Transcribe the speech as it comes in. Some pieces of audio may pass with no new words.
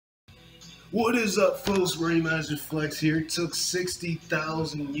What is up, folks? Raymaster Flex here. It took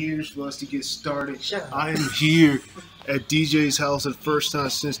 60,000 years for us to get started. I am here at DJ's house for the first time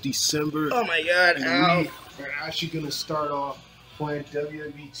since December. Oh my god, and we are actually going to start off playing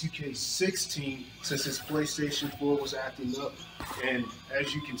WWE 2K16 since his PlayStation 4 was acting up. And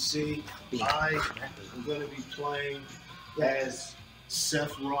as you can see, I am going to be playing as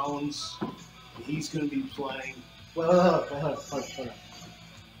Seth Rollins. And he's going to be playing... Hold up.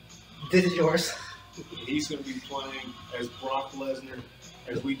 This is yours. He's going to be playing as Brock Lesnar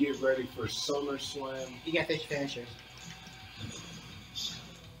as we get ready for SummerSlam. You got fish finishers.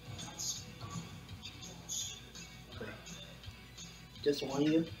 Okay. Just one of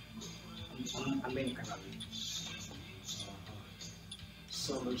you? I'm being proud of you.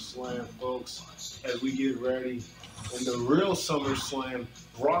 SummerSlam, folks, as we get ready. In the real SummerSlam,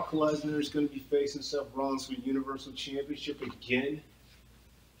 Brock Lesnar is going to be facing Seth Rollins for the Universal Championship again.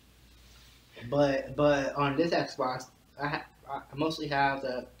 But on this Xbox, I mostly have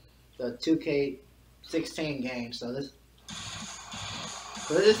the 2K16 game. So this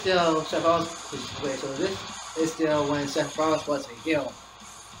is still Seth Rollins. So this is still when Seth Rollins was a heel,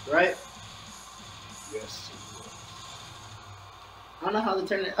 right? Yes. I don't know how to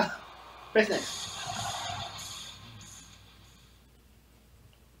turn it. Press next.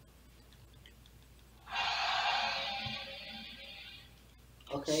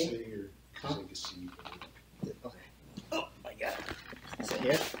 Okay. Sit here. So you can see. Okay. Oh my god. Is it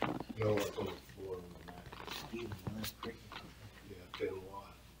here? No, it's on the floor on the mat. Yeah, Benoit.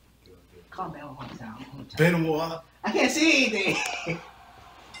 Calm down. Benoit. I can't see anything. Here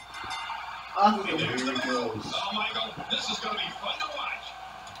he goes. Oh my god, this is going to be fun to watch.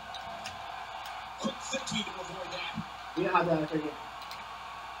 Quick thinking to avoid that. Do you know how to turn it?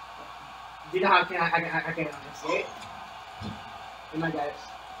 Do you know how I can see it? Oh my god.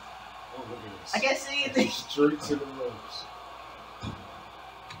 Oh, look at this. I can't see anything. Straight to the ropes.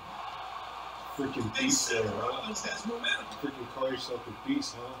 Freaking beast there, huh? Freaking call yourself a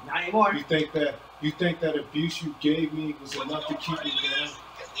beast, huh? Not anymore. You think that abuse you gave me was enough to keep me down?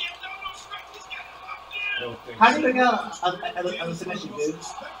 I don't think How so. do you pick out a submission, dude?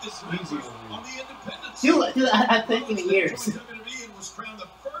 Easy on me. Dude, I've played in years. WWE was crowned the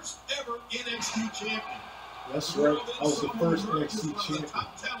first ever NXT champion. That's right. I was the first NXT champion.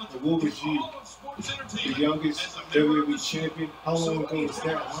 And what was you? The youngest WWE champion? How long ago was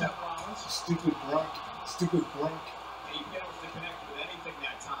that, huh? Stupid Brock. He failed to connect with anything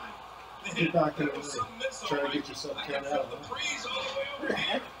that time. Get back in the ring. Try to get yourself carried out.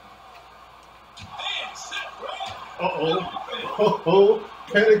 Huh? Uh-oh.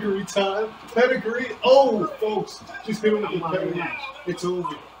 Pedigree time. Pedigree. Oh, folks. Just hit him with the pedigree. It's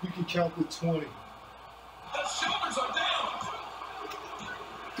over. You can count to 20. The shoulders are down.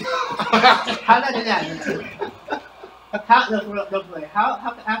 How did I do that? How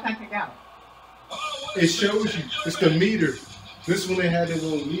can I kick out? It shows you. It's the meter. This one they had a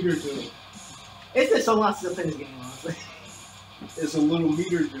little meter gun. It's been so long since I played this game, honestly. It's a little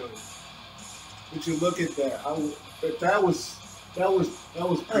meter gun. But you look at that. That was brilliant.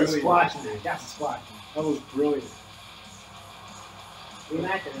 That's a squash, man. That's a squash. That was brilliant.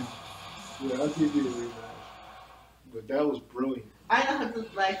 Rematch it now. Yeah, I'll give you a rematch. But that was brilliant. I know how to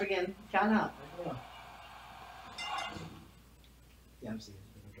freaking count out. Yeah, I'm seeing it.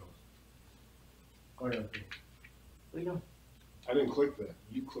 What are you doing? I didn't click that.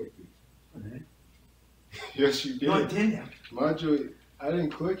 You clicked it. Okay. Yes, you did. No, I didn't. My joy, I didn't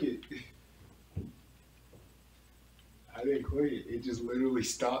click it. I didn't click it. It just literally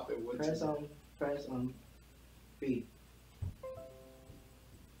stopped at one time. Press on B.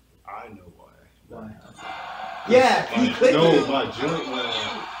 I know why. Why? Yeah, you clicked No, it. my joint went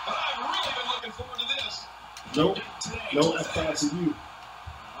out. I've really been looking forward to this. Nope. Nope, that's not for you.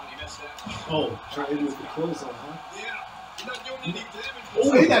 Oh, you missed that. Oh, trying to hit it with the clothes on, huh? Yeah, you're not doing any damage.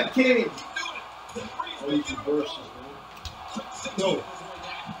 Oh, you got kidding. Keep doing it. The freeze Oh, you making can it burst go. it, man. Quick thinking No. to avoid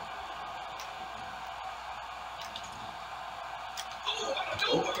that. Oh, what a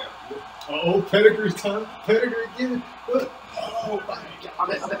do-over. Oh, pedigree time. Pedigree again. Look. Oh, my I'll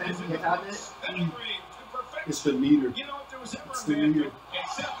bet you have it. Pedigree to perfection. It's the meter. You know, if there was ever It's a the man, meter. and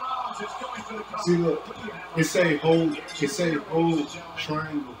Seth Rollins is going for the cover. See, look. It say hold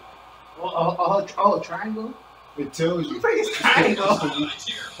triangle. Oh, triangle? It tells you. What is triangle?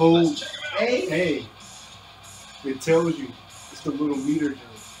 Hold A? A. It tells you. It's the little meter gun.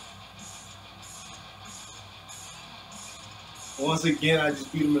 Once again, I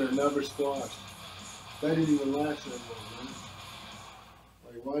just beat him in another squash. That didn't even last that long, man.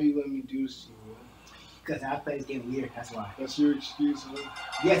 Like, why you letting me do this to you, man? Because I play this game weird, that's why. That's your excuse, man.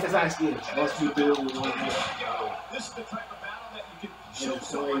 Yes, that's my excuse. That's what they were wanting. This is the type of battle that you can And show it's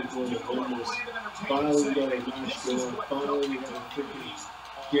someone playing for the who homeless. played an entertainment Finally, we got a setting. match This is going. what Finally, we got a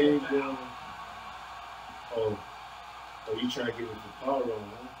freaking game going. Oh, you trying to get with the power on,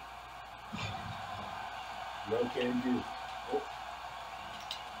 huh? No can do. Oh.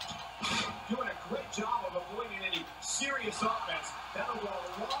 Doing a great job of avoiding any serious offense. That'll go a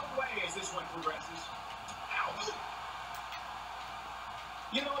long way as this one progresses. Ow.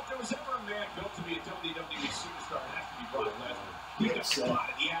 You know, if there was ever a man built to be a WWE superstar, it has to be Brock Lesnar. He's got a lot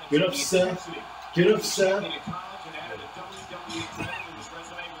of the attitude, Get upset. Get upset. He went to college and added a WWE title to his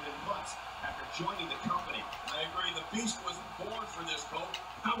resume within months after joining the company. I agree, the Beast wasn't born for this, Cole.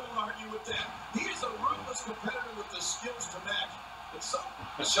 I won't argue with that. He is a ruthless competitor with the skills to match. But some,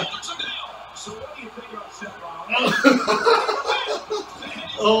 the shoulders are down. So what do you think about Seth Rollins?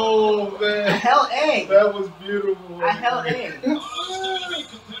 Oh, man. I held A. That was beautiful. I held A.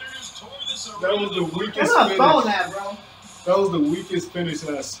 That was the That's weakest my phone finish. at, bro. That was the weakest finish,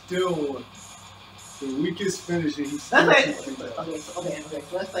 and I still won. The weakest finish, and he still Let's kicked play. me out. Okay, so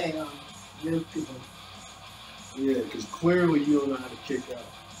let's play new people. Yeah, because clearly you don't know how to kick out.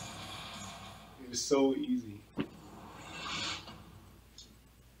 It's so easy.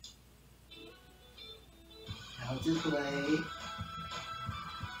 How to play.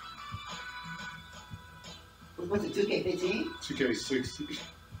 What's it, 2K15? 2K60.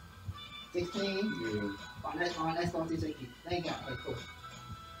 16? Yeah. Let's go to 16. Thank God. Okay, cool.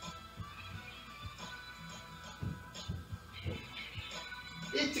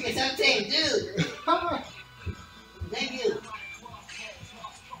 This 2K17, dude! Come on! Thank you! Okay.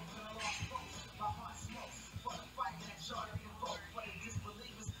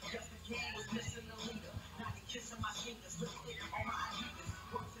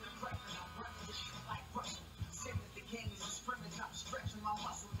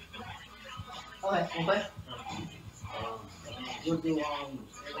 We'll do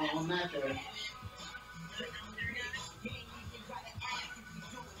one match or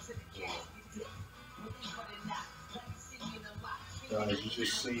Guys, you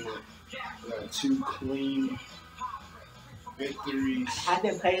just seen it. We got 2 clean victories. I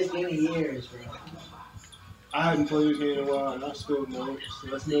haven't played this game in years, bro. I haven't played this game in a while, and I still know it, so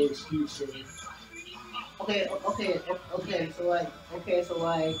that's no excuse, sir. Okay, so like,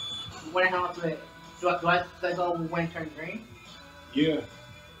 when I come up to it, do I go when it turns green? Yeah,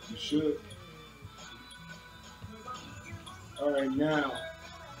 you should. Alright, now,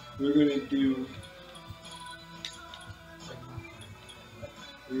 we're gonna do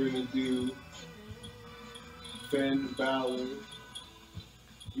Finn Balor.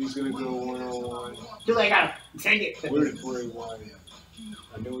 He's gonna go one-on-one. Dude, I gotta take it. Where's Bray Wyatt?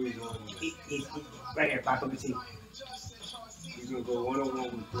 I know he's on there. He's right here, back on the team. He's gonna go one-on-one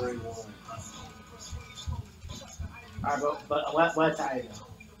with Bray Wyatt. Alright, bro, but what side though?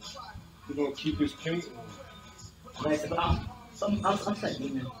 He's gonna keep his paint on. I'm saying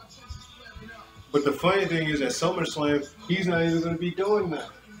demon. But the funny thing is, at SummerSlam, he's not even gonna be doing that.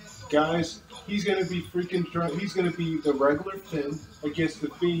 Guys, he's gonna be freaking drunk. He's gonna be the regular Finn against the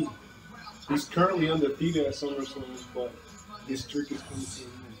Fiend. He's currently undefeated at SummerSlam, but his streak is coming to an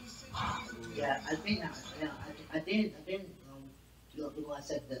end. Yeah, I think people I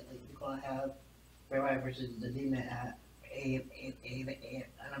said that like, they're gonna have Bray Wyatt versus the Demon at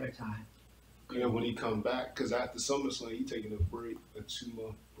another time. Yeah, when he come back, because after SummerSlam, he's taking a break, a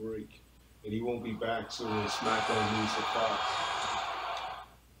 2-month break, and he won't be back till SmackDown moves to Fox.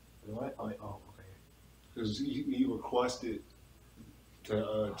 What? Oh, okay. Because he requested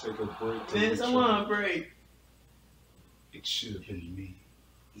to take a break. Vince, I want a break. It should have been me.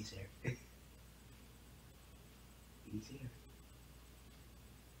 He's here. He's here.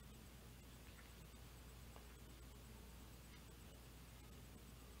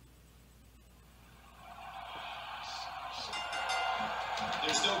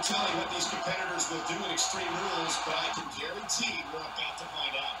 There's no telling what these competitors will do in Extreme Rules, but I can guarantee we're about to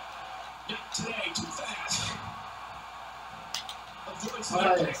find out. Not today, too fast. Avoid some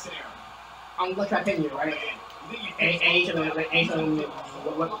impact there. I'm gonna try to pin you, right? Anytime,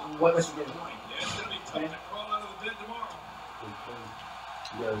 what was you doing? Yeah, it's gonna be tough to crawl out of the bed tomorrow.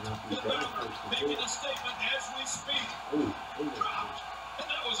 You guys have to be better first. Making a statement as we speak. Dropped. And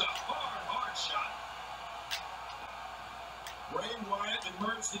that was a hard shot. Bray Wyatt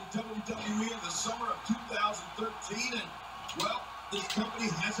emerged in WWE in the summer of 2013, and, well, this company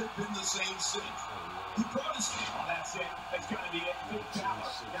hasn't been the same since. He brought his team. That's it. That's got to be it. Big power.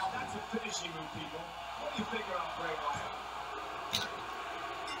 Now that's a finishing move, people. What do you think about Bray Wyatt?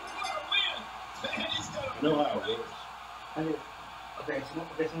 What a win! Man, he's got I know how it works. I mean, okay, so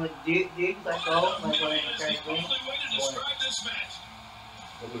like, do you like go like when Really it is the turns green? only way to describe this match.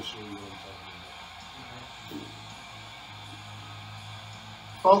 I'm gonna show you what I'm talking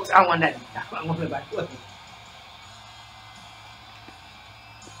about. Folks, I want that. I want it back. Oh man,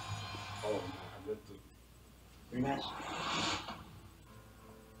 I meant to. Rematch.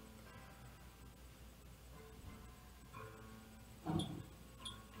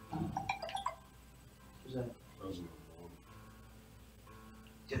 Who's that? That was my mom.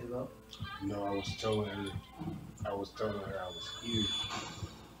 Did it go? No, I was telling her I was here.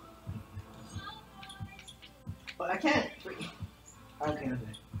 But I can't. Okay.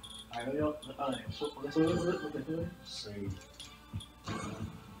 Alright, we go. Alright, so let's look at it. Same.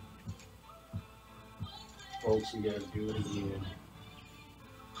 Folks, we gotta do it again.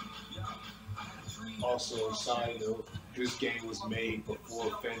 Also, side note, this game was made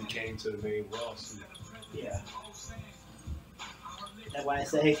before Finn came to the main roster. Yeah. That's why I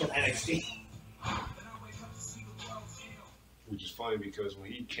say he's from NXT. Which is funny because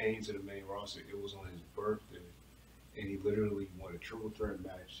when he came to the main roster, it was on his birthday. And he literally won a triple threat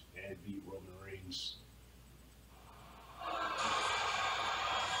match and beat Roman Reigns. How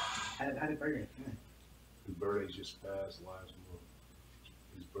did Burger? Yeah. His birthday just passed last month.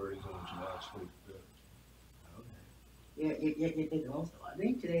 His birthday's on July 25th. Yeah. Also, I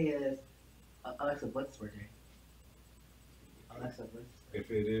think today is Alexa Bliss's birthday. Alexa Bliss. If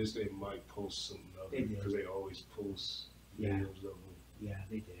it is, they might post something of it because they always post videos of them. Yeah,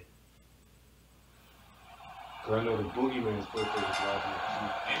 they did. Because I know the Boogeyman's birthday was last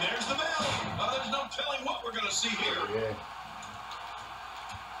month. And there's the bell. There's no telling what we're going to see here. Yeah.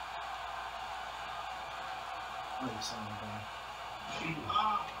 Oh, you son of a gun.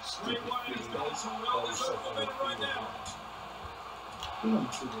 Bray Wyatt is going so well. There's no momentum right now. You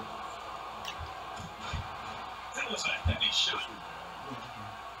don't see it. That was a heavy shot.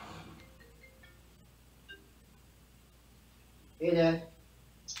 Hey, Dad.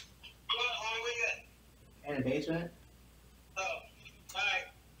 In the basement? Oh, hi.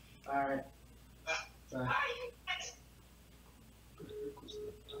 Alright. Sorry.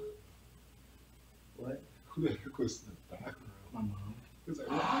 What? Who the heck was in the background? My mom. He's like,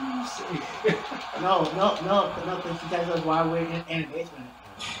 why are you saying No, because she tells us why we're in the basement.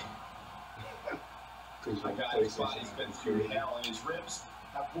 My guy's body's been through hell, and his ribs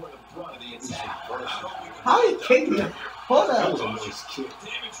have bore the brunt of the attack. How are you kicking him? Hold that up. was a nice kick.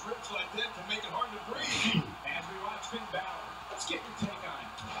 Damaged ribs like that can make it hard to breathe. As we watch Finn Balor, let's get your take on it.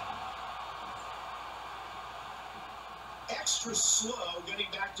 Extra slow getting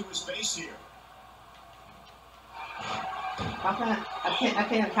back to his face here. How can I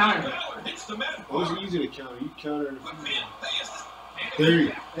can't counter it. Balor hits the mat. It was easy to counter. You counter. Quick pin. Hey, is this- There you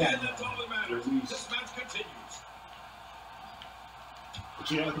go. And that's all that matters. Release. This match continues.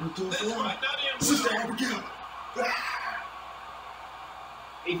 But you're not going to do it That's for him. right, now the end. Sister Abigail.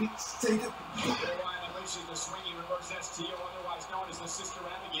 If you Take it. Bray Wyatt unleashes the swinging reverse STO, otherwise known as the Sister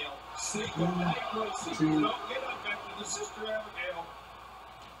Abigail. Say goodnight, Gracie. Don't get affected, the Sister Abigail.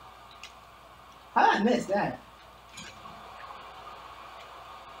 how did I miss that?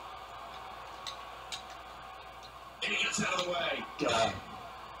 And he gets out of the way. God.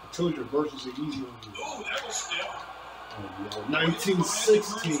 I told you reverses are easy on you. Oh, that was stiff. Oh, no.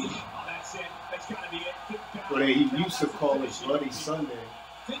 1916. That's it. That's got to be it. Finn Balor. But he used to call it Bloody Sunday.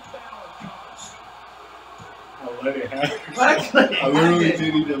 Finn Balor covers. I let it happen. Why did it I literally happen?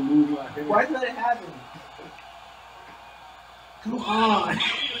 didn't even move my head. Why did it happen? Come on.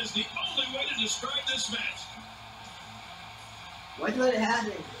 It is the only way to describe this match. Why'd you let it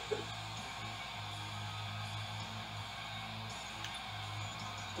happen?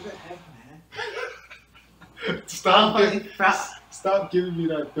 What the heck, man? Stop giving me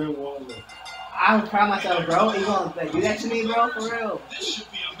that Ben Waller. I'm proud of myself, bro. You gonna like, do that to me, bro? For real. This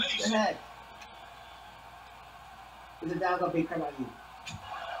should be What the amazing. heck? Is it down gonna be crap on you?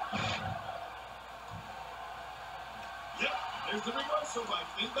 Yep, there's the reversal by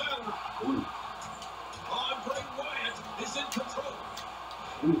Finn Balor. Ooh. Bray Wyatt is in control.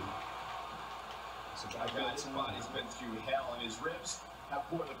 Ooh. My guy's body's been through hell, and his ribs have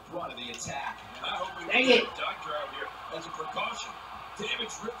bore the brunt of the attack. And I hope we Dang get it. a doctor out here as a precaution.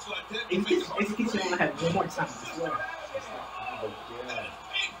 Damaged ribs like that If can make this it hard to keeps breathe. going to have one more time, I swear. Oh, That yeah. is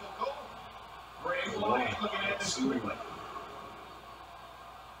painful goal. Bray Wyatt looking at this quickly.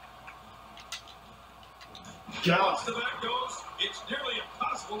 God. Once the back goes, it's nearly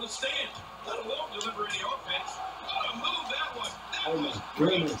impossible to stand, let alone deliver any offense. What a move that was. That Oh was my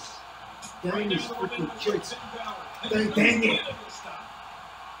great. goodness. Right Dang now, these the freaking momentum kicks. for Finn Balor. Dang it.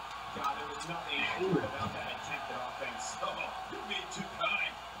 God, there was There's nothing accurate about that attempted offense. Oh, you're being too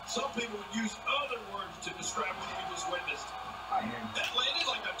kind. Some people would use other words to describe what we just witnessed. That landed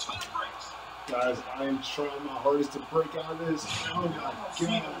like a ton of bricks. Guys, I am trying my hardest to break out of this. Oh my God. See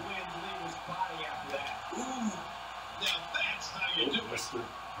the wind leave his body after that. Ooh, now that's how you do it. Mr.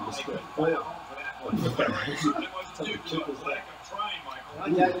 They couldn't find a home for that one. It wasn't due to a lack of trying,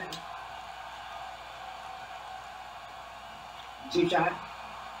 Michael. Cheap shot.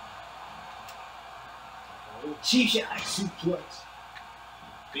 Cheap shot. Suplex.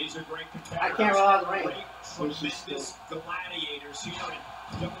 These are great competitors. I can't roll out the ring. Great, tremendous gladiators here in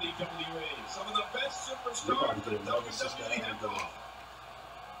WWE. Some of the best superstars that WWE have gone.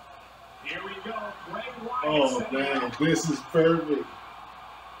 Here we go. Bray Wyatt. Oh man, this is perfect.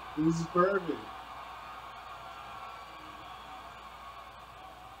 This is perfect.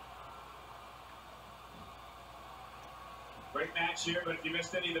 Great match here, but if you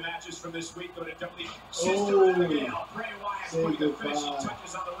missed any of the matches from this week, go to WWE. Oh, Bray Wyatt's putting the finishing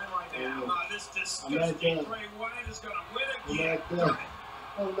touches on the win right now. This disgusting Bray Wyatt is going to win again.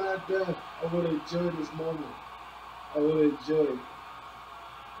 I'm not done. I would enjoy this moment. I would enjoy it.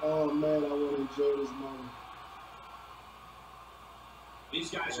 Oh man, I would enjoy this moment.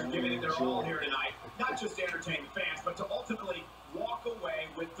 These guys are giving it their all here tonight, not just to entertain the fans, but to ultimately walk away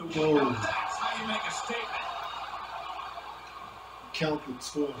with the win. Now, that's how you make a statement. Count the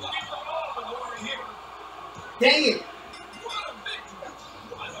 12. Dang it! What a victory!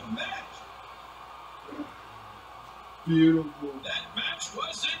 What a match! Beautiful. That match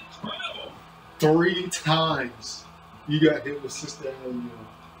was incredible. 3 times you got hit with Sister Abigail.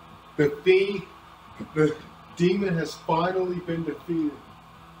 The demon has finally been defeated.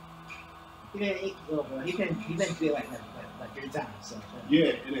 He been feel like 3 times. So.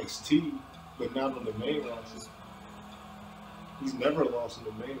 Yeah, NXT, but not on the main roster. He's never lost in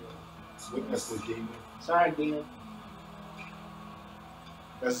the main roster. Witness the demon. Sorry, demon.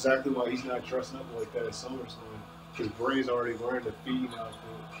 That's exactly why he's not dressing up like that at SummerSlam. Because Bray's already wearing the Fiend outfit.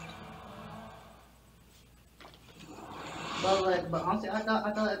 But honestly, I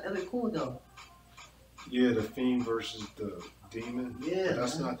thought that'd be cool though. Yeah, the Fiend versus the demon. Yeah, but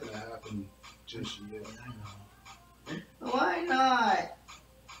that's not gonna happen just yet. I know. Why not?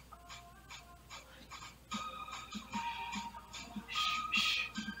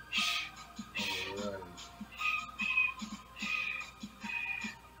 Alright.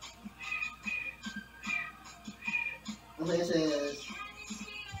 Okay, it says.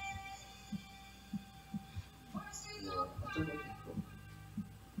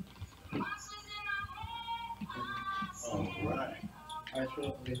 Alright.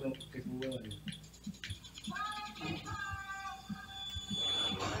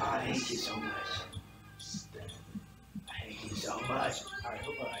 I hate you so much. I hate you so much. I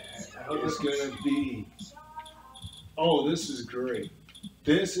hope It's gonna be. Oh, this is great.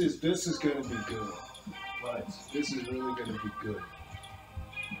 This is gonna be good. What? This is really gonna be good.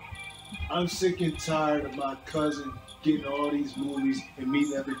 I'm sick and tired of my cousin getting all these movies and me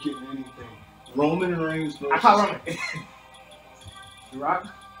never getting anything. Roman Reigns versus. I call Roman. The Rock?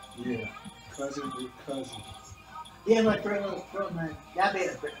 Yeah, cousin with cousin. Yeah, but for man,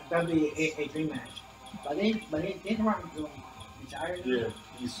 that'd be a dream match. But then Rock retired. Yeah,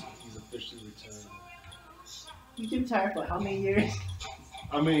 he's officially retired. He's been retired for how many years?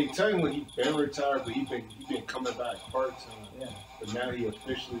 I mean, technically he's been retired, but he's been coming back part time. Yeah. But now he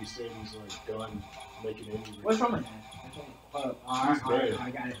officially said he's like done making any. What's wrong with that?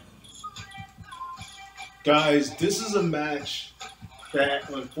 I got it. Guys, this is a match that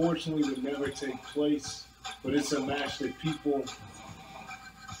unfortunately would never take place, but it's a match that people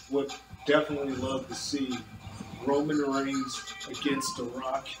would definitely love to see. Roman Reigns against The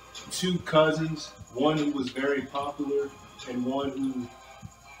Rock, 2 cousins, one who was very popular and one who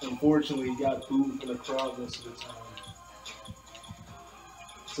unfortunately got booed from the crowd most of the time.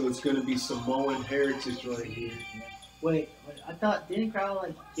 So it's going to be Samoan heritage right here. Wait, I thought didn't crowd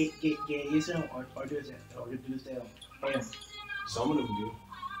like get used to him or do this or yeah. Some of them do.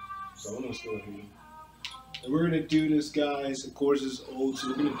 Some of them still here. And we're gonna do this, guys. Of course, it's old, so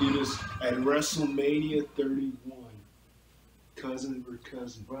we're gonna do this at WrestleMania 31. Cousin for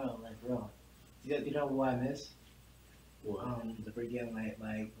cousin. Bro. You know what I miss? What? The freaking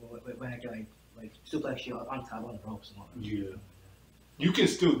when I can like suplex you on top of the ropes and all that. Yeah. You can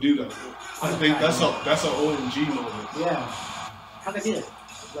still do that. I think that's an OMG moment. Yeah. How can I do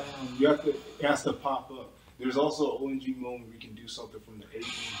it? It has to pop up. There's also an OMG moment where you can do something from the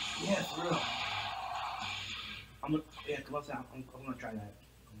 80s. Yeah, for real. I'm gonna try that.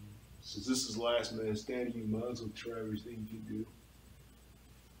 Since this is last man standing, you might as well try everything you can do.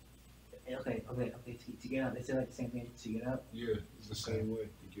 Okay. To get up, it's like the same thing. To get up. Yeah, it's the same way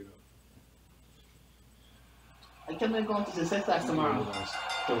to get up. I can't believe going to the Six Flags tomorrow.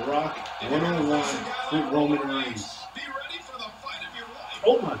 The Rock 1-on-1 with Roman Reigns. Be ready for the fight of your life.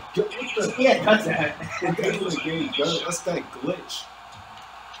 Oh my God! What the? Yeah, that's that. That's the game. That's that glitch.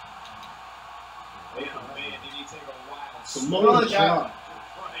 Man, oh man, did he take a wild Samoa chop.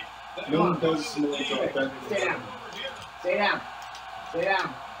 Right. No one does a Samoa chop better than Stay down. Stay down. Stay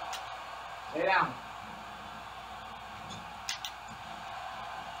down. Stay down.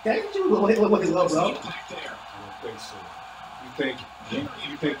 Can I get you with low, bro? I don't think so.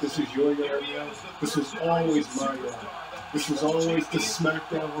 You think this is your yard now? This is always my yard. This is always the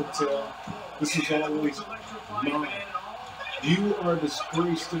SmackDown Hotel. This is always mine. You are a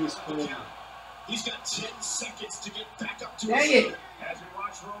disgrace to this family. He's got 10 seconds to get back up to Dang his it. feet. As we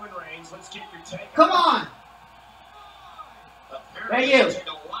watch Roman Reigns, let's get your take. Come on. Apparently, Thank you. it'll take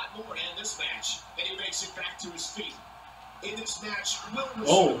a lot more to end this match, and he makes it back to his feet. In this match, Will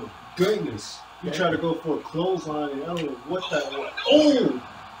Oh, goodness. You try to go for a clothesline, and I don't know what that was. Oh!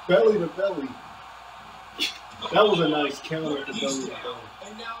 Belly to belly. That was a nice counter to belly to belly.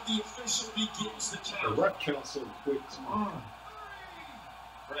 And now the official begins the The count. ref counts so quick, too.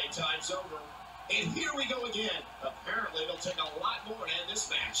 Break time's over. And here we go again. Apparently, it'll take a lot more to end this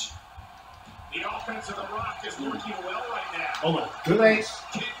match. The offense of The Rock is working well right now. Oh, my goodness.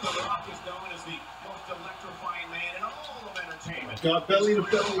 King The Rock is known as the most electrifying man in all of entertainment. Got belly to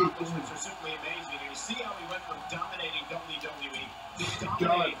His belly. accomplishments are simply amazing. And you see how he went from dominating WWE to God,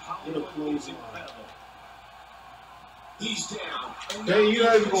 dominating what a Hollywood. close Is line. incredible. He's down. And Hey, now you're the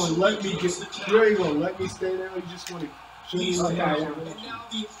not even going to official let me begins get. the count. You ain't going to let me stay down. You just want to show me He's what down. I And now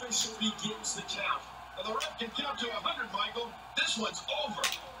the official begins the count. Now, the ref can count to 100, Michael. This one's over.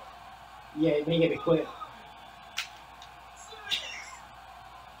 Yeah, you may get it quick.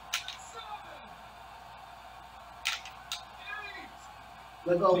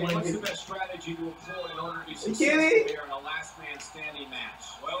 Look over Okay, one. what's the best strategy to employ in order to be You successful kidding me? here in a last man standing match?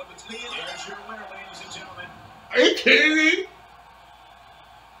 Well, if it's me, there's your winner, ladies and gentlemen. Are you kidding me?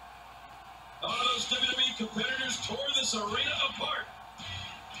 Oh, those WWE competitors tore this arena apart.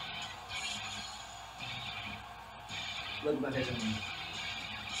 Look at my head.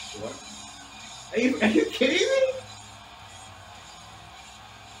 What? Are you kidding me?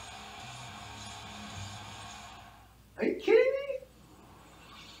 Are you kidding me?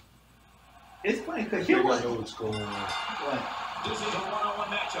 It's funny because I you think I was know what's going on. what? This is a one-on-one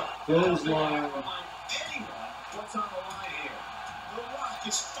matchup. Close line. Anyone, what's on the line here? The Rock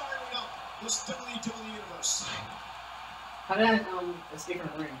is firing up this WWE universe. How did I escape from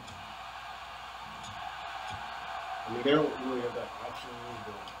the ring? I mean, they don't really have that option.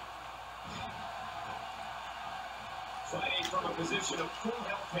 Fighting from a position of full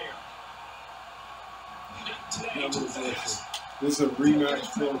health here. Not today, But too this fast. is a rematch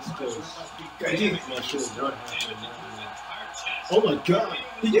for exposed. I'm not sure what happened. Oh my God!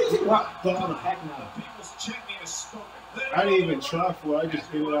 Did you see Rock? Thought Oh, of- heck no. People's champion has spoken. I didn't even try for it. I just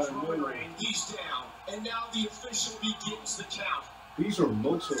hit it out of nowhere. He's down, and now the official begins the count. These are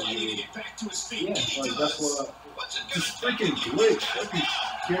motor Fighting to games. get back to his feet. Yeah, He Like, that's does. what I. What's it This gonna freaking take? glitch. That be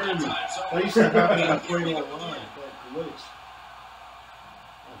scaring me. I used to have it when I played online. That glitch.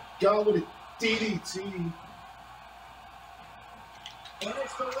 Oh, God, with a DDT. And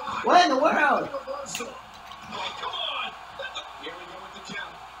it's the Rock. What in the world? Reversal. Oh, come on. Here we go with the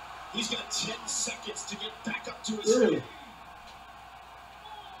count. He's got 10 seconds to get back up to his Really? feet.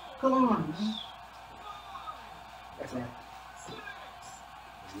 Come on, man. That's it.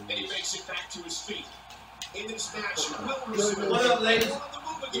 And he makes it back to his feet. In this match, What Will up, ladies? on the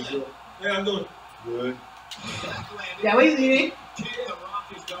move Good. again. Yeah, I'm doing good. That landed. Yeah, what are you eating? King The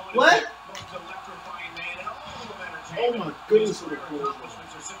Rock is going as What? the most electrifying man in all of Oh entertainment. my goodness, His what a career close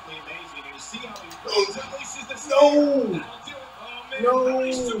accomplishments are simply amazing. And you see how he Oh. unleashes the No! That'll do it. Oh, man. No. How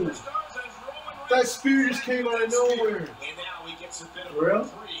many superstars has Roman That Reigns spear just came out of nowhere. And now he gets a bit of For real? a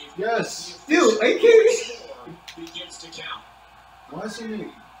reprieve. Yes. Dude, are you kidding me? Score begins to count. Why is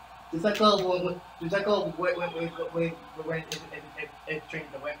he? Just like when it trained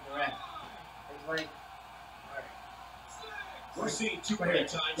the weapon the rat. It's like, We're seeing two right great here.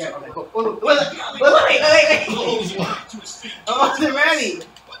 times. Yeah, okay, cool. Wait. Close line. To his feet. I wasn't ready.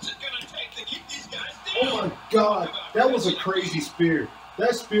 What's it gonna take to keep these guys Oh down? my God. That was a crazy spear.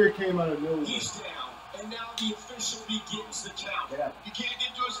 That spear came out of nowhere. He's down, and now the official begins the count. Yeah. You can't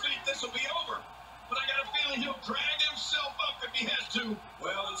get to his feet, this will be over. But I got a feeling he'll drag himself up if he has to.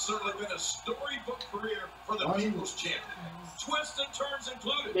 Well, it's certainly been a storybook career for the Why you- People's Champion. Twists and turns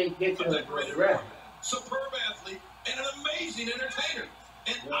included. Get to A the decorated ref. warrior, superb athlete, and an amazing entertainer.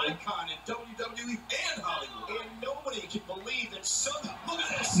 An icon in WWE and Hollywood. And nobody can believe that somehow. Look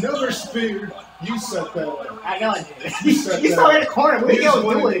at this. Another spear. You set that up. I know I did. You set You that saw me in up. the corner. What do you think I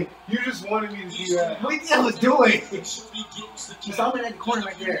was doing? You just wanted me to do that. What do you think I was doing? You saw me in the corner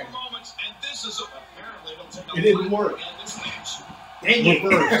right there. It didn't work. Dang it.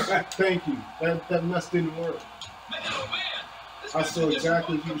 Reverse. Thank you. That mess didn't work. I saw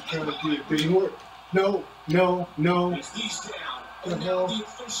exactly what he was trying to do. It didn't work. No. The hell?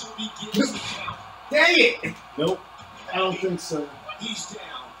 Dang it. Nope. I don't think so. He's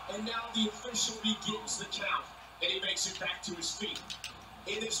down, and now the official begins the count, and he makes it back to his feet.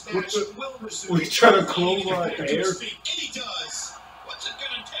 In this match, will resume. We try to close our hair. And he does. What's it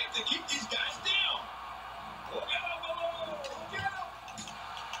gonna take to keep these guys down? Look out!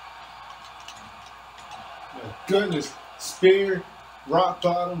 My goodness. Spear, rock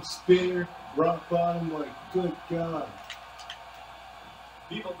bottom, spear, rock bottom. Like, good God.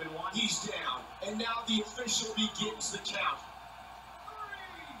 People have been watching. He's down, and now the official begins the count.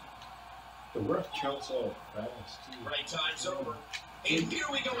 The ref counts all fast, too. Right time's over. And here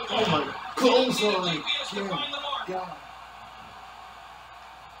we go again. Oh my clothesline. God.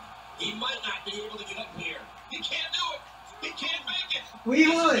 He might not be able to get up here. He can't do it. He can't make it. We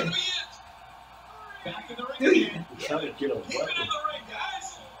won. Back in the ring Dude. again. We're trying to get a Keep it in weapon. the ring, guys.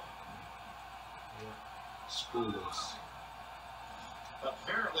 Screw this.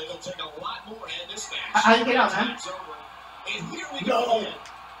 Apparently, it'll take a lot more to end this match. How'd you get out, man? Time's over. And here we go again.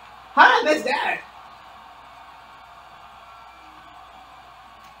 How did I miss that?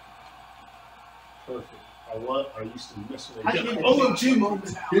 Perfect. I used to miss it. How you get OMG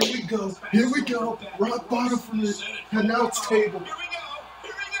moment. Here we go. Rock bottom from the announce table. Here we go.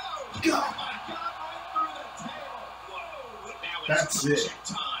 God. Oh my God, right through the tail. Whoa. Now That's it's it. check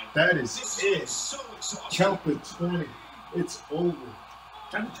time. That is This it. is so exhausting. Count the 20. It's over.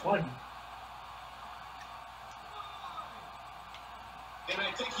 I'm 20. And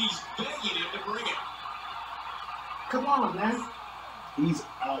I think he's begging him to bring it. Come on, man. He's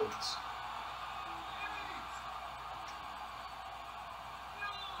out.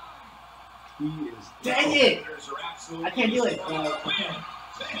 He is. Dang it. I I can't do it. He's gonna feel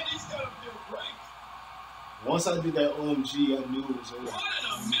great. Once I did that OMG, I knew it was over. 1 in a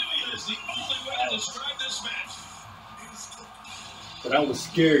million is the only way to describe this match. But I was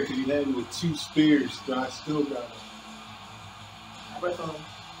scared because he had me with 2 spears, but I still got it.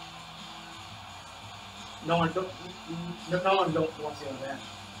 No one don't want to see that.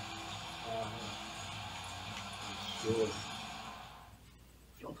 Sure.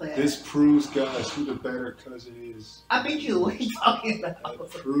 Don't play This that. proves, guys, who the better cousin is. I beat you. What are you talking That about?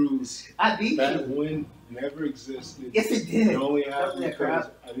 proves I beat that you. win never existed. Yes, it did. It only Don't happened do that because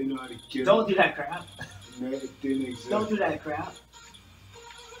crap. I didn't know how to get Don't it. do that crap. It didn't exist. Don't do that crap.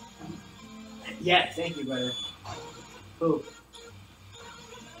 Yes, thank you, brother. Who?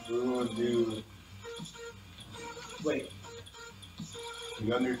 We're going to do Wait.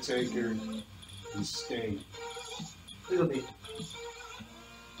 The Undertaker and Sting. Who's gonna be?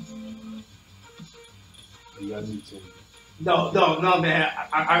 The Undertaker. No, man.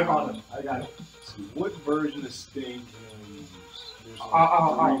 I called him. I got it. So what version of Sting can I use? There's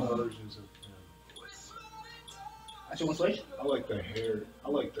I'll- 3 versions of him. I should want to switch. I like the hair. I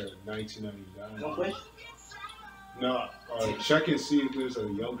like the 1999. Want to switch? No, check and see if there's a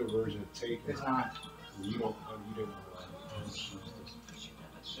younger version of Taker. It's not. You didn't know that.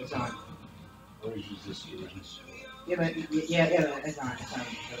 It's not. Or use this version. Yeah, but it's not.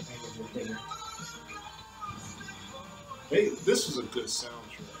 It's bigger. Hey, this was a good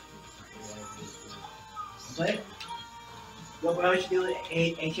soundtrack. Play it. Well, we should do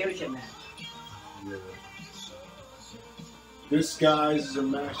a championship match. Yeah. This, guys, is a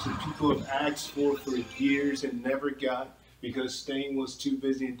match that people have asked for years and never got because Sting was too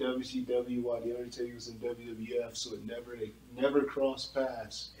busy in WCW while The Undertaker was in WWF, so it never crossed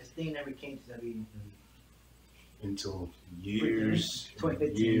paths. Sting never came to WWE. Until years,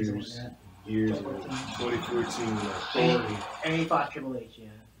 2015, years, something like years, 2014. 2014, with Authority. And he fought Triple H, yeah.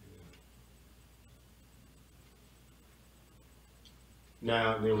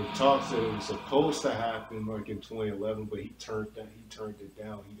 Now there were talks that it was supposed to happen like in 2011, but he turned it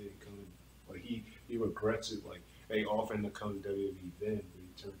down. He didn't come in. Like he regrets it. Like they offered him to come to WWE then, but he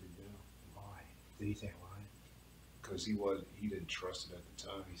turned it down. Why? Did he say why? Because he didn't trust it at the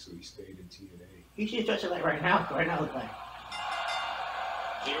time, so he stayed in TNA. He should trust it like right now. Right now, it's like.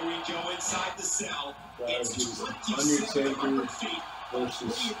 Here we go inside the cell. Guys, It's it was 27 Undertaker feet.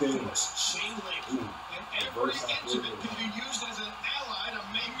 versus Sting. Reinforced chain link. Ooh, And every reverse inch of it Outrigger. can be used as an ally to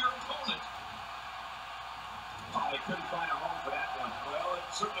maim your opponent. Oh, he couldn't find a home for that one. Well,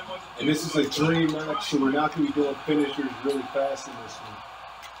 it certainly wasn't. And this is a dream match, so we're not going to be doing finishers really fast in this one.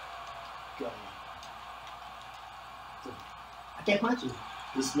 God. I can't punch you.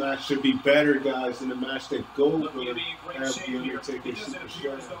 This match should be better, guys, than the match that Goldberg Looking to be in great had shape the here. Undertaker It doesn't Super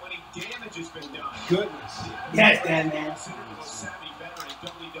appear as Showdown. though any damage has been done. Goodness. Yes, Dan, man. Considered the most savvy veteran in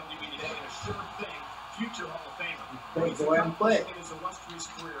WWE today, and a sure thing, future Hall of Famer. Great, go ahead and play. In his illustrious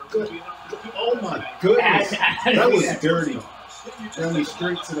career, Good. will be enough to do Oh the my rest of goodness. I That was yeah. dirty. that. If you just Ran me take a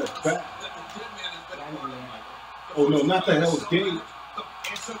straight look to the at back. that the dead man has been a part of, Michael. Oh no, not the Hell's Gate.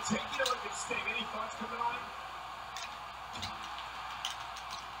 And so taking a look at Sting, any thoughts coming on?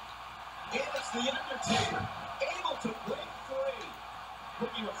 And it's the Undertaker, able to break free.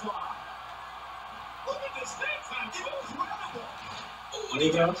 Looking to fly. Look at this next time, incredible. Oh, and he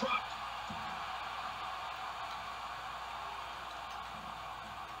got dropped.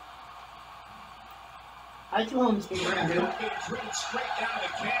 I told him to stay around, dude. Being driven straight down the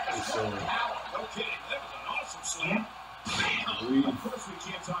canvas. Power. No kidding. That was an awesome slam. Bam. Of course, we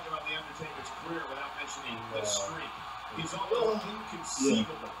can't talk about the Undertaker's career without mentioning the streak. He's almost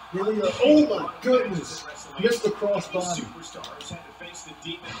inconceivable. Really, oh my goodness. Missed the crossbody. Superstars had to face the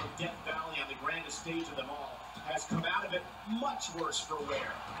demon from Death Valley on the grandest stage of them all. Has come out of it much worse for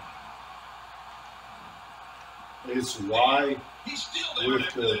wear. It's why He's still there with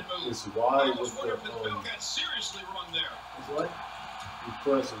after the that move. it's why Almost with wonder if his the bell got seriously wrong there. What? you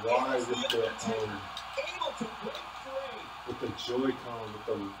press Y It's the with Undertaker, able to break free. the Joy-Con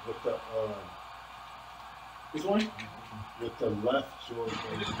with the This one? with the left And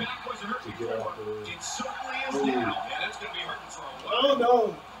his Joy-Con back wasn't hurt to get before. out the way. It certainly is Oh. now, and it's going to be hurting for a while. Oh no!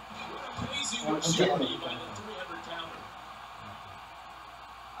 What amazing I'm maturity getting by the 300-pounder.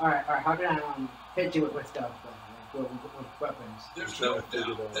 Alright, how can I hit you with stuff? With weapons? There's trying no to figure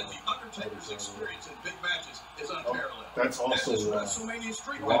doubt that that the out. Undertaker's experience in big matches is unparalleled. That's also This is why. WrestleMania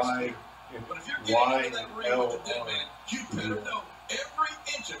Street Y Fights. and But if you're getting Y into that and ring L with the dead man, you better know every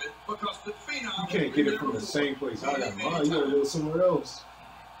inch of it because the phenom. You can't get it from the same place I got mine. You gotta go somewhere else.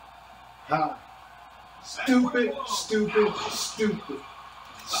 Ha! Stupid, stupid, stupid,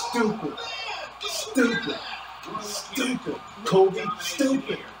 stupid, stupid, stupid. Kobe,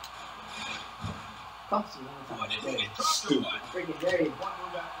 stupid. Cost you one time. Stupid. Freaking Jerry.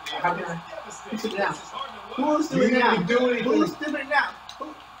 How can I? Who's doing it now? Who Who's You doing it now? didn't do anything. Who's doing it now?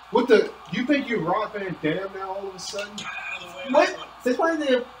 What the? You think you're Rock Van Dam now all of a sudden? What? Since when did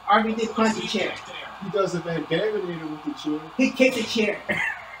the RVD punch the chair? He does a Van Daminator with the chair. He kicked the chair.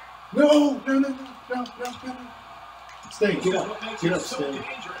 No. Stay, get up, Stan.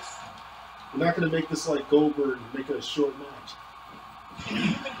 We're not gonna make this like Goldberg and make it a short match.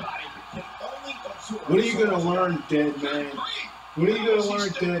 What are you gonna learn, dead man? What are you gonna learn,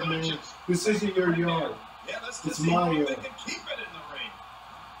 dead man? This isn't your yard. It's my yard.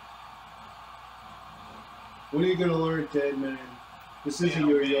 What are you gonna learn, dead man? This isn't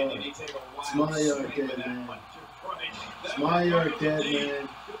your yard. It's my yard, dead man. It's my yard, dead man.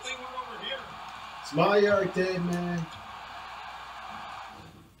 It's my yard, dead man.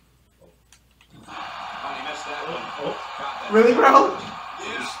 Really, bro?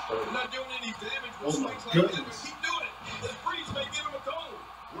 Not doing any damage with Oh my swings like that, but goodness. keep doing it. The freeze may give him a goal.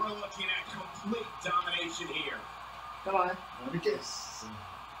 We're looking at complete domination here. Come on. Let me guess.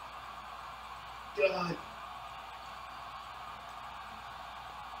 God.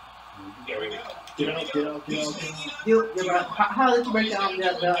 Here we go. Get out. You, bro. How did you break down the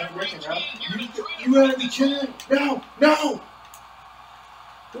condition, bro? You had the chin. No.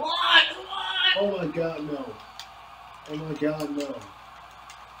 What? Oh my God, no.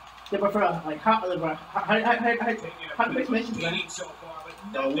 Yeah, but for like how do you mention that?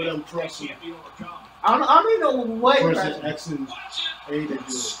 What I'm pressing. I don't even know what you're Pressing pressing. X and A to do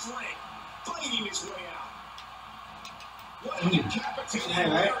it. Strength, fighting his way out. What a Mm. decapitating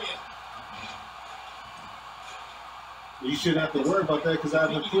Yeah, right. area. You shouldn't have to worry about that because I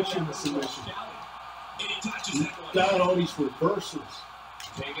haven't put you in the submission. And he touches You that one. got all these reversals.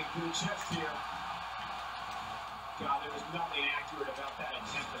 Take it to the chest here. God, there was nothing accurate about that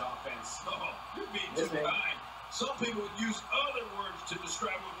attempted offense. Oh, you're being too Yes, man. kind. Some people would use other words to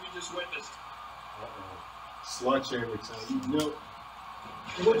describe what we just witnessed. Sledgehammer time. You know,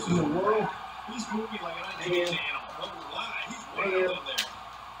 what in the world? He's moving like an unhinged animal. Oh, lie. He's wild on there.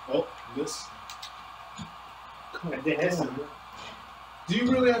 Oh, this. Come I did this on. one. Do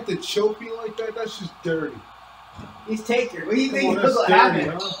you really have to choke me like that? That's just dirty. He's Taker. What do you Come think on, was that's gonna dirty,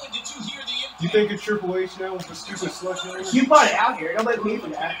 happen? huh? Oh, and did you hear the impact? You think it's Triple H now with the stupid sledgehammer? You brought it out here. Nobody We're paid for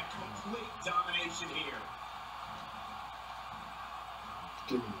looking that. at complete domination here.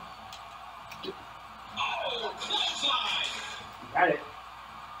 Give me. Oh, Got it.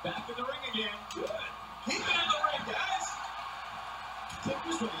 Back in the ring again. Good. Keep it in the ring, guys. Take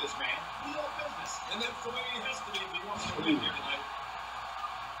this look at this man. He's all business. And that's the way he has to be if he wants to win here tonight.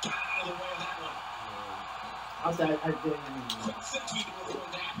 Got out of the way of that one. Outside, I didn't even know. Quick thinking before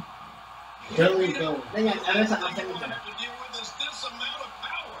that. There we go. Then I'm All you have to deal with is this amount of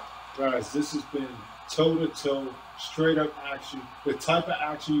power. Guys, this has been toe-to-toe, straight-up action. The type of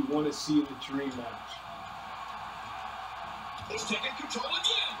action you want to see in a dream match. He's taking control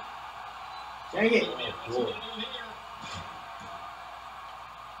again. Dang it. Oh, boy.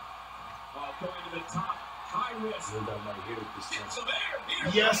 Going to the top. High risk. I might hit it this time. Some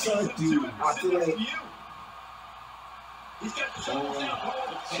air. Yes, I do. I'll do it. He's got the shoulders down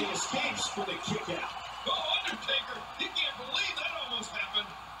hold, and he escapes for the kick out. Oh, Undertaker, he can't believe that almost happened.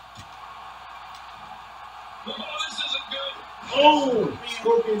 Oh, this isn't good. Oh,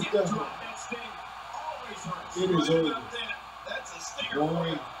 Scorpion's down. That sting always hurts. It is Right over. about that. That's a stinger.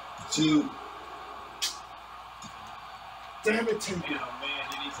 1, 2. Damn it, Taker. Oh, man,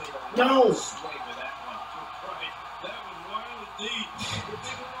 did he take a No. swing with that one? Right. That was wild indeed. Good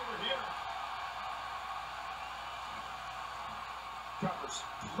thing we're over here. Covers.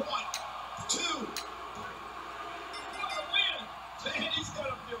 1, 2. What a win. Man, he's got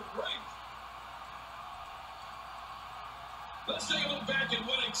to feel great. Let's take a look back at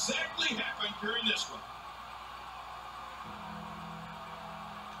what exactly happened during this one.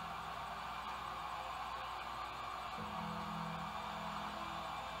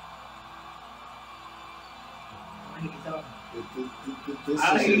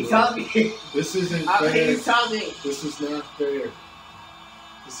 This isn't I fair. hear you talking. This is not fair.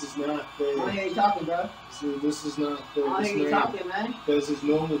 This is not fair. I hear you talking, bro. This is not fair. I This hear you man talking, man. does his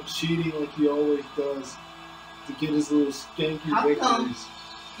normal cheating like he always does to get his little skanky How come? victories.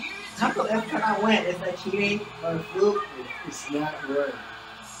 How come every time I win, it's like cheating or a fluke? It's not right.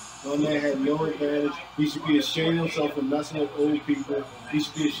 My man had no advantage. He should be ashamed of himself for messing with old people. He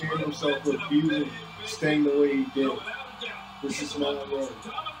should be ashamed of himself for abusing Sting the way he did. This is not right.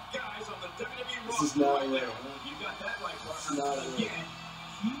 This is not right. This is not right.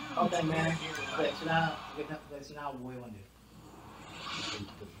 Okay, man. Okay, so now what we want to do?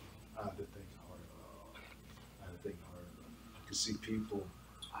 I have to think hard. I have to think hard. To see people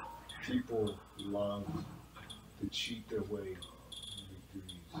love to cheat their way in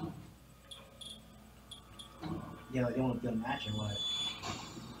victories. Yeah, they want to do a match or what?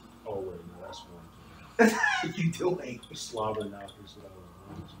 Oh wait, no, that's one. What you doing? Slobber knockers.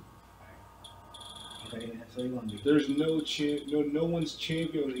 Okay, so you want to do? There's no one's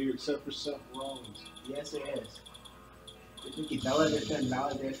champion here except for Seth Rollins. Yes, there is. You think Bella just turned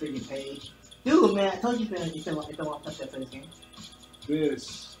Bella their freaking page? Dude, man, I told you, man, you don't want to touch that for this game.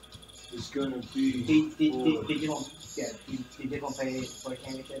 This is gonna be. Did you want to pay for the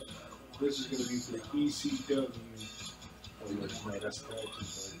championship? This is gonna be for ECW. Oh no, that's tag team.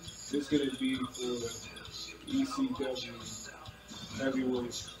 This is gonna be for ECW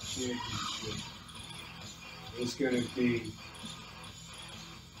Heavyweight Championship. It's gonna be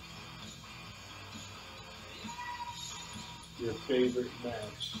your favorite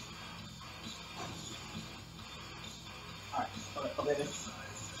match. Alright, okay.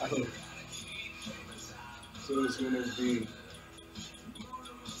 Okay. So it's gonna be.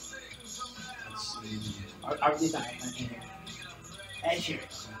 Let's see. I'll decide. Ed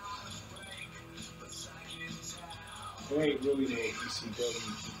Sheeran. There ain't really no ECW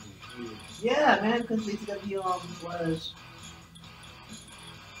people here. Yeah, man, because ECW was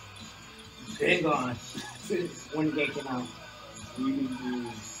big on when the game came out.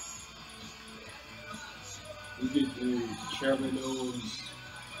 We could do Kevin Owens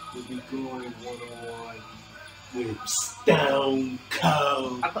would be going one-on-one with Stone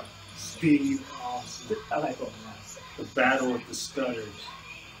Cold Steve Austin. I like that. The battle of the stutters.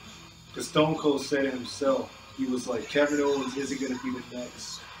 Because Stone Cold said it himself. He was like, Kevin Owens isn't going to be the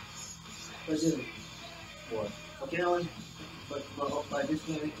next. What's it? What? Okay, Owen, but this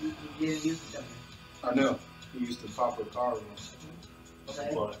game, you didn't use it. I know. He used to pop a car run.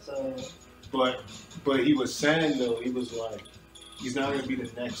 Okay, But- so. But he was saying, though, he was like, he's not going to be the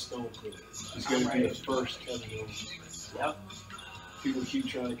next Stone Cold. He's going to be the first Kevin Owens. Yep. People keep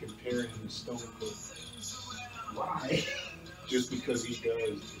trying to compare him to Stone Cold. Why? Just because he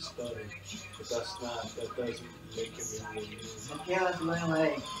does the stutter. But that doesn't make him anyone new. Okay, I was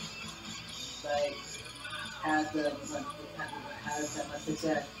like, has that much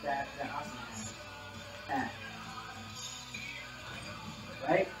success that Austin had.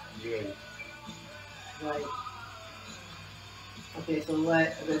 Right? Yeah. Like, okay, so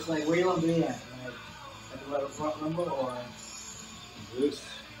what? It's like, where you want to be at? Like the Royal Rumble or this,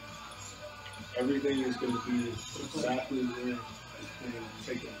 everything is going to be exactly where it's being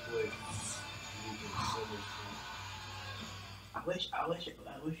taken place. I wish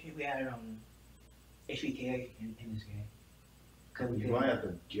we had HBK in this game. You might have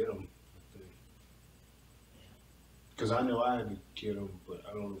to get him, I think. Because I know I had to get him, but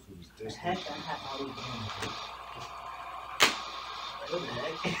I don't know if it was this. I had all these games. What the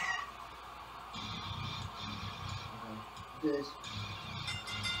heck? This.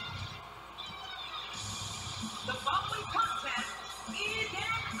 The following contest is an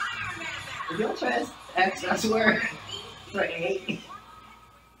Iron Man match. If y'all press X, I swear, for 8.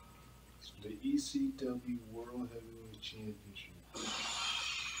 The ECW World Heavyweight Championship.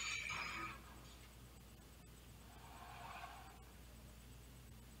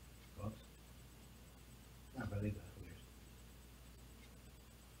 Oops. Not really, but weird.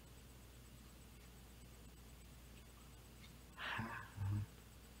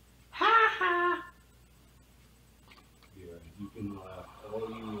 Ha ha. Yeah, you can laugh all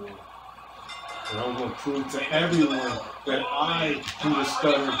you want. And I'm going to prove to everyone that I do the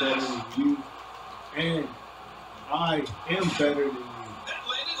stutter better than you. And I am better than you.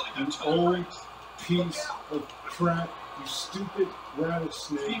 You old piece of crap. You stupid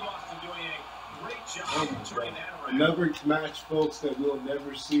rattlesnake. Oh my God. Another match, folks, that we'll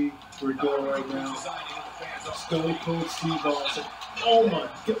never see. We're doing right now. Stone Cold Steve Austin. Oh my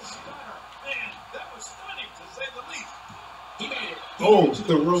God. Oh,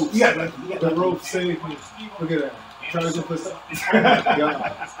 the ropes. Yeah, the rope saved me. Look at that. Trying to put some. Oh my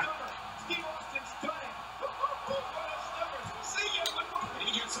God.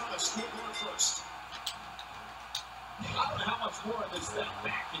 I don't know how much more of this thing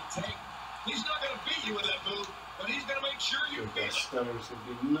back can take. He's not going to beat you with that move, but he's going to make sure you feel it. Stutters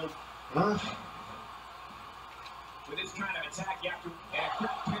have been enough. Huh? With his kind of attack after a quick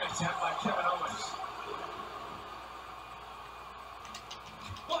pin attempt by Kevin Owens.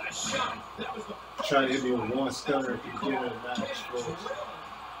 What a shot! That was the Trying to hit me with one stunner at the beginning of the match, folks.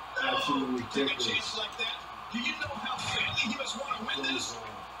 Absolutely take a ridiculous. chance like that. Do you know how badly he must want to win this?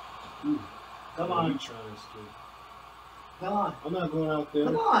 Ooh. Come What are on. you trying to escape? Come on. I'm not going out there.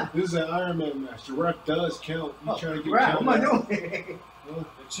 Come on. This is an Iron Man match. The ref does count. You trying to get Right, counted what am I out? doing? Huh?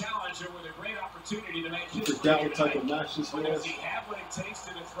 The challenger with a great opportunity to make You history forgot here what type of tonight. match this But does was? he have what it takes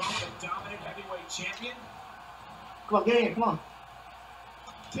to dethrone the dominant heavyweight champion? Come on, get in, come on.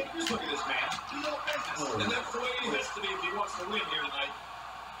 Take a look at this man. He's no business. Oh. And that's the way it has to be if he wants to win here tonight.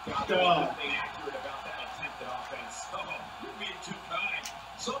 God, there God. was nothing accurate about that attempted offense. Oh, you're being too kind.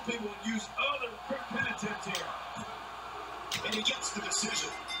 Some people would use other quick pin attempts here. And he gets the decision.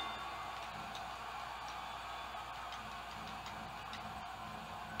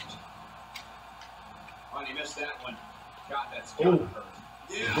 Oh, he missed that one. God, that's gotta Oh. hurt.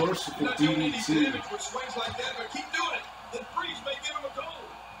 Yeah, Versatile not doing any DDT. damage with swings like that, but keep doing it. The freeze may give him a goal.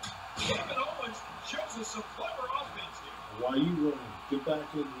 Kevin Owens shows us some clever offense here. Why you running? Get back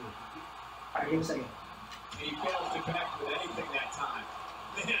in here. Alright, give me a second. And he fails to connect with anything that time.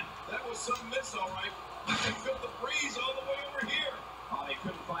 Man, that was some miss, all right. I can feel the breeze all the way over here. Oh, they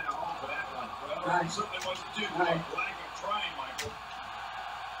couldn't find a home for that one. Well, Right. it certainly wasn't due to Right. a lack of trying, Michael.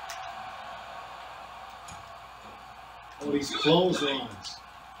 Oh, these clotheslines.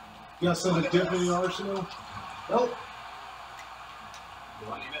 You got something different in your arsenal? Nope.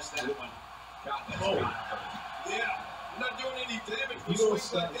 Well, he missed that one. God, that's Oh. gotta hurt. Yeah, you're not doing any damage You with don't swings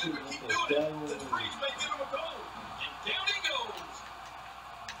stop like that, doing but keep that. doing it. Down. The freeze may give him a goal. And down he goes.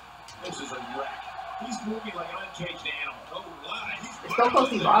 This is a wreck. He's moving like an uncaged animal. Oh, my. It's so close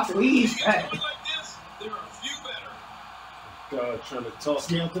to Boston. Please. You guys moving like this? There are a few better. God, trying to toss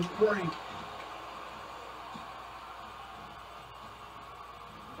me out the ring.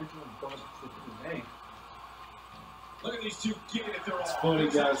 Look at these two giving it their all. It's funny,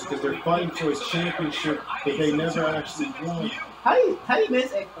 guys, because they're fighting for a championship that they never actually won. How do you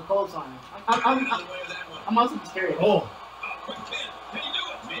miss a cold sign? I'm also curious. Oh, Quick pin. Can you do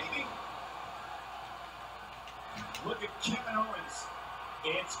it? Maybe. Look at Kevin Owens.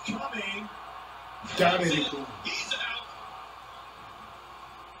 It's coming. got That's it. it. He's out.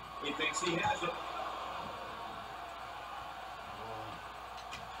 He thinks he has it.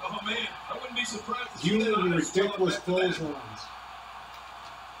 Oh man, I wouldn't be surprised to see You that and your Owens still ridiculous up after that. clotheslines.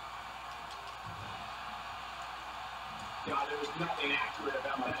 God, there was nothing accurate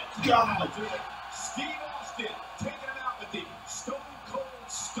about that. God. Steve Austin taking him out with the Stone Cold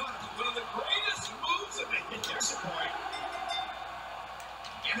Stunner, one of the greatest moves in the history point.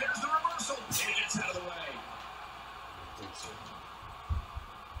 And there's the reversal, and he gets out of the way.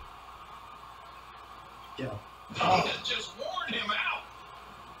 Joe. He has just worn him out.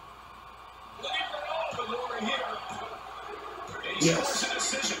 Looking for all the glory here. And he scores a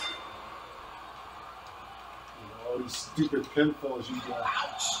decision. All these stupid pinfalls you got.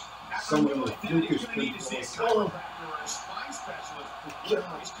 Ouch. Some of the freakish pinfalls. Oh, Yeah,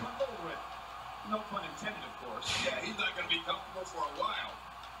 he's comfortable with. No pun intended, of course. Yeah, he's not going to be comfortable for a while.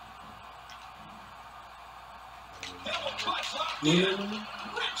 Elbow clutch locked in.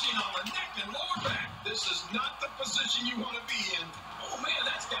 Wrenching on the neck and lower back. This is not the position you want to be in. Oh, man,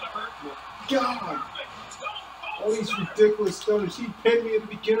 that's got to hurt. God. All these ridiculous stunners. He pinned me at the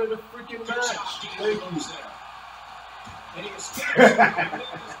beginning of the freaking match. Thank you. And he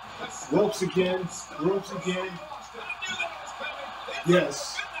escapes. Ropes again. Ropes again.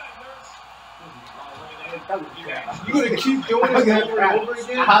 Yes. You gonna keep doing this over and over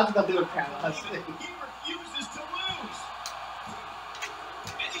again? I have to do a crowd. He refuses to lose.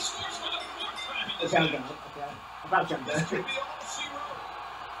 And he scores for the fourth time in this match. Okay. I'm about to jump This there. could be all she wrote.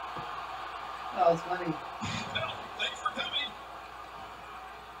 Oh, it's funny. Well, thanks for coming.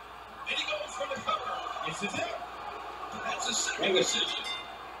 And he goes for the cover. This is it. That's a second decision.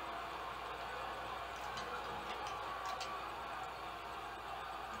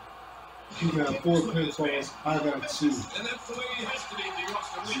 You got 4 pinfalls. I got 2. And that's the way it has to be if he wants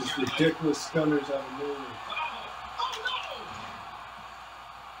to win These here tonight. ridiculous stunners out of nowhere. Oh no!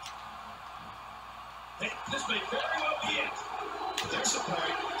 Hey, this may very well be it. There's a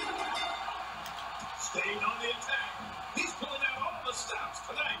point. Staying on the attack. He's pulling out all the stops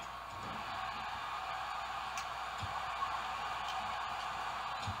tonight.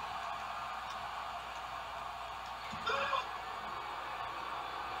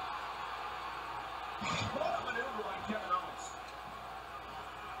 What a maneuver by Kevin Owens.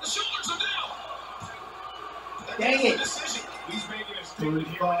 The shoulders are down. Dang it. Decision. He's making a statement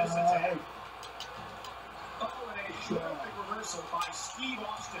here in this attack. 35. Oh, and a terrific reversal by Steve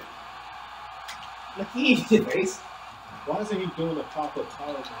Austin. Look, he used to face. Why isn't he doing a pop-up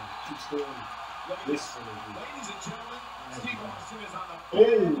power bomb? Keeps doing this for Ladies and gentlemen, Steve Austin is on the Oh.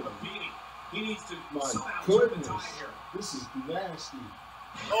 end of the beating. He needs to my somehow turn the goodness. tide here. This is nasty.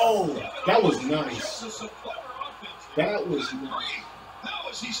 Oh, that was nice. Shows us some clever offense. That was nice. How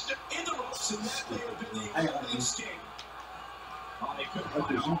is he still in the ropes, and that may have been the only escape. Oh, they couldn't How find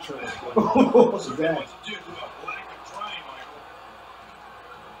could you out. try to What What's that? due to a lack of trying, Michael.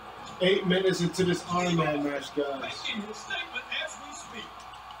 8 minutes into this Iron Man match, guys. Making his statement as we speak.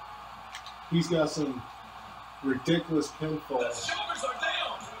 He's got some ridiculous The pinfalls. shoulders are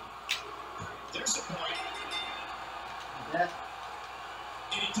down. There's a point. Yeah.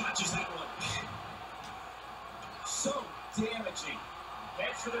 And he touches that one. So damaging.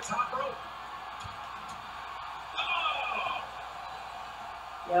 Heads for the top rope. Oh!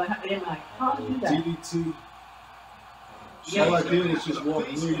 Yeah, I didn't like, how do you do that? DDT. Yeah, All I did was just walk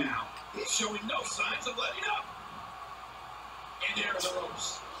Face near you. now. He's showing no signs of letting up. And there are the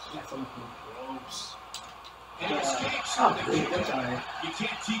ropes. Yeah, some Ropes. And he escapes. Oh, great, that's all right. You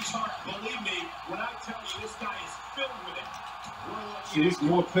can't teach heart. Believe me, when I tell you this guy is filled with it. See, there's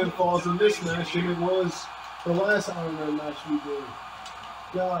more pinfalls in this match than it was the last Iron Man match we did.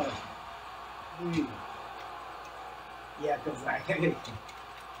 God. Hey. Yeah, because like,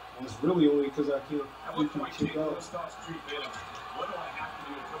 It's really only because I can't At what freaking point kick do out. those thoughts creep in? What do I have to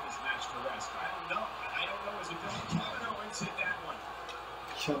do to put this match to rest? I don't know. I don't know. Is it done? Kevin Owens hit that one.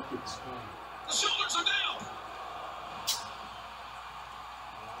 Celtic spine. The shoulders are down.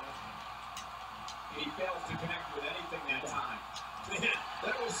 And he fails to connect with anything that time. Man,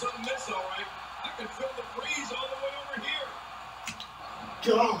 that was some miss, all right. I can feel the breeze all the way over here.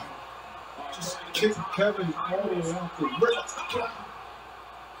 God. Just kick Kevin all the way out the rip. God.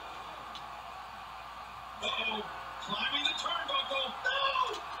 Uh-oh. Climbing the turnbuckle. No!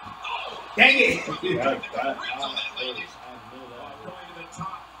 Oh! dang it! I know Going to the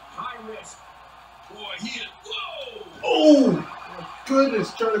top. High risk. Boy, he is. Whoa! Oh, my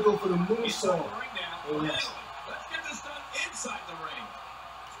goodness. Trying to go for the He's on the moonsault. ring now. Oh, yes. Let's get this done inside the ring.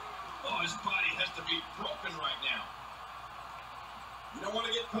 Oh, his body has to be broken right now. You don't want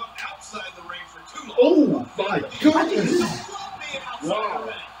to get caught outside the ring for too long. Oh, my goodness. Don't love being outside Wow. the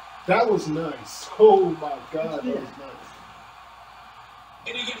ring. That was nice. Oh, my God. That was nice.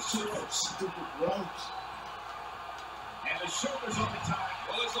 And he gets to the ropes. Stupid ropes. And the shoulders on the tie.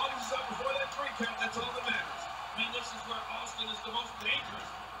 Well, as long as it's up before that 3 count, that's all that matters. I mean, this is where Austin is the most dangerous.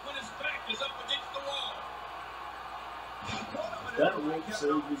 When his back is up against the wall. That rope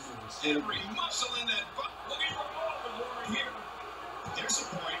saved me from the save. Every muscle in that butt. Looking for all the glory here. There's a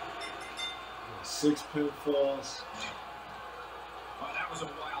point. 6 pinfalls. Oh, that was a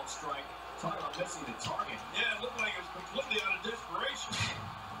wild strike. Talk about missing the target. Yeah, it looked like it was completely out of desperation.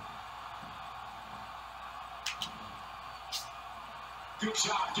 Good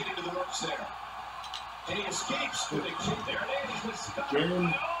job getting to the ropes there. And he escapes with a kick. There it is. The stop.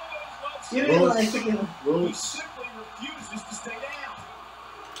 Again. Get in line, freaking. He simply refuses to stay down.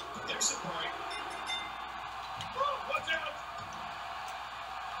 There's the point. Oh, watch out.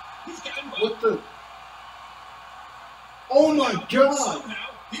 He's got him. What the? Oh my God! Somehow,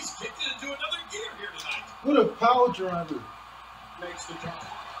 he's kicked it into another gear here tonight. What a power driver! Makes the cover.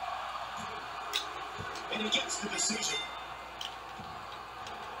 And he gets the decision.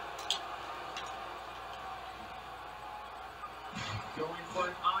 Going for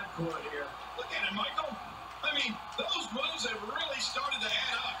an encore here. Look at him, Michael. I mean, those moves have really started to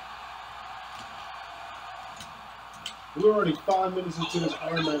add up. We're already 5 minutes into this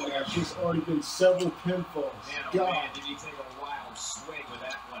Iron Man match. There's already been several pinfalls. Man, oh God. man, did he take a wild swing with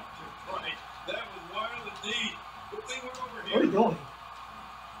that one. Right. That was wild indeed. Good thing we're over here. Where are you going?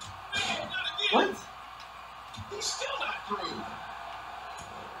 No, not again. What? He's still not through.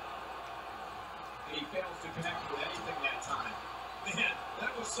 And he fails to connect with anything that time. Man,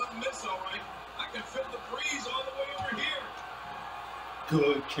 that was some miss, all right. I can feel the breeze all the way over here.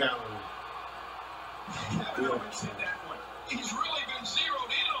 Good counter. Kevin Owens hit that one. He's really been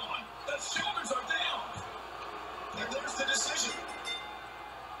zeroed in on. The shoulders are down. And there's the decision.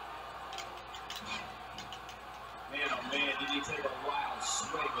 Man, oh man, did he take a wild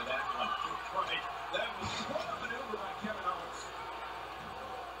swing with that one. Right. That was quite a maneuver by Kevin Owens.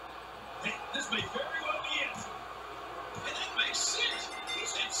 Hey, this may very well be it. And that makes sense.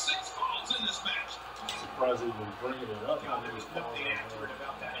 He's had 6 falls in this match. I'm surprised he even bringing it up. God, there was nothing accurate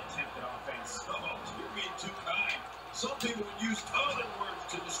about that attempted offense. Oh, you're being too kind. Some people would use other words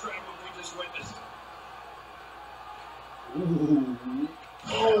to describe what we just witnessed. Ooh.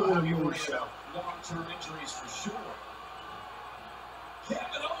 Oh, I'll be no worried shot. about long-term injuries for sure.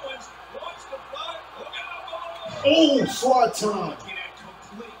 Kevin Owens wants to fly. Look out! Oh, slot time. Looking at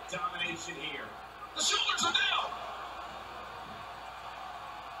complete domination here. The shoulders are down.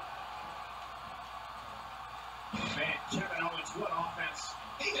 Man, Kevin Owens, what offense.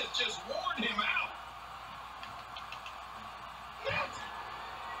 He has just worn him out. Yet.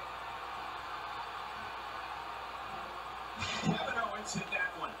 Kevin Owens hit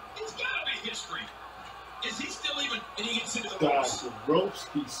that one. It's got to be history. Is he still even? And he gets into the God, ropes. the ropes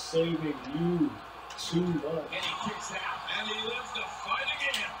be saving you too much. And he kicks out. And he lives to fight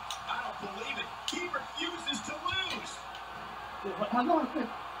again. I don't believe it. He refuses to lose. How long?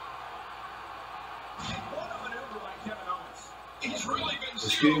 What a maneuver by Kevin Owens. He's really been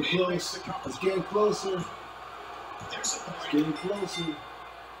It's zeroed getting in. close. It's getting closer. There's a It's point. getting closer.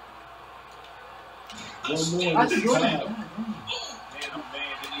 One more. I This just is doing time. that. Man, oh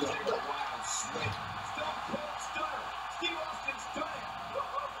man, did he take a wild swing. Stone Cold Stunner. Steve Austin's done it.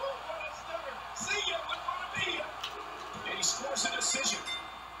 What a stunner. See ya, wouldn't want to be ya. And he scores a decision.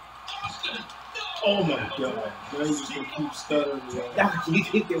 Austin, no. Oh my God. Now you're just going to keep stuttering. Yeah, Yeah. you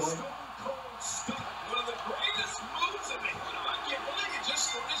keep doing. Stone Cold Stunner. One of the greatest moves in the I can't believe he just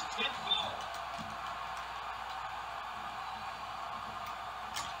scored his 10th goal.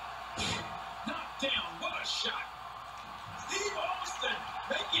 Knocked down. What a shot. Steve Austin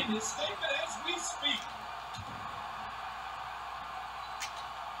making his statement as we speak.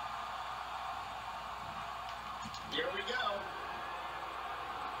 Here we go.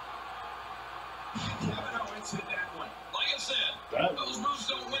 Kevin Owens hit that one. Like I said, That those was- moves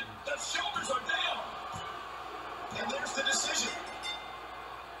don't win. The shoulders are down. And there's the decision.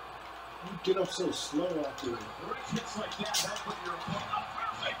 You get up so slow out there. Great hits like that, that put your opponent up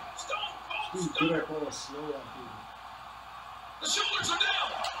perfect. Stone Cold You Stunner. get up all slow out there. The shoulders are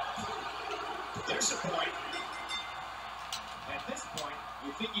down. There's the point. At this point,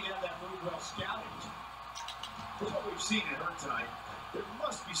 you think he'd have that move well scouted. From what we've seen in her tonight, there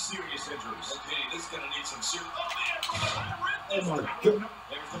must be serious injuries. Okay, this is going to need some serious... Oh, man, from the high rim. Oh, my God.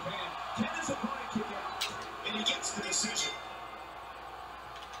 There's the man. Can his opponent kick out? And he gets the decision.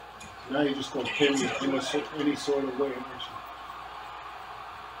 Now you're just going to pin me any sort of way, aren't you?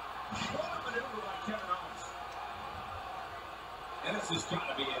 What a maneuver by Kevin Owens. And this has got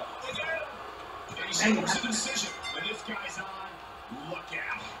to be it. Again. And he scores a decision. When this guy's on, look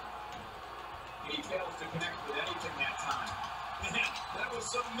out. He fails to connect with anything that time. Man, that was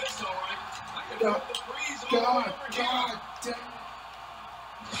some miss, all right. I could feel the breeze all the way God, over God, here. damn.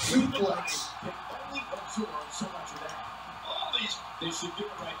 Suplex. Suplex. Can only absorb so much of that. All these, they should do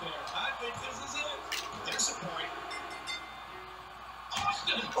it right there. I think this is it. There's a point.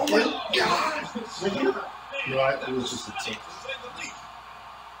 Austin. Oh my God. Man, Right, that it was just a stunning, tick. to say the least.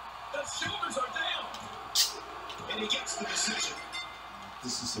 The shoulders are down. And he gets the decision.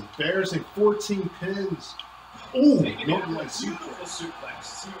 This is embarrassing. 14 pins. Ooh, Taking no, down like with beautiful suplex.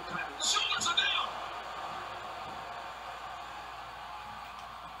 See what kind of shoulders are down.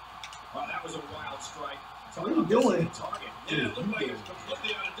 Wow, that was a wild strike. What are you doing? Target. Yeah, it looked like it's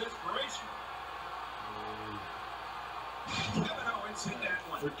completely out of desperation. Kevin Owens hit that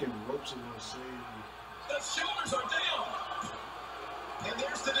one. Freaking ropes are gonna save you. The shoulders are down. And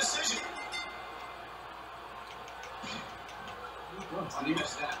there's the decision. Oh, he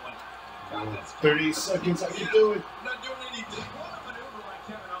missed that one. God, that's 30 seconds, I can do it. not doing anything. What a maneuver by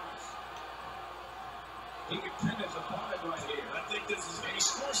Kevin Owens. He could pin his opponent right here. I think this is a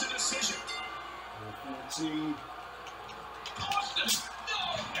scores a decision. 14. Austin. No.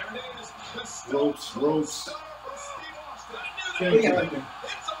 There it is. The Stone Ropes, Cold ropes. Stunner from Steve Austin. I knew Thank that. you.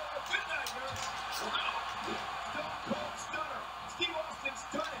 It's over. Good night, nurse. Wow. Stone Cold Stunner. Steve Austin's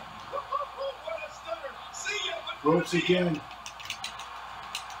done it. What a stunner. See ya. Ropes again.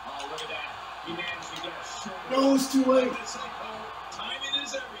 Oh, look at that. He managed to get a shoulder. No, it's too late. Timing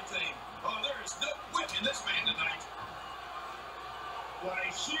is everything. Oh, there is no whip in this man tonight. What a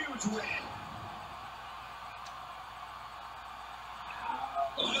huge win.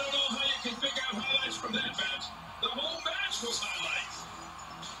 Well, I don't know how you can pick out highlights from that match. The whole match was highlights.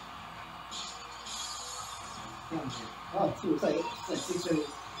 Oh, shoot, it's like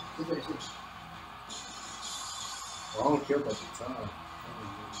 6:36. Well, I don't care about the time.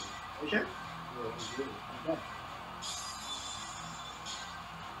 You sure? Yeah, it's good. Okay.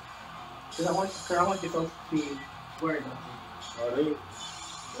 Cause I want you folks to be worried about you.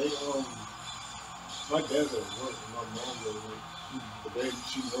 My dad's at work and my mom's at work. But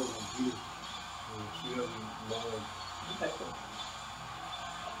she knows I'm here. She doesn't mind. Okay, cool.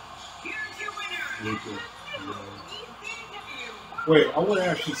 Here's your winner. Making, Wait, I want to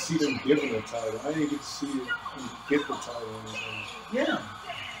actually see them giving a title. I didn't get to see them get the title or anything. Yeah.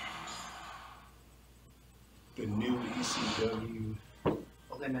 The new ECW.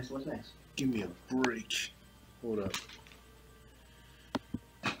 Okay, next. What's next? Give me a break. Hold up.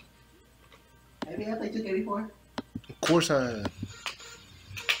 Have you ever played 2K before? Of course I have.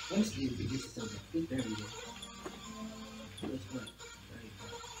 Let me see if this is something. It's very good. It's good. Very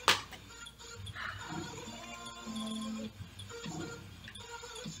good.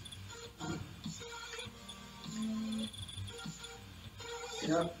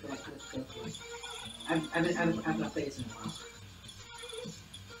 Yep, that's. I've not played this in a while.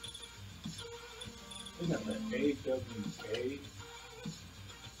 Isn't that the AWA?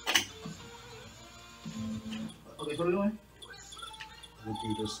 Okay, so what are we doing? We'll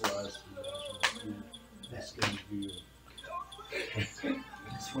do this last week. That's gonna be I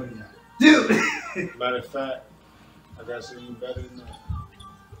swear to God. Dude! Matter of fact, I got something better than that.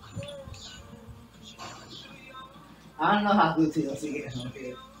 I don't know how good TLC is on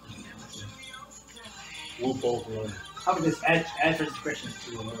here. We'll both run. How about this Edge versus Christian?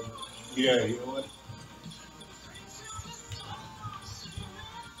 Yeah, you know what?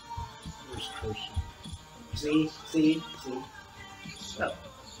 Where's Christian? See? So.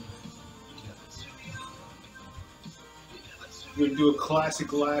 We're gonna do a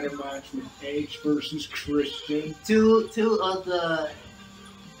classic ladder match with Edge versus Christian. Two of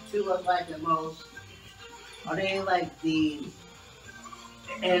like the most. Are they like the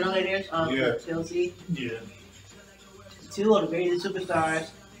innovators of TLC? Yeah. Two of the greatest superstars.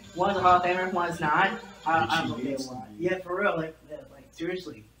 One's a Hall of Famer, one's not. I don't know why. Yeah, for real. Like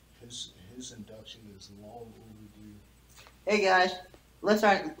seriously. His induction is long overdue. Hey guys, let's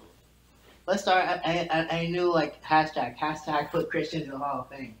start a new like hashtag put Christian in the Hall of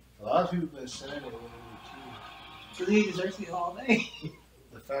Fame. A lot of people have been saying it lately too. So he deserves to be in the Hall of Fame.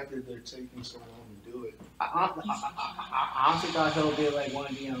 The fact that they're taking so long to do it. I honestly thought he'll be like one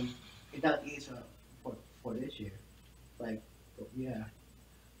of the inductees for this year. Like, yeah.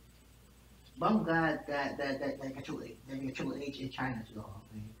 But I'm glad that Triple H in China to the Hall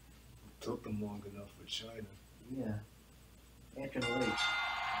of Fame. Took them long enough for China. Yeah. And Triple H.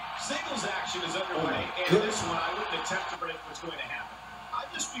 Singles action is underway, and this one I wouldn't attempt to predict what's going to happen.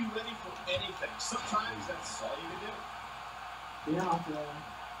 I'd just be ready for anything. Sometimes that's all you can do. Yeah,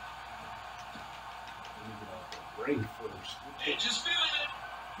 Brain force. Edge is feeling it.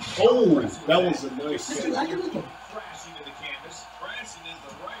 Oh, that was a nice Crashing Crashing to the canvas. Crashing is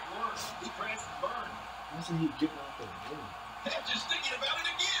the right word. He crashed and burned. Wasn't he getting off the ring? Edge is thinking about it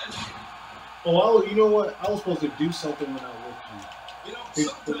again. Oh, you know what? I was supposed to do something when I looked you. You know,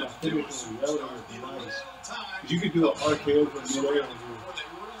 Put my sometimes finger doing from the other superstars need a nice. little time. You could do an RKO from the other Before they really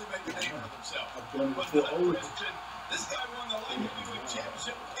make a name for themselves. I've done it But before. no Oh, question, this guy won the Light Heavyweight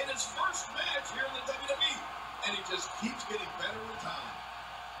Championship in his first match here in the WWE. And he just keeps getting better with time.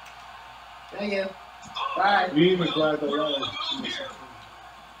 Thank you. Oh, Bye. You didn't even grab the line.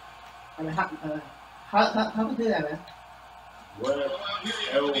 I mean, how we do that, man? Web L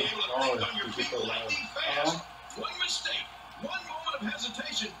R to get the line. One mistake, one moment of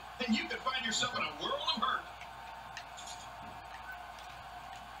hesitation, and you could find yourself in a world of hurt.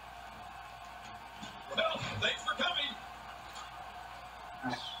 Well, thanks for coming.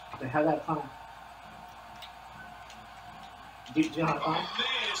 Alright, so how that climb? Do you know how to climb? Oh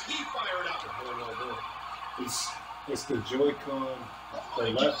man, is he fired up? It's the Joy-Con, the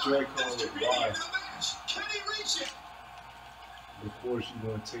left Joy-Con with Y. Can he reach it? Of course,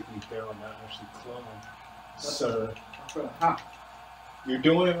 you're going to take me down, not actually climb. Sir. Huh. You're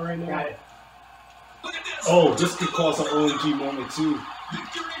doing it right now? Got it. Look at this. Oh, this could cause an OMG moment too.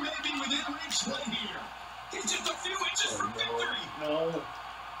 Victory may be within reach right here. He's just a few inches from victory. No.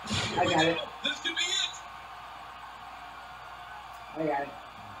 I got it. This could be it. I got it.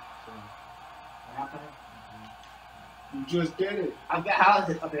 What happened? You just did it. I've got, how is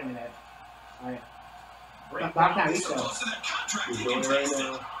it up in a minute? Alright. But I can't reach So though. close to that contract, he You're can doing it right taste it.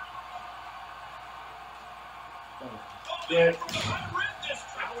 now. Good.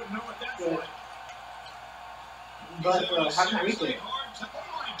 I wouldn't know what that's Good. like. But how can I reach it? Oh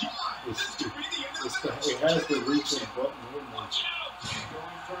my God. This could be the end of the match. It has the reaching button in there. Watch out.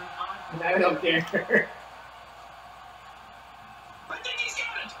 Going for an eye. Now I don't care. I think he's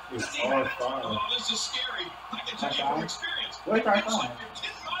got it. It's Does he have it? R5. Oh, this is scary. I can tell you from experience. Where's It feels R5? like you're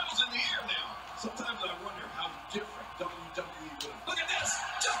 10 miles in the air now. Sometimes I wonder how different WWE would have. Look at this.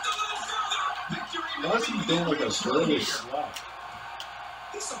 Just a little further. Victory Why is he doing like a girlish slap?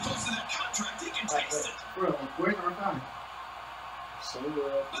 He's so close to that contract, he can taste it. Bro, where's our phone? Somewhere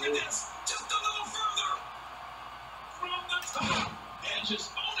up Look at there. this. Just a little further. From the top. And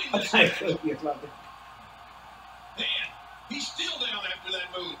just owning I'm this trying match. to kill you, love it. Man, he's still down after that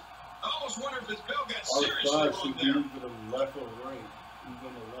move. I almost wonder if his bell got R5 seriously should wrong be there. either left or right.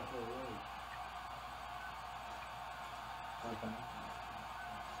 Either left or right.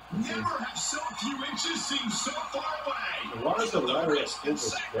 Never have so few inches seem so far away. Why is the ladder risk and over?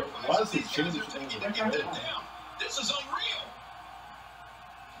 sacrifice Why is it these guys changing are taking to over get that there? down. This is unreal.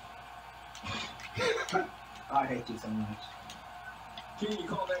 I hate you so much. King, you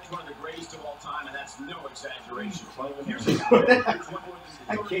call that one of the greatest of all time, and that's no exaggeration. Climbing Here's up. a guy who's won more than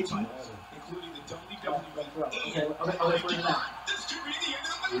I 30 hate you. titles, including the WWE. Okay, I'll wait for it now. This could be the end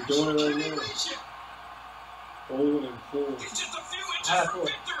of the You're match. doing it right Can he now. reach it? Hold and pull. He's just a few inches Ah, from cool.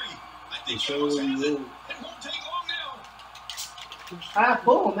 victory. I You think he show almost what you has it. will. It won't take long now.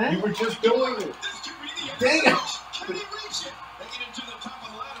 Pull, man. You were just doing it. This could be the end Dang of the it. match. Can he reach it? Making it to the top of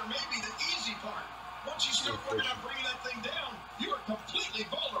the ladder may be the easy part. Once you start working on bringing that thing down, you are completely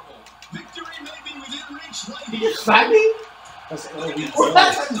vulnerable. Victory may be within reach right You here. just slap me? That's all he What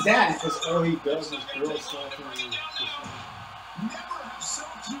does. is that? That's all he does This is is gonna girl take long to slapping bring you. it down now. Never have so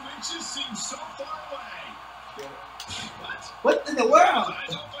few inches seem so far away. What? What in the world?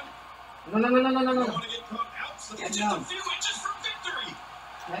 Eyes open. No. You don't want to get caught out, so Yeah, it's no. just a few inches from victory.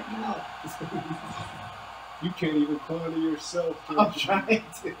 Heck no. You can't even climb to yourself. I'm trying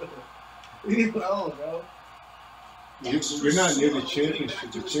to. Leave me alone, bro. You're not near the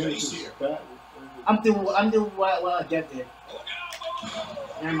championship. The championship's back. I'm doing what Jeff did. Look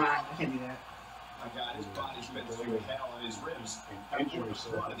out. Never mind. I can't do that. My God, his body's been through hell and his ribs have Injure been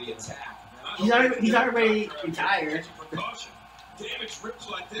yourself. front of the attack. He's already retired. Precaution. Damaged ribs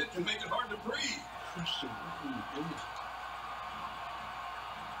like that can make it hard to breathe. Christian, what are you doing?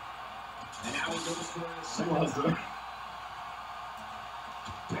 And now he goes for his Come second on, time. dude.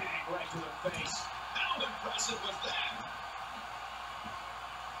 Bang right to the face. How impressive was that?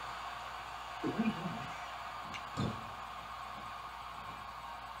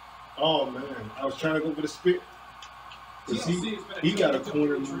 Oh man, I was trying to go for the spit. Cause he got a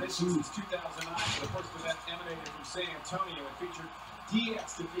corner move tradition too. since 2009. The first event emanated from San Antonio and featured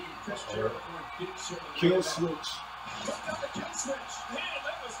DX defeating Chris Jericho and Big Show. Kill switch. Just got the kill switch. Man,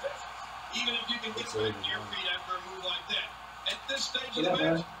 that was vicious. Even if you can get back to your feet after a move like that, at this stage of the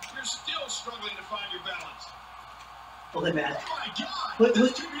match, you're still struggling to find your balance. Okay, man. Oh my God! Who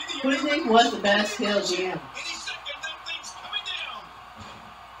This could be the do you end of think the was match. the best heel GM? Any second, that thing's coming down.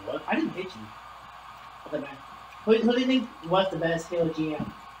 What? I didn't hit you. Okay, man. Who do you think was the best heel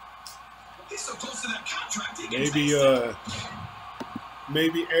GM? He's so close to that contract, he can Maybe taste it.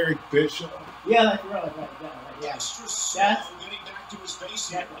 maybe Eric Bishop. Yeah, that's right. Yeah. Extra slow That's- getting back to his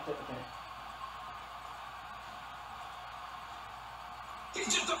base Yeah, here. okay.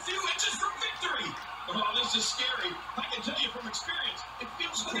 He's just a few inches from victory. Oh, this is scary. I can tell you from experience. It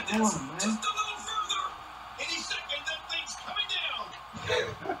feels like Come this. on, man. Just a little further. Any second, that thing's coming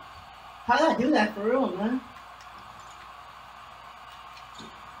down. How did I do that for real, man?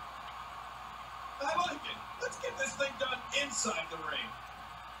 I like it. Let's get this thing done inside the ring.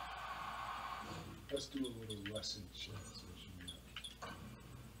 Let's do a little wrestling shit.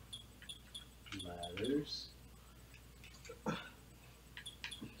 Ladders.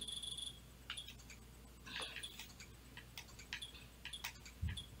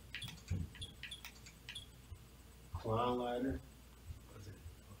 Clown ladder. What's it?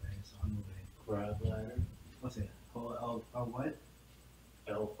 Okay, so I'm moving. Crab ladder. What's it? Oh, what?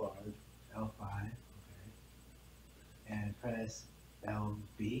 L5. L5. Okay. And press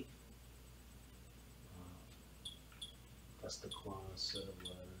LB. That's the clown setup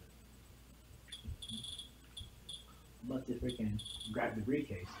ladder. About to freaking grab the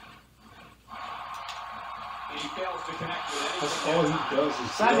briefcase. He fails to connect with That's anything. all he does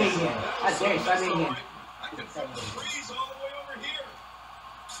is Slide me yell. again. I dare you, slide me again. I can feel the breeze all the way over here.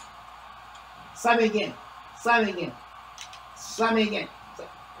 Slide me again. Slide me again. Slide me again.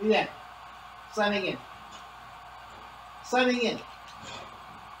 Do that. Slide me again. Slide me again.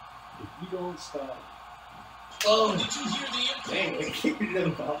 If you don't stop. Oh. Did you hear the Dang, impact? keep it in the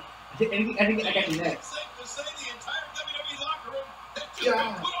ball. I think I got you next. Safe to say the entire WWE locker room has just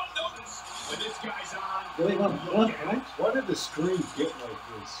Yeah. been put on notice. When this guy's on, Wait, what? Why did the screen get like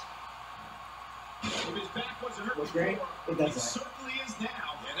this? if his back wasn't hurt What's before, great? It it does that. certainly is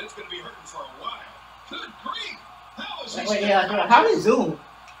now, and it's going to be hurting for a while. Good grief! How is he Wait, still yeah, how did it zoom?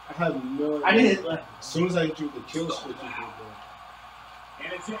 I have no idea. I didn't. As soon as I do the kill switch, it did that.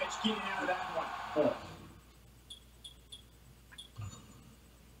 And it's Edge getting out of that one.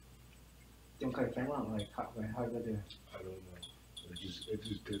 Don't cut the camera on, like, how did I do it? I don't know. It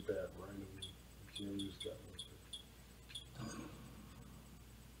just did that randomly. The camera just got like that.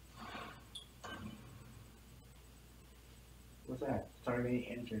 What's that? Target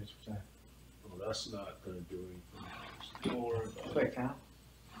entrance. What's that? Oh, that's not gonna do anything. Don't worry about it. Quick, huh?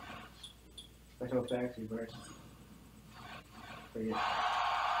 Special effects, reverse. Forget.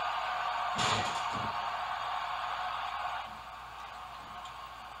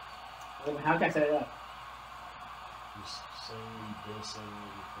 How can I set it up? Just saying this and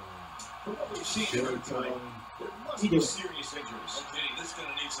From what we've seen everything. over time, there must You be do it. serious injuries. Okay, this is going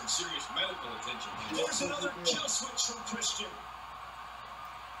to need some serious medical attention. There's another kill switch from Christian.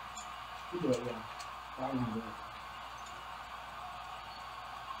 You do it, yeah. I don't do it.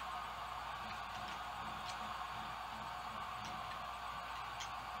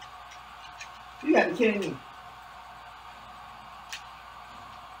 You gotta be kidding me.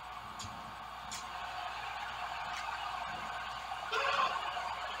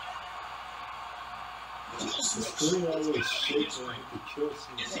 Kill the switch. screen always It's gotta be shakes his when I ring. hit the kill Is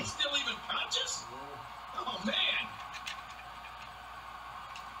he scene. still even conscious? Oh, man.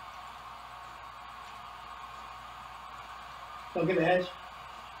 Don't get the edge.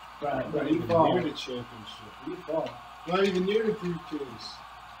 Right, Not you even fall. near the championship. You fall. Not even near the briefcase.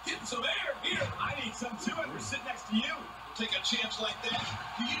 Getting some air. Here, I need some too. We're sitting next to you. We'll take a chance like that.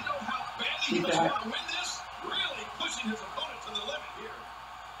 Do you know how badly he must want to win this? Really pushing his opponent to the limit here.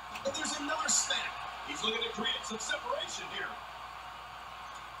 And there's another snap. He's looking to create some separation here.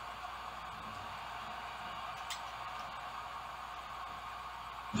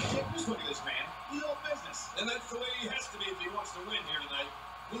 Just look at this man. He's all business. And that's the way he has to be if he wants to win here tonight.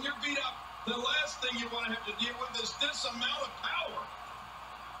 When you're beat up, the last thing you want to have to deal with is this amount of power.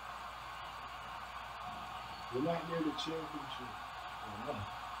 We're not near the championship.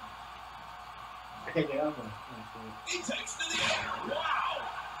 I can't get out there. He takes to the air. Wow.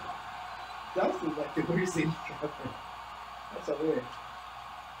 That was like the weirdest thing ever. That's so weird.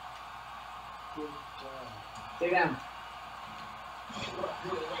 Good job. Stay down. What a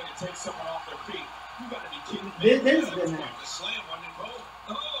brutal way to take someone off their feet. You gotta be kidding me. This is That good was match. quite the slam, wasn't it, Cole?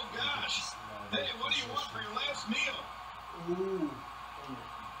 Oh, gosh. Hey, what do you want for your last meal? Ooh.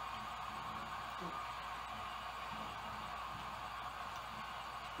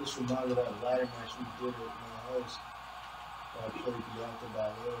 This reminded of that ladder match we did at my house. I played Bianca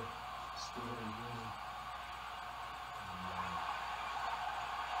Belair. Still in green.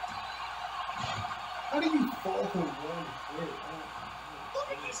 How do you fall from one foot? Look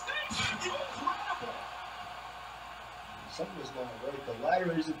at this thing. Incredible. Something's not right. The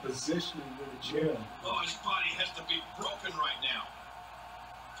ladder isn't positioning with the chair. Oh, his body has to be broken right now.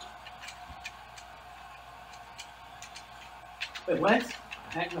 Wait, what?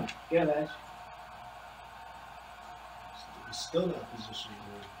 Heck no. Get out of that. It's still not positioning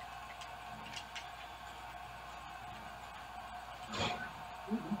right.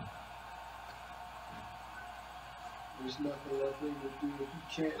 There's nothing left for him to do if you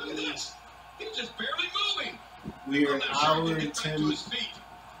can't Look at leave. this. He's just barely moving. We're I'm an not sure hour he can and get back 10 to his feet.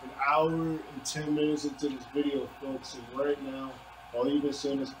 an hour and 10 minutes into this video, folks, and right now, all you've been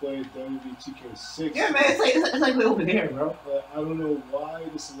seeing is play WWE 2K6. Yeah, man, it's like way over there, bro. I don't know why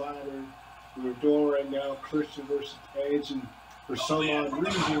this ladder we're doing right now, Christian versus Edge, and for some odd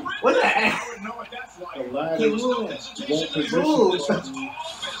reason, What the I heck? wouldn't know what that's the like. ladder Keep There's no moving. hesitation won't there. position Move. This one's properly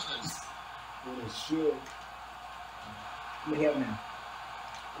all business. when it should. I'm here now.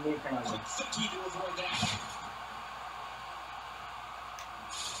 I'm here for Quick thinking to avoid that.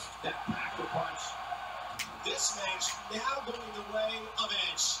 That backer punch. This match now going the way of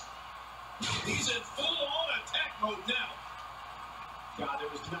Edge. He's in full-on attack mode now. God,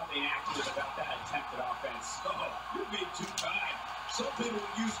 there was nothing accurate about that attempted offense. Oh, you're being too kind. Some people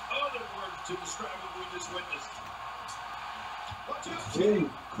would use other words to describe what we just witnessed. Watch out, Jimmy.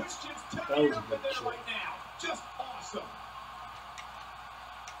 Christian's turning up in there right now. Just awesome.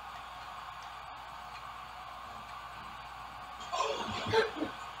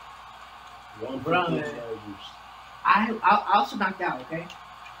 One Bro, for the man. Chargers. I also knocked out, okay?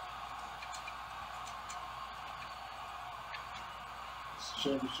 This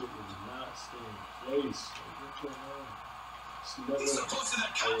championship was not staying in place. Like, what's going on? It's never. He's so close to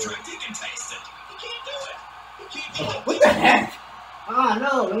that contract, he can taste it. He can't do it. He can't do it. What the heck? Ah,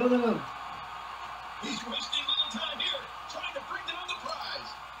 no. He's wasting little time here, trying to bring down the prize.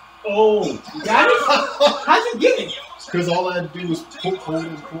 Oh! You got it? How'd you get it? Because all I had to do was hold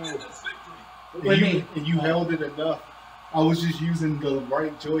and pull. What do you mean? And you held it enough. I was just using the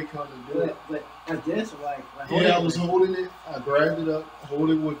right Joy-Con to do it. But like this, or like Yeah, I was holding it. I grabbed it up, hold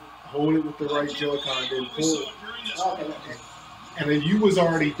it with the right Joy-Con, then pull it. Okay. And then you was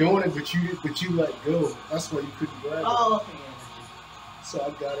already doing it, but you let go. That's why you couldn't grab it. Oh, okay. So I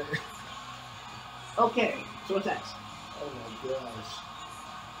got it. Okay. So what's next? Oh my gosh.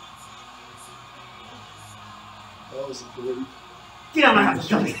 That was a great. Get out of my house,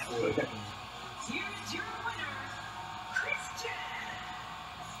 Johnny. Here is your winner, Christian.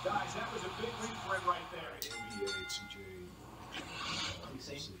 Guys, that was a big win for him right there. NBA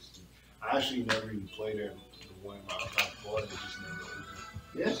 2K16. I actually never even played it. The one I bought it, just never opened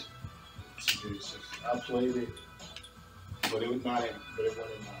it. Yes. 2K16. I played it, but it was not. But it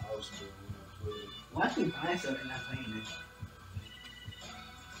wasn't in my house. But when I played it. Why should we buy stuff and not playing it?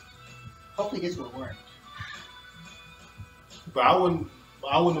 Hopefully this will work. But I wouldn't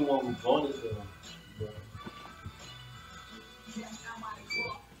the one who bought it though. But.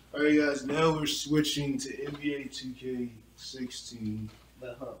 Alright guys, now we're switching to NBA 2K16.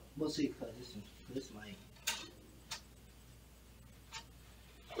 But hold on, we'll see because this might.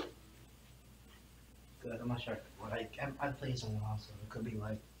 Good, I'm not sure. Like I'm playing someone else, so it could be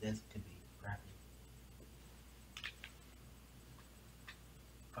like this, it could be crappy.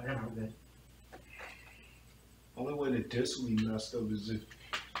 Oh, yeah, I'm good. Only way that this will be messed up is if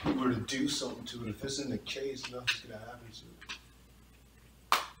you were to do something to it. If it's in the case, nothing's gonna happen to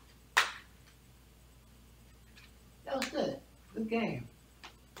it. That was good. Good game.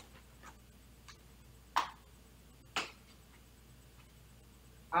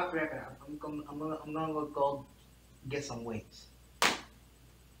 I'll be right back. I'm gonna go get some weights.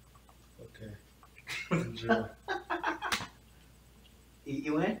 Okay. Enjoy.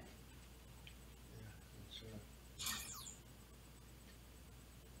 You in?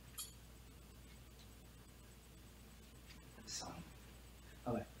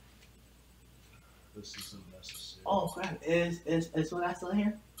 Okay. This is unnecessary. Oh crap! Is what I still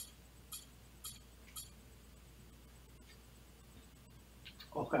here?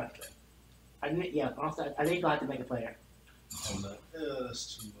 Oh crap! I didn't. Yeah, honestly, I didn't go out to make a player. I'm not. Yeah,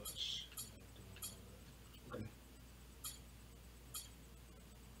 that's too much. Okay.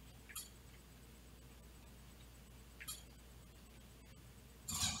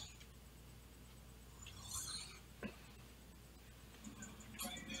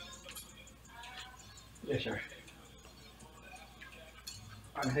 Yeah, sure.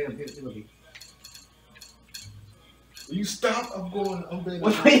 Alright, hang on, here will be. You stop! I'm going. I'm being.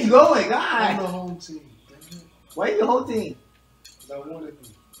 Which way you going, I'm God? the home team. Dang it. Why you the whole team? 'Cause I wanted to.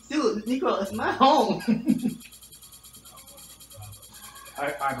 Dude, Negro, it's my home.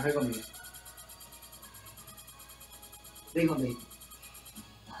 Alright, here gonna be. They gonna be.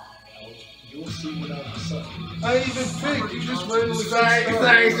 You'll see what I decide. I ain't even picked. You just ran with Sorry.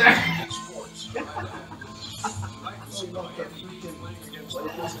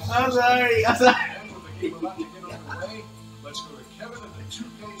 I'm sorry. Let's go to Kevin at the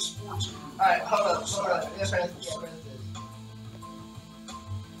 2K Sports Group. Alright, hold up. Yes,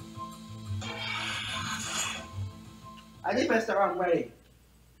 I need to start on ready.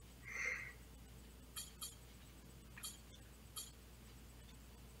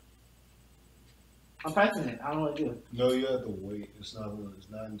 I'm pressing it. I don't know what to do. No, you have to wait. It's not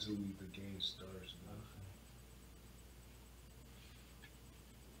until the game starts.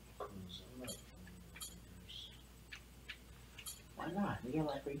 Cause I'm not Why not? You get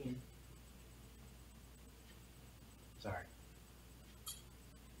like freaking. Sorry.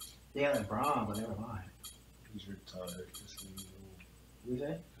 They got LeBron, but never mind. He's retired. This game is old. What you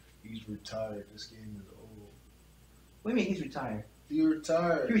say? He's retired. This game is old. What do you mean he's retired? He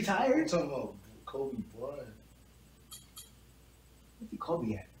retired. He retired? I'm talking about Kobe Bryant. Where's the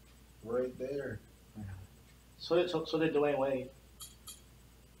Kobe at? Right there. So did Dwayne Wade.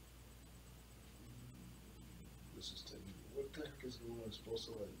 This is taking. What the heck is going on? It's supposed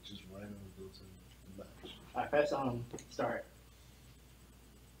to like just randomly go to the match. Alright, press start.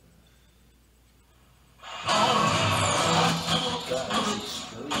 God, this is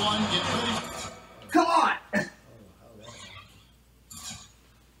extreme. Come on! I don't know how that happened.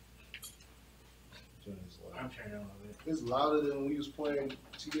 Johnny's loud. I'm turning on it. It's louder than when we was playing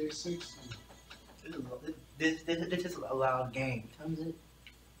 2K6. This is a loud game. What time is it?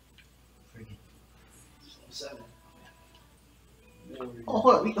 Freaking 7. Oh,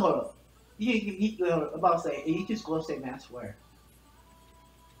 hold up. You about to say, you just go say Matt Swear.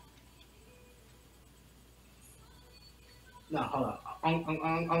 No, hold on.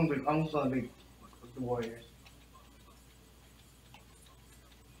 I'm just gonna be the Warriors.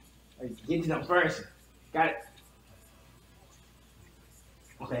 Get to them first. Got it.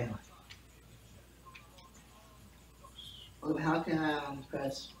 Okay. How can I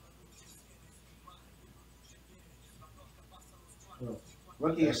press?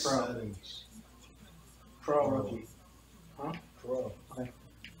 Rookie or pro? Settings. Pro rookie. Huh? Pro. Okay.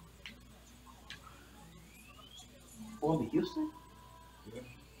 Will it be Houston? Yeah.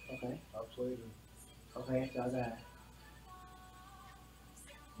 Okay. I played him. Okay, so I got.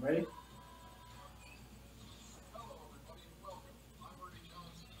 Ready?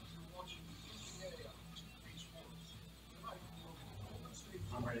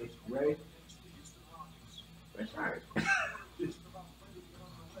 I'm ready. You ready? Let's start.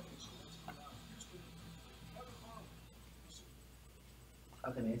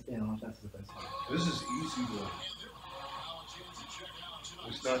 Okay, it's been a long time since I This is easy though.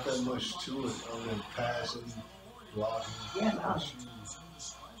 There's not that much to it other than passing, blocking. Yeah,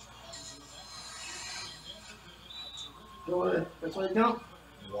 no. That's what it don't.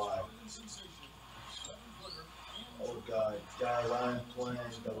 Why? Oh God, guy line playing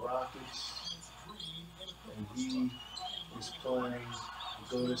the Rockets, and he is playing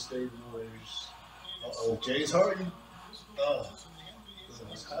the Golden State Warriors. Uh-oh, James Harden. Oh,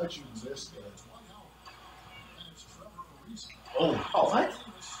 goodness, how'd you miss that? Oh, Oh, what?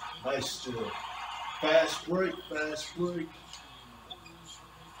 nice steal. Fast break, fast break.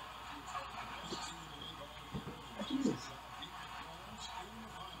 Jesus.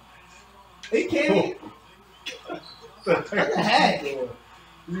 Are you kidding me? What the heck?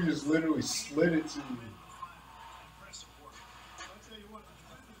 You just literally slid it to me.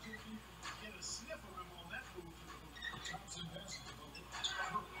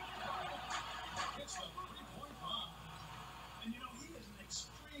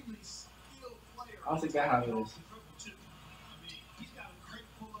 I also got how it is.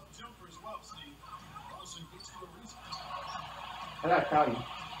 I got Crowdy.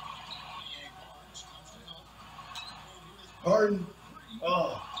 Harden.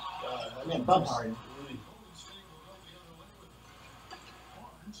 Oh, God. I mean, Bub Harden.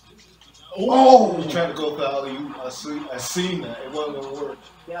 Oh! He tried to go for alley-oop. I seen that. It wasn't going to work.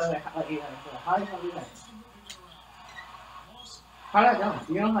 Yeah, how do you do that? How did I jump?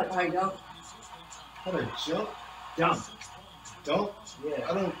 You know how you jump? How to jump? Jump. Dunk? Yeah.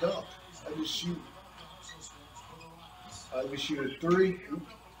 I don't dunk. I just shoot. I just shoot a 3.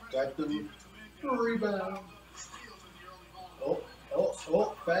 Got the rebound.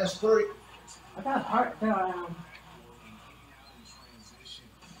 Oh, fast break. I got heart.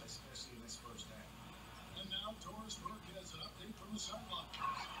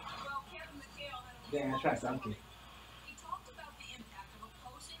 Damn, I tried dunking.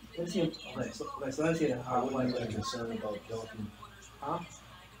 Let's see. Okay, so let's see I how wouldn't be concerned about dunking. Huh?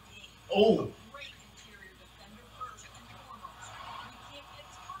 Oh!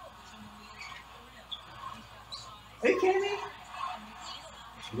 Are you kidding me?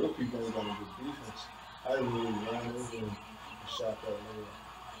 Real people ain't got a good defense. I really ran over and shot that way.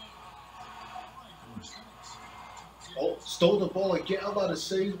 Oh, stole the ball again. I'm about to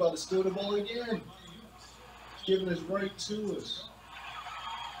say he's about to steal the ball again. Giving us right to us.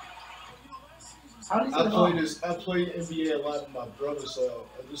 How did I played NBA a lot with my brother, so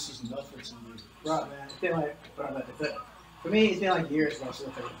this is nothing to me. Right, man. It's been like, for me, it's been like years ago. So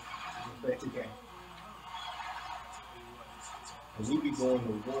play 2K. And we be going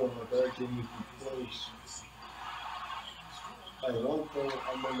to war like our game plays. At one point,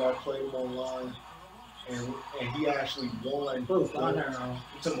 I remember I played him online, and he actually won. Who? I'm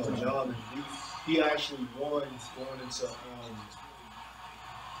talking about John, and he actually won going into.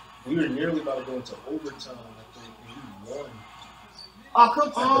 We were nearly about to go into overtime, I think, and he won. Oh, come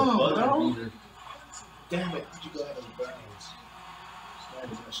At the on, buzzer bro. beater. Damn it, you got out of bounds.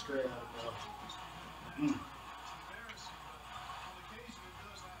 That is a straight out now.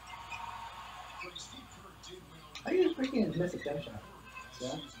 How you just freaking miss a jump shot?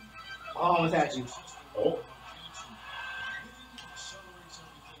 Yeah. Oh, it's at you.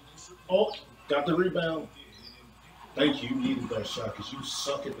 Oh, got the rebound. Thank you. You needed that shot because you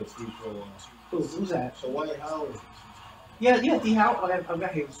suck at the free throw line. Who's that? So White Howard. Yeah, D. Howard. Oh, I've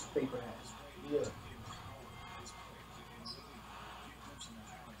got his thing for that. Yeah.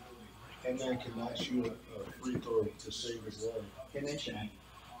 And man cannot shoot a free throw to save his life. And then Shaq.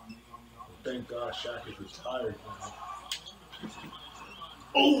 Thank God Shaq is retired now.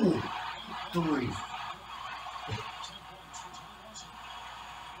 Oh! 3.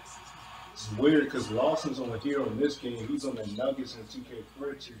 It's weird because Lawson's on the hero in this game. He's on the Nuggets in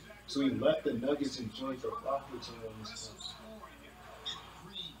 2K14. So he left the Nuggets and joined the Rockets on this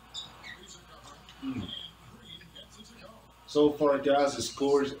one. So far, guys, the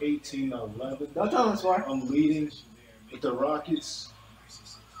score is 18-11. Don't tell them the score. I'm leading with the Rockets.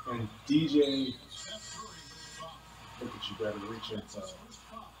 And DJ, look at you, gotta reach inside.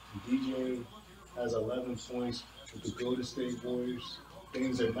 DJ has 11 points with the Golden State Warriors.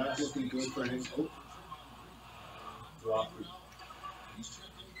 Things are not looking good for him. Oh, drop it.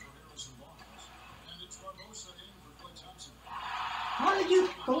 How did you?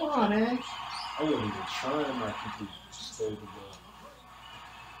 Come on, man. I wasn't even trying not to stole the ball.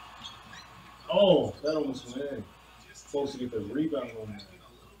 Oh, that almost went in. Supposed to get the rebound on that.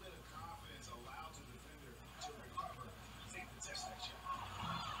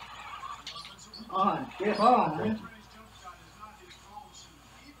 Get on, man.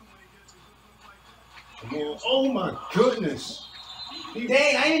 Come on. Oh my goodness.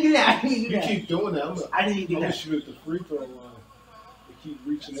 Dang, I didn't do that. I didn't do You that. keep doing that. I didn't do I'm that. gonna shoot at the free throw line. They keep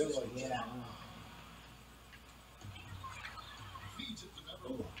reaching in like that. Yeah.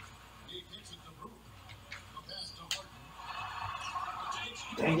 Oh.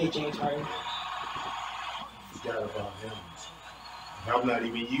 Dang it, James Harden. Forgot about him. I'm not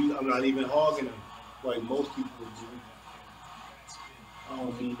even hogging him like most people do. I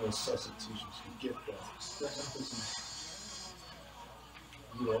don't need no substitutions. Forget that.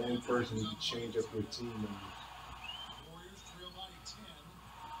 You're the only person who can change up your team members.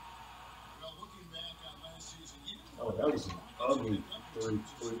 Oh, that was an ugly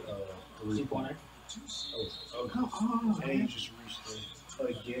three-pointer. That was ugly. Come on, And you just reached there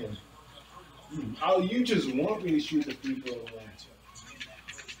again. Oh, you just want me to shoot the free throw line.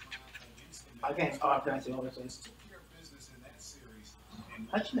 Okay, oh, I'm trying to see all this things.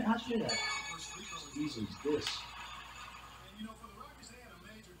 How'd you do that? Easy as this.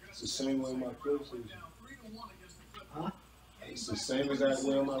 It's the same way on my PlayStation. Huh? It's the same exact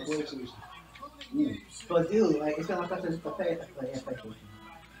way on my PlayStation. Ooh. But dude, like, it's not like it's the PlayStation.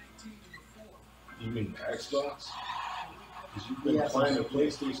 You mean Xbox? Because you've been Yeah, playing the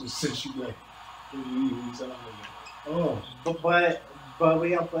PlayStation since you like 3 years old. Oh. But we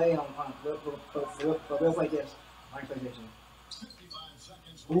don't play on we'll play this on PlayStation.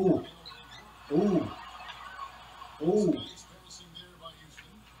 Ooh. Ooh. Ooh.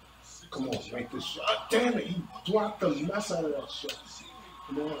 Come on, make this shot. Damn it, you blocked the mess out of that shot.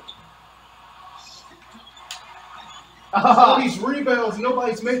 Come on. All these rebounds,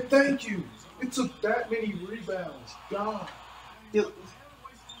 nobody's made. Thank you. It took that many rebounds. God. Dude.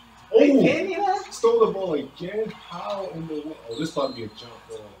 Oh, stole the ball again. How in the world? Oh, this probably be a jump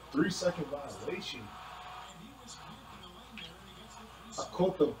ball. 3-second violation. I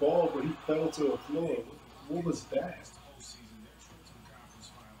caught the ball, but he fell to the floor. What was that?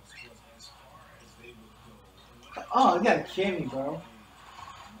 Oh, you gotta kill me, bro.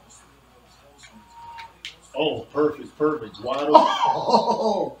 Oh, perfect. Wide open.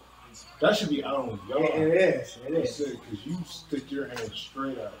 Oh, That should be out on y'all. it is. Because you stick your hand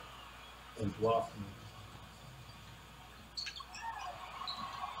straight out and block me.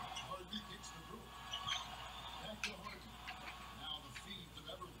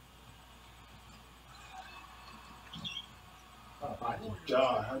 Oh, fine.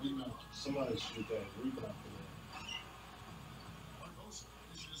 God, how do you know somebody shoot that rebound for that?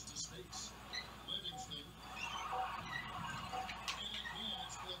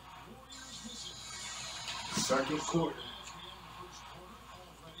 Second quarter.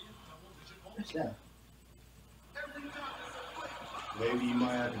 What's that? Maybe you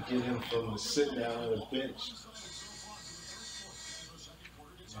might have to get him from a sit down on the bench.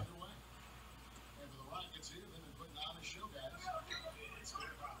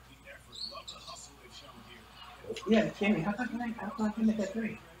 Yeah, Jamie, how come I can make that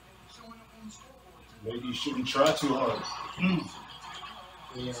three? Maybe you shouldn't try too hard.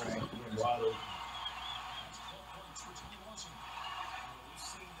 Yeah, right. Waddle.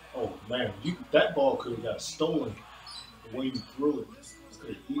 Oh man, that ball could have got stolen the way you threw it.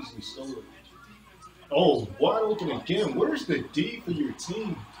 Could have easily stolen it. Oh, wide open again. Where's the D for your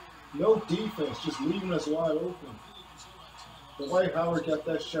team? No defense, just leaving us wide open. Dwight Howard got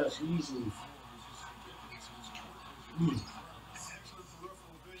that shot easily.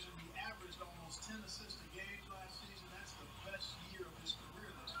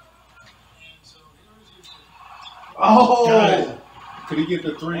 Oh! God. Could he get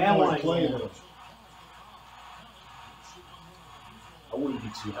the 3-point play though? I wouldn't be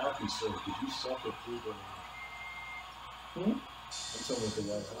too happy, sir, because you suck at free throw. I'm talking about the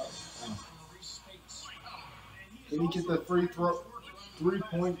White House. Can he get the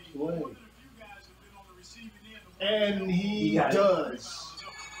 3-point play? And he does.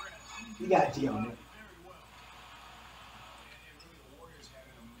 You got D on it.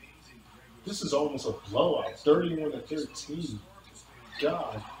 This is almost a blowout. 31-13.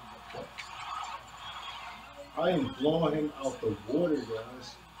 God. I am blowing him out the water,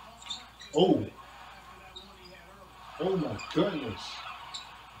 guys. Oh. Oh my goodness.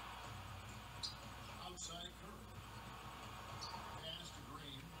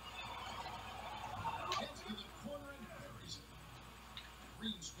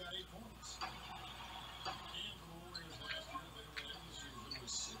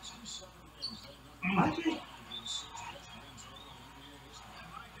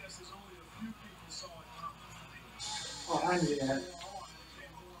 Oh, I knew that.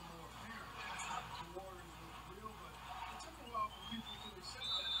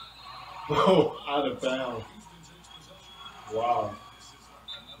 Oh, out of bounds. Wow.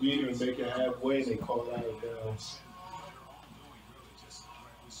 We didn't even make it halfway and they called out of bounds.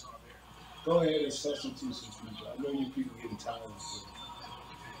 Go ahead and substitute some people. I know you people getting tired of it.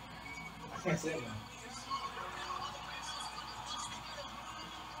 I can't say that.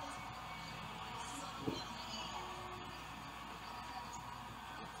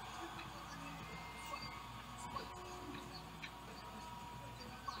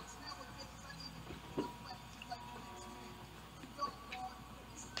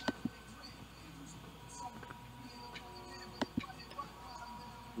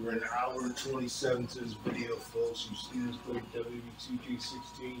 We're an hour and 27 to this video, folks. You've seen us play WWE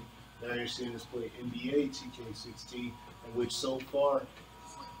 2K16. Now you're seeing us play NBA 2K16, in which so far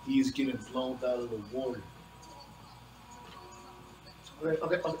he is getting blown out of the water.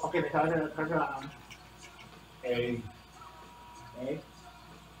 Okay, turn it on. A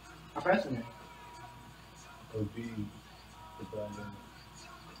I'm pressing it. or B, the bad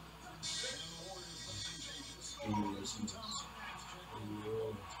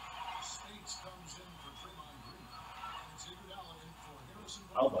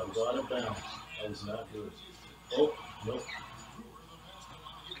I was about to go out of bounds. That was not good. Oh, nope.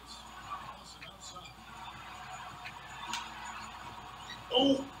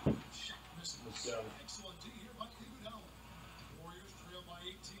 Oh!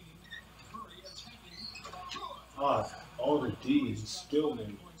 Ah, all the D's still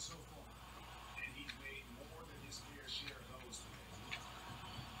made.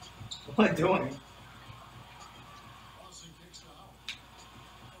 What am I doing?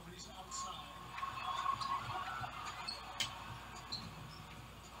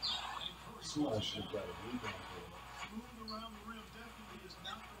 Somebody should have got a rebound for it. Smooth around the rim definitely is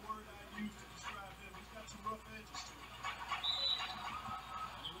not the word I use to describe him. He's got some rough edges to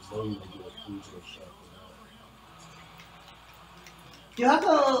him. No, you can get a free throw shot for that. Yeah,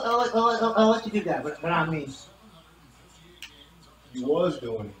 I'll let you do that, but not me. You was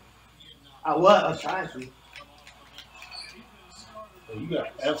doing it. I was trying to. Oh, you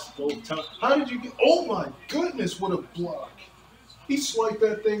got F's both times. How did you get? Oh my goodness, what a block! He swiped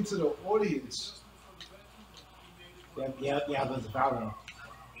that thing to the audience. Yeah, but it's a foul though.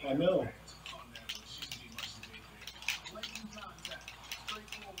 I know.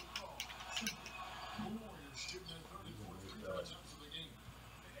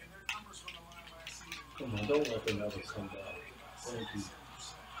 don't let them ever come back. Thank you.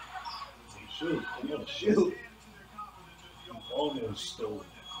 Shoot, come on, Shoot. You almost stole.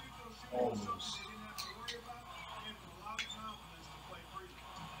 Almost.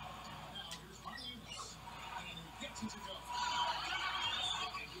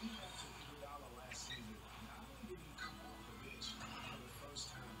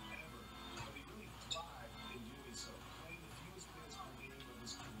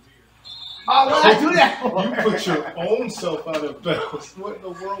 Oh, what did I do that for? You put your own self out of bounds. What in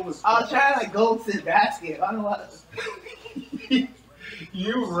the world was I was trying to like go to the basket. I don't know what.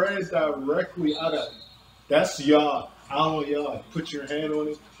 You ran directly out of. That's y'all. Out on y'all. Put your hand on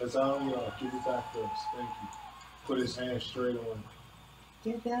it. That's out on y'all. Give it back to us. Thank you. Put his hand straight on it.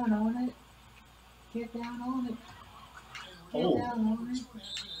 Get down on it. Get down on it. Get Oh. down on it.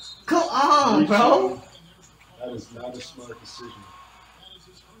 Come on, Reach bro. in. That is not a smart decision.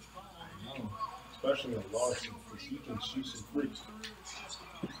 I know. Especially in Larson, because he can shoot some freaks.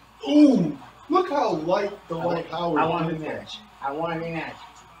 Ooh! Look how light the White Howard I want a did that. rematch. I want a rematch.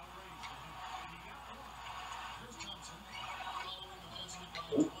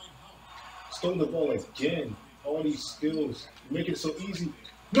 Oh. Stole the ball again. All these skills. Make it so easy.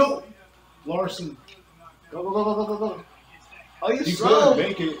 No! Larson. Go, go, go, go, go, go, go. Oh, you He slow. could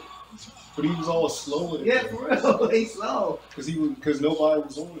make it, but he was all slow with it. Yeah, for real. He's slow. Because nobody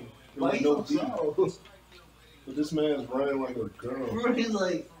was on him. There Why was he's no so D. slow? But this man's running like a girl. He's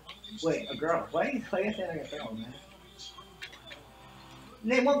like, wait, a girl. Why you say like a girl, man?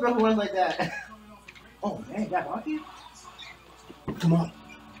 Name one girl who runs like that. Oh, man, that lucky? Come on.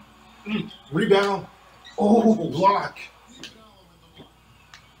 Rebound. Oh, block.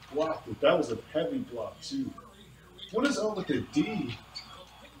 Blocked it. That was a heavy block, too. What is up with the D?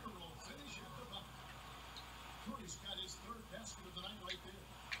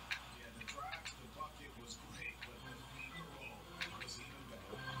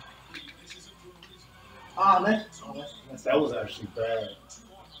 That's That was actually bad.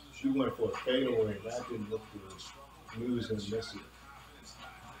 She went for a fadeaway, and that didn't look good. We was going to miss it.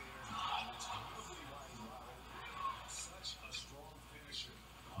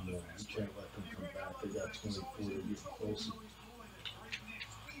 No, you can't let them come back. They got 24 to get closer.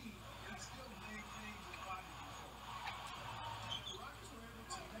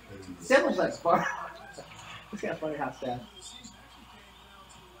 Steph was like far. It's kind of funny how Steph.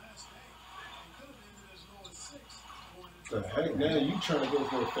 The heck, now you trying to go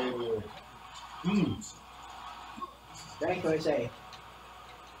for a fadeaway. Thanks for say.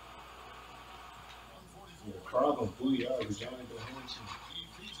 Yeah, crowd gonna boo you out because y'all ain't gonna hand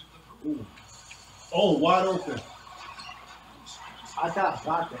you. Ooh. Oh, wide open. I thought I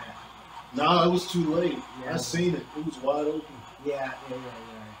got that. Nah, it was too late. Yeah. I seen it. It was wide open. Yeah.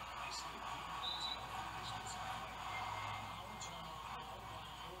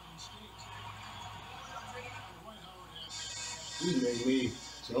 He made me.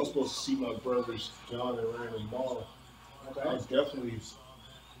 So I'm supposed to see my brothers, John and Randall tomorrow. Okay. I definitely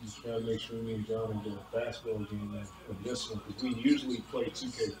gotta make sure me and John are doing a basketball game in this one because we usually play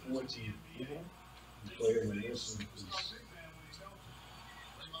 2K14. We play them in this one because,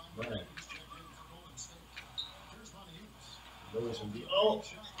 man. Those will be, oh,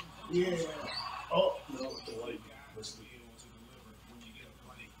 yeah. Oh, no, the light missed it.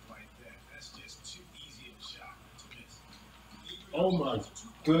 Oh my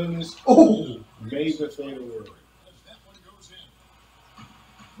goodness. Oh, made the fadeaway.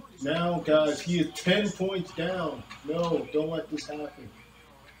 Now, guys, he is 10 points down. No, don't let this happen.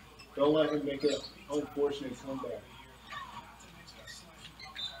 Don't let him make an unfortunate comeback.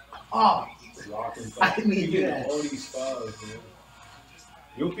 Oh, Blocking I didn't mean to He do getting that. all these fouls, man.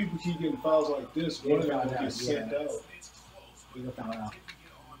 Your people keep getting fouls like this. One of them will Yeah. get sent out. you go found out.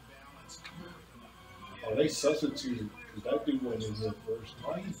 Oh, they substituted because that dude went in here first.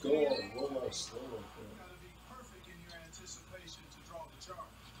 Why you go all roll out slow like that?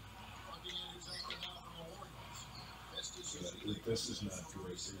 Yeah, this is not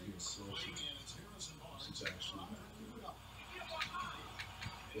good. They're getting closer. This is actually not good.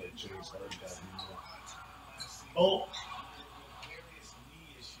 Yeah, James Harden got him there. Oh!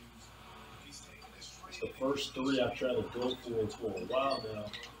 It's the first three I've tried to go for a while now.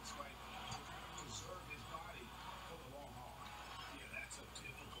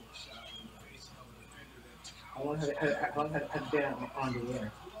 I want to get on the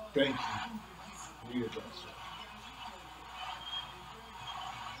air. Thank you. Needed that.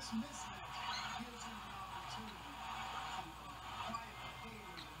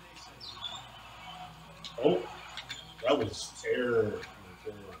 Oh, that was error.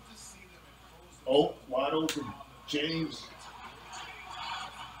 Oh, Wide open. James.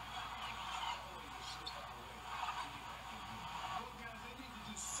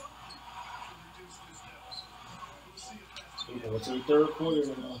 What's in the third quarter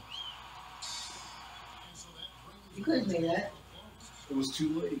now? You couldn't say that. It was too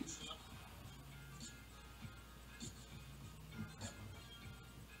late.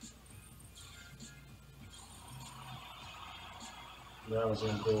 Now I was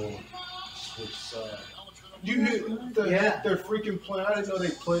gonna go switch side. You hit their freaking play. I didn't know they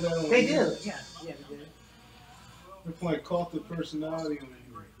played that on. They do. Yeah, they do. They're playing Cult of Personality on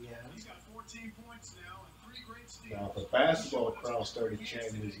here. Yeah. He's got 14 points now and 3 great steals. Now, if the basketball crowd started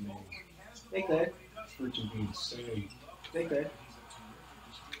chanting his name, They could. it's freaking be insane. They could.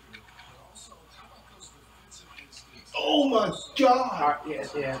 Oh my God! Yeah,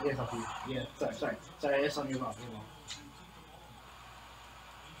 it's on you. Yeah, sorry, it's on you wrong.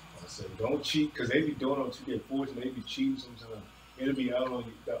 I said, don't cheat, because they be doing it on 2K4s and they be cheating sometimes. It'll be out on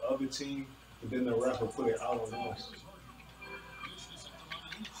the other team, but then the ref will put it out on us.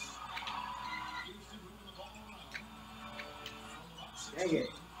 Dang it.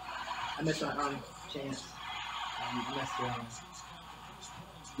 I missed my chance. I messed around.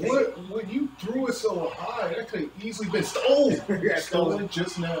 When you threw it so high, that could have easily been stolen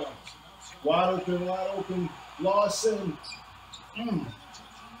just now. Wide open, Lawson.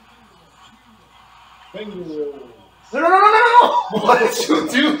 Finger roll. No! Why did you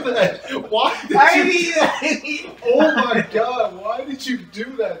do that? Why did you? Oh my God! Why did you do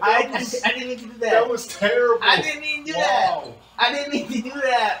that? I didn't mean to do that. That was terrible. I didn't mean to do that. I didn't mean to do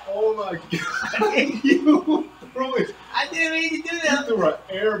that. Oh my God! You threw it. I didn't mean to do You that. threw an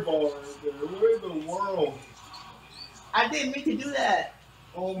air ball right there. What in the world? I didn't mean to do that.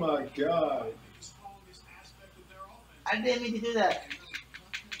 Oh my God! I didn't mean to do that.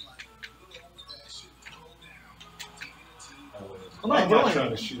 I'm What am I not doing? trying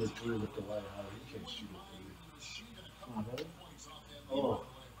to shoot a three with the light out. You can't shoot a three. Come on, brother. Oh.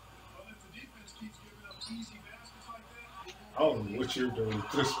 I don't know what you're doing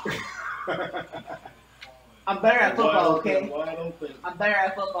with this. I'm better at football, Wide okay? Wide open. I'm better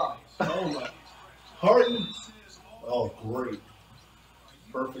at football. Oh my. Harden. Oh, great.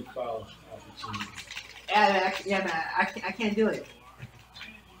 Perfect foul opportunity. I can't do it.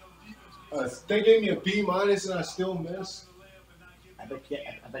 They gave me a B- and I still missed. I bet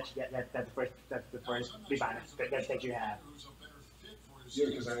you that's the first rebound that you have. Yeah,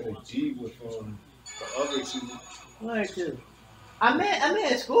 because I had a D with the other two. Where to? I'm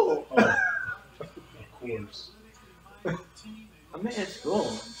in school. Oh, of course. I'm in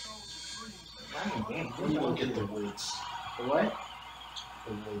school. I'm in game. I'm gonna get the weights. The what?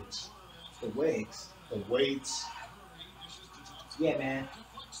 The weights. The wigs. The weights. Yeah, man.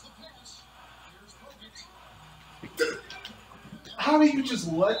 How do you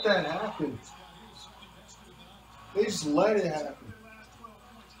just let that happen? They just let it happen.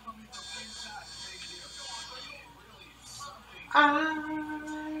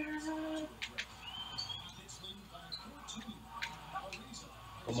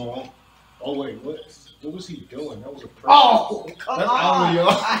 Come on. Oh wait, what was he doing? That was a perfect. Oh, come That's on! out of y'all.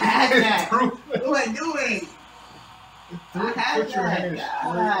 I had that. Threw What am I doing? Put had your that. hands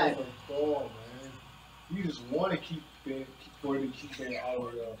straight God. on the ball, man. You just want to keep it out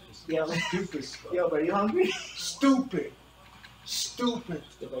of y'all. Yo. Stupid stuff. Yo, bro, you hungry? Stupid. Yo,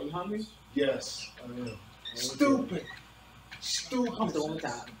 bro, you hungry? Yes, I am. Stupid. Come to one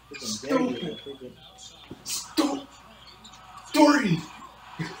time. Stupid. Three.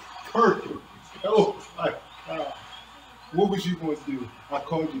 Perfect. Oh my God. What was you going to do? I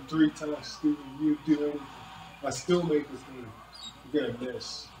called you 3 times stupid. You didn't do anything. I still make this game. You're going to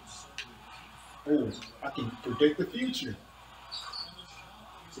miss. Oh, I can predict the future.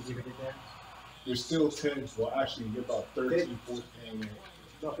 Did you predict that? You're still 10. Well, actually, you're about 13, 14.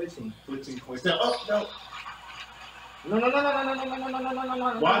 No, 15. 15 points. Now, up, no. No.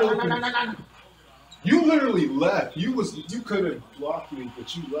 Wide open. You literally left. You could have blocked me,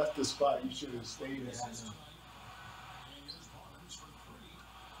 but you left the spot. You should have stayed there.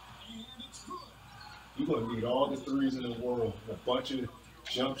 You're going to need all the threes in the world. A bunch of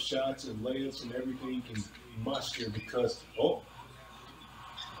jump shots and layups and everything you can muster because, oh.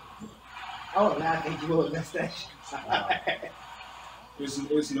 Oh, man, I think you will miss that shot. There's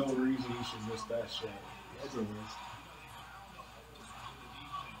no reason you should miss that shot. Yes, it is.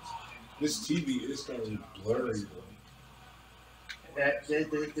 This TV is going to be blurry, though. This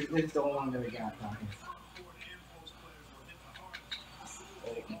is the only one that we got talking.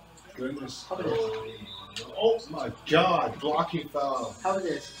 Oh, goodness. Oh, my God. Blocking foul. How is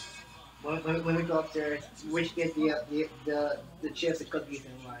this? when we go upstairs, we should get the chips and cookies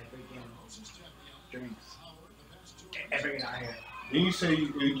and like freaking drinks and bring it out here. Then you say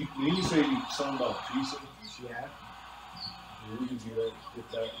you something about pizza. Yeah. Yeah, we can do that.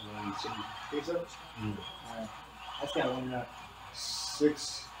 Get that one. Pizza? Yeah. Alright. Let's get one up.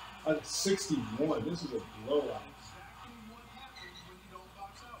 61. This is a blowout.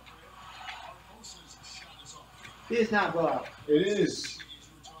 This is not a blowout. It is.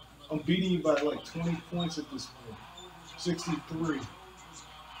 I'm beating you by like 20 points at this point. 63.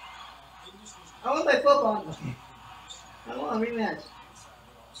 I want to play football. I want a rematch.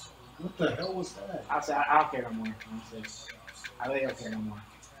 What the hell was that? I don't care no more. Honestly. I really don't care no more.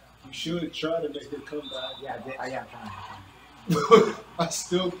 You should try to make it come back. Yeah, I'm trying. I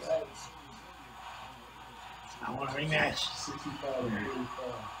still got it. I want a rematch. 65 and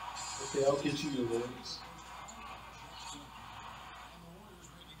 45. Okay, I'll get you your words.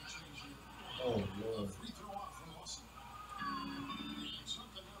 Oh, Lord.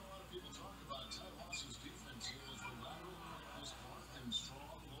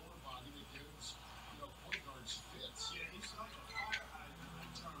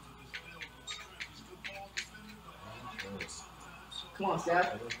 Come on,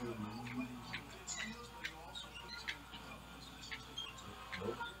 Steph.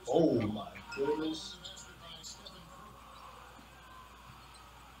 Oh, my goodness.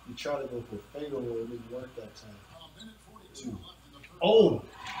 You try to go for finger roll, it didn't work that time. Ooh. Oh,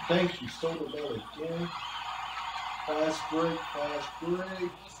 thank you. Stole the ball again. Fast break, fast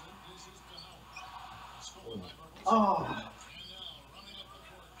break. Oh.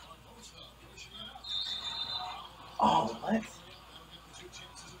 Oh, what?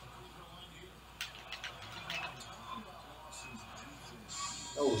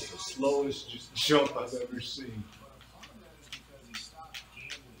 That was the slowest jump I've ever seen.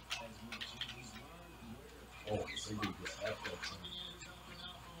 Oh, they did get F that time.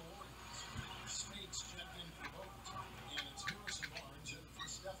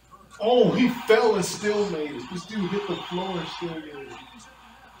 Oh, he fell and still made it. This dude hit the floor and still made it.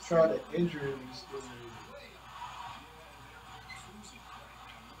 Tried to injure him and still made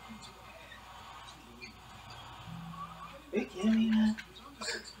Are you kidding me, man?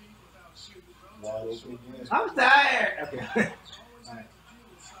 it. Wide open again. I'm tired. Okay. Alright.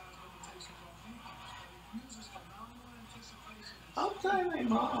 I'm tired, my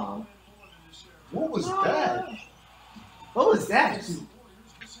mom. What was that? What was that?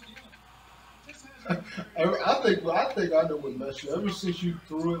 I think I know what messed you. Ever since you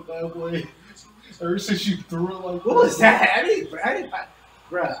threw it that way, ever since you threw it like What was that? I didn't,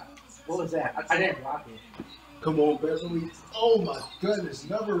 bruh. What was that? I didn't block it. Come on, Beverly. Oh my goodness,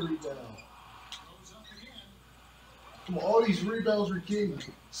 another rebound. Come on, all these rebounds we're getting.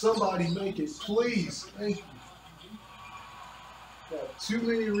 Somebody make it, please. Thank you. Got too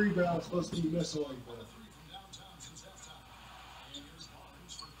many rebounds supposed to be missing like that.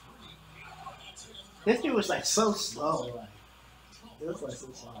 This dude was like so slow. Like, it was like so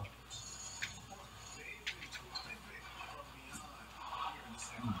slow.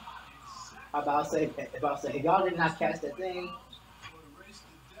 About to say, if y'all did not catch that thing.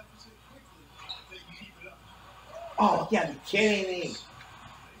 Oh, you gotta be kidding me.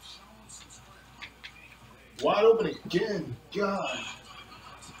 Wide open again. God.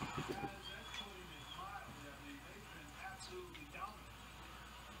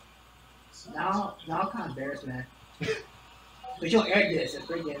 Now I'm kind of embarrassed, man. But you don't air this, it's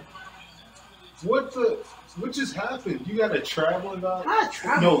freaking. What just happened? You got a traveling violation? How to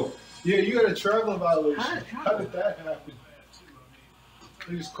travel? No. Yeah, you got a traveling violation. How How did that happen?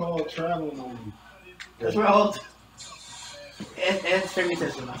 They just called traveling on you. That's where all. It's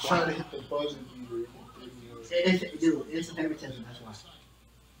favoritism. I'm That's trying to why. hit the buzzer beater. Dude, it's a favoritism. That's why.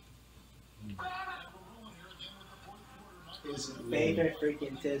 Is it really? Favorite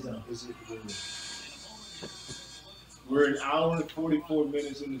freaking tism. Is it really? We're an hour and 44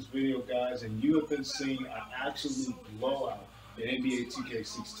 minutes in this video, guys, and you have been seeing an absolute blowout in NBA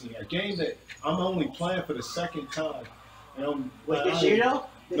 2K16. A game that I'm only playing for the second time. And Wait, this year though?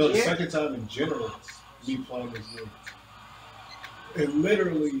 No, the second time in general, me playing this game. And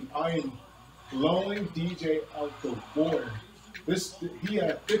literally, I am blowing DJ out the water. He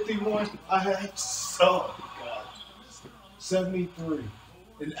had 51. I had 73.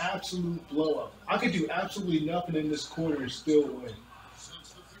 An absolute blowout. I could do absolutely nothing in this quarter and still win.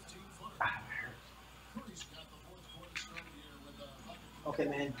 Okay,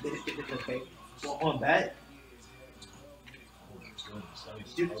 man. Okay. Well, on that.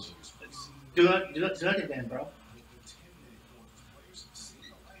 Do nothing then, bro.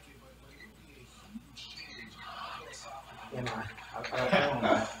 Yeah, man. I don't want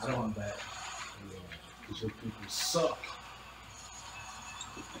that. I don't want that. Yeah, because your people suck.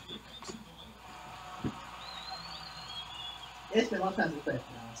 It's been a long time since we played,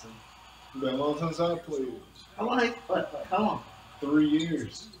 honestly. It's been a long time since I played. How long? How long? 3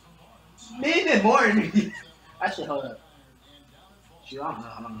 years. Maybe more than me. Actually, hold up. Shoot, I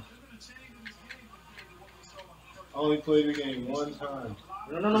don't know. I only played the game one time.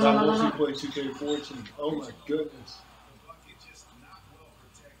 No. I mostly played 2K14. Oh my goodness.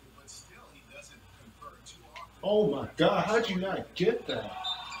 Oh my god, how'd you not get that?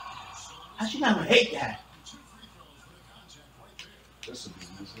 How'd you not hate that? This would be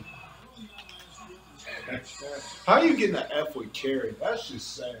easy. How are you getting an F with carry? That's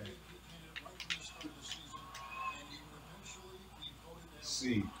just sad.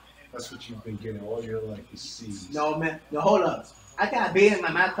 C. That's what you've been getting all your life is C's. No, man. No, hold up. I got B in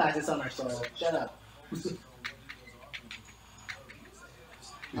my math class this summer, so shut up. Did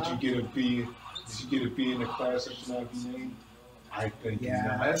you get a B? Did you get a B in the class that should not be named? I think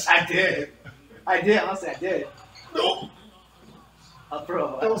not. I did. Honestly, I did. No.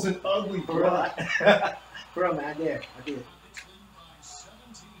 Bro. That was an ugly bro. Bro, man, I did.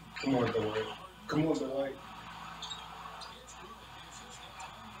 Come on, Dwight.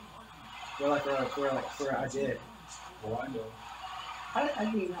 For I did. Well, I know. How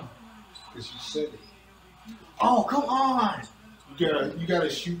did you know? Because you said it. Oh, come on. You gotta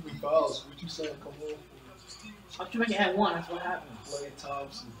shoot me fouls. What you saying? Come on. I'm trying to make it at 1. That's what happened. Clay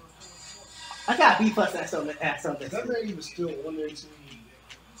Thompson. I got B plus at something. Is that man even still on their team?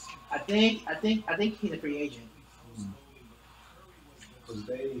 I think he's a free agent. Because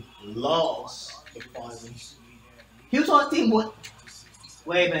they lost the finals. He was on the team with.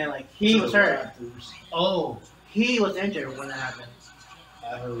 Wait a minute, like he was hurt. Raptors. Oh, he was injured when that happened.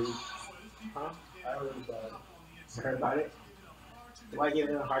 I heard. Huh? I heard about it. You heard about it? Why give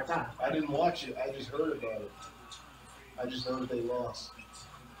him a hard time? I didn't watch it. I just heard about it. I just heard they lost.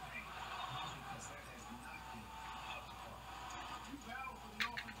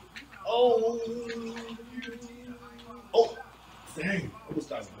 Oh, dang! It was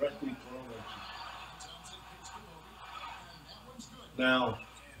directly thrown at you. Now,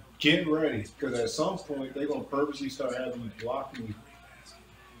 get ready, because at some point they're gonna purposely start having you block me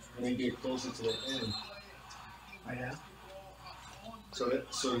when they get closer to the end. I know. So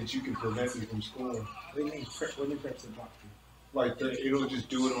that you can prevent me from scoring. What do you mean? What do you purposely block you? Like it'll just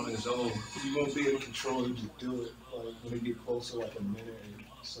do it on its own. You won't be able to control it. You just do it. Like when they get closer, like a minute and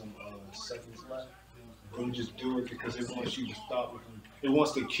some seconds left, it'll just do it because it wants you to stop it. It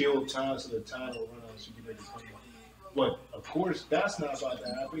wants to kill time so the time will run out so you can make a comeback. But of course, that's not about to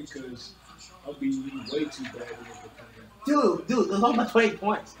happen because I'll be way too bad to make a comeback. Dude, there's almost 20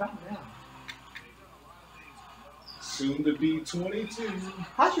 points. Calm down. Soon to be 22.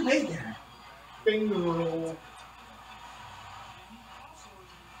 How'd you make that? Finger roll.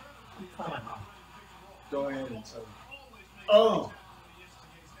 Come on. Go ahead and tell me. Oh!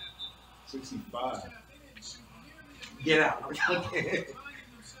 65. Get out. Okay.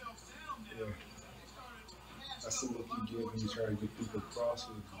 Yeah. That's the look you get when you try to get people across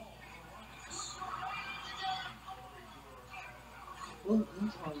with you.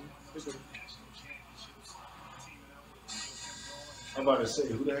 I'm about to say,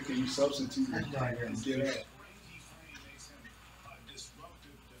 who the heck are you substituting? Get out.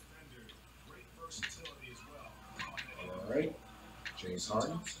 All right. James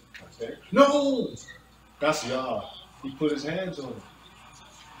Harden. Right there. No! That's y'all. He put his hands on it.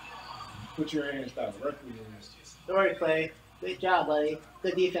 Put your hands directly in it. Sorry, Clay. Good job, buddy.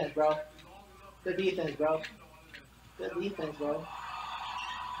 Good defense, bro. Good defense, bro. Bad defense, bro.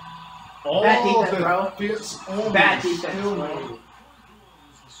 Bad defense, bro.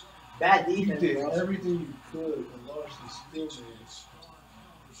 Bad You defense, did bro. everything you could and largely still made it.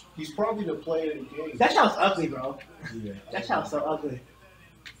 He's probably the player of the game. That shot was ugly, bro. Yeah. That shot was so ugly.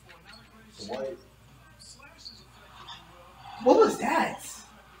 Dwight. What was that?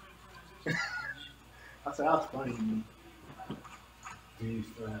 I said that was funny to me.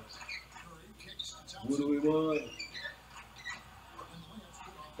 Defense. What do we want?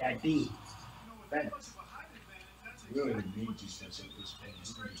 That D. Defense. We don't even need defense at this point. We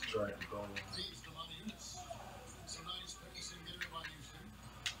can just drag the ball around.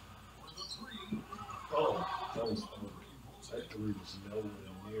 Oh, that was ugly. That three was nowhere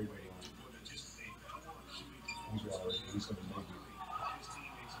near the line. He's going to make it.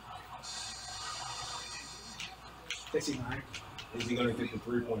 69. Is he going to get the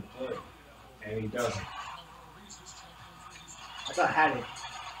 3-point play? And he doesn't. I thought I had it.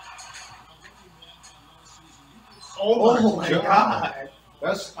 Oh my God.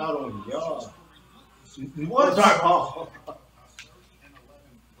 That's out on y'all. What? Sorry, Paul.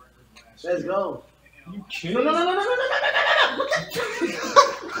 Let's go. You kidding? No.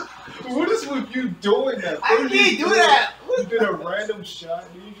 What is with you doing that? I can't do that. You did a random shot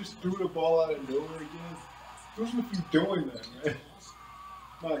and you just threw the ball out of nowhere again. What's with you doing that, man?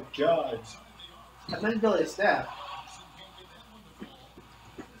 My God. I'm going to go to Steph.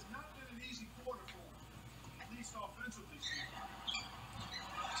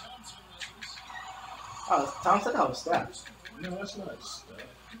 Oh, Tom said that was Steph. No, that's not Steph.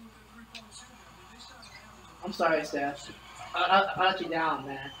 I'm sorry, Steph. I'll let you down,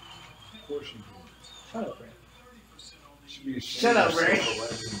 man. Of course you did. Shut up, Ray. Should be Shut up, Ray.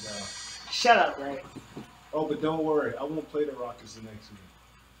 Shut up, Ray. Oh, but don't worry. I won't play the Rockets the next week.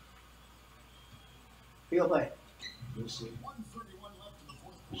 Who you'll play? You'll see.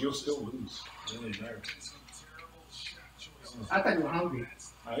 You'll still lose. It doesn't matter. I thought you were hungry.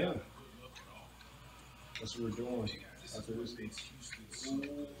 I am. That's what we're doing after this game.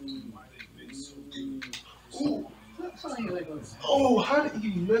 Ooh. Oh, how did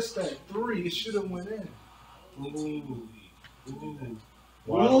he miss that three? It should have went in. Ooh.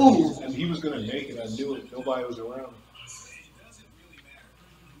 Wow. And he was going to make it. I knew it. Nobody was around.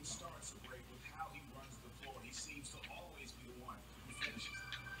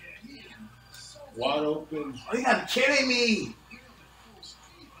 Wide open. Oh, you gotta be kidding me! You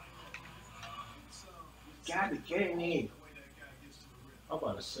gotta be kidding me. I'm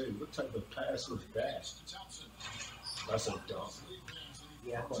about to say, what type of pass was that? That's a dunk.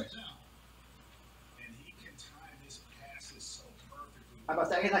 Yeah, of course. I'm about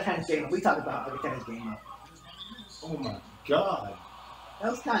to say, I that kind of game. We talked about other tennis game. Oh my God.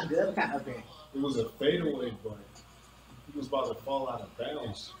 That was kind of good, but kind of okay. It was a fadeaway, but he was about to fall out of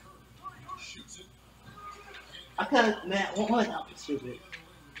bounds. I kind of, man, what stupid.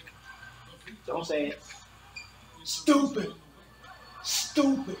 Don't say it. Stupid.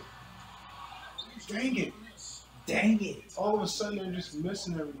 Dang it. All of a sudden, they're just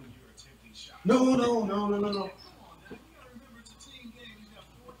missing everything. No.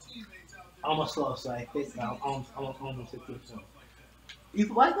 Almost close, so I think almost 15 points.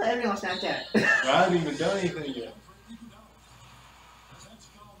 Why put everything on Snapchat? I haven't even done anything yet.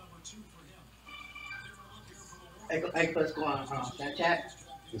 I can put a score on Snapchat.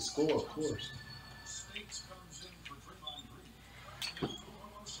 The score, of course.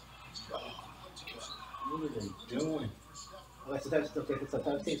 What are they doing? Okay, so that's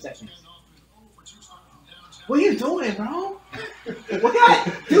 13 seconds. What are you doing, bro? What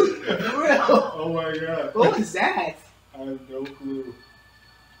that? Dude, for real. Oh my God. What was that? I have no clue.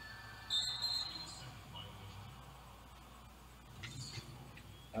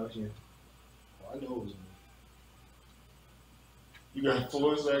 That was you. Oh, I know it was me. You got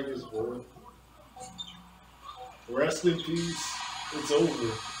 4 seconds, boy. Rest in peace. It's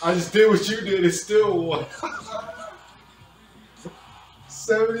over. I just did what you did. It's still won.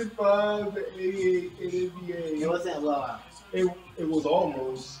 75 to 88 in NBA. It wasn't a blowout. It was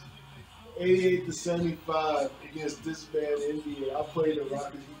almost 88 to 75 against this man in NBA. I played the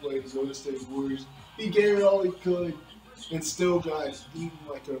Rockets. He played the Golden State Warriors. He gave it all he could and still got eaten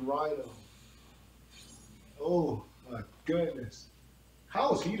like a rhino. Oh my goodness.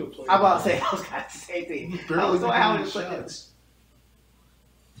 How is he to play? I'm about to say, I was going to say thing. Barely how getting was shots.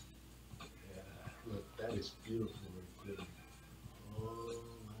 Yeah, look, that is beautiful. Oh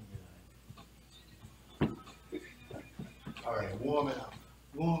my God. All right, warm it up.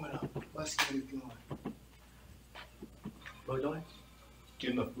 Let's get it going. What are we doing?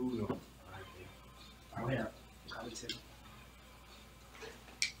 Getting the food on. All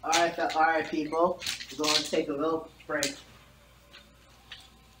right, all right, people. We're going to take a little break.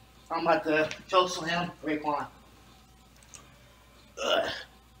 I'm about to choke slam Raekwon.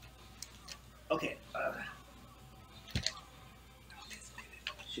 Okay.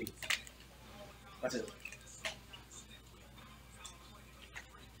 Shoot. That's it.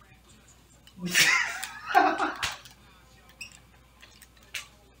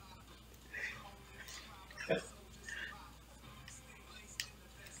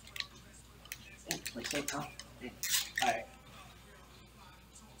 Like so tough. Alright.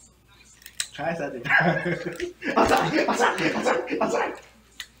 Try something. I'm sorry.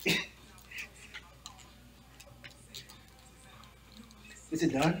 Is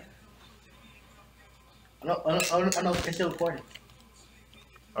it done? I know it's still recording.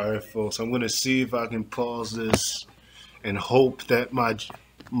 All right, folks. I'm gonna see if I can pause this and hope that my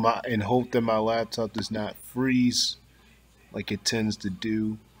laptop does not freeze like it tends to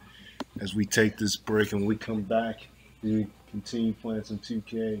do. as we take this break and we come back, we continue playing some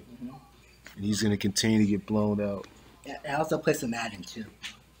 2K, and he's going to continue to get blown out. Yeah, I also play some Madden too.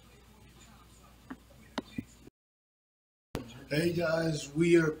 Hey guys,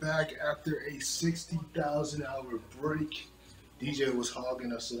 we are back after a 60,000-hour break. DJ was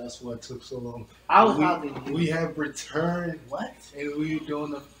hogging us, so that's why it took so long. I was hogging you. We have returned. What? And we're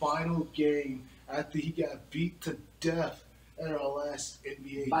doing the final game after he got beat to death at our last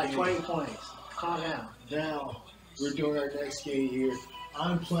NBA By game. 20 points. Calm down. Now, we're doing our next game here.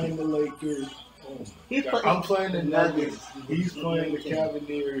 I'm playing the Lakers. Oh, He's God. I'm playing the Nuggets. He's playing the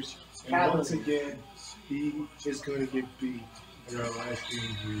Cavaliers. Cavaliers. And once again, he is going to get beat in our last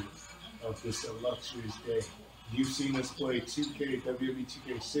game here of this illustrious day. You've seen us play 2K, WWE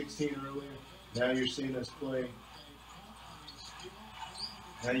 2K16 earlier. Now you're seeing us play.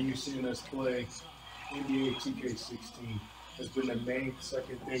 Now you're seeing us play NBA 2K16. Has been the main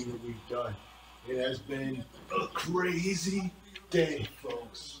second thing that we've done. It has been a crazy day,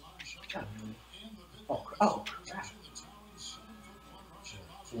 folks. Oh, crap.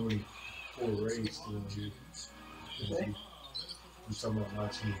 44 Rays still here. Okay. I'm talking about my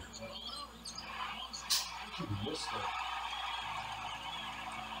team. You missed that.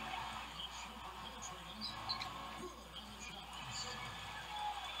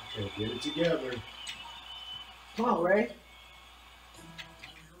 Okay, get it together. Come on, Ray.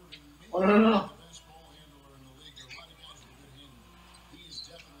 Oh, no.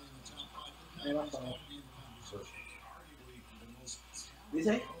 Hey, my fault. You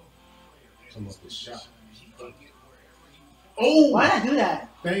say? Come up with shot. Oh! Why did I do that?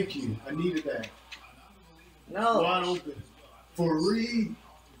 Thank you. I needed that. No. Wide open. For Reed.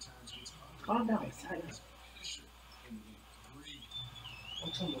 Calm down. It's tight up.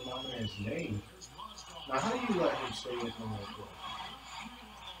 I'm talking about my man's name. Now, how do you let him stay in on that play?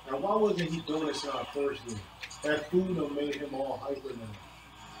 Now, why wasn't he doing this in our first game? That food done made him all hyper now.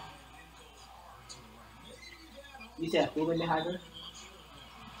 You said food in the hyper?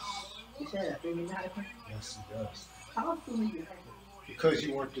 You said that food in the hyper? Yes, he does. How food in the hyper? Because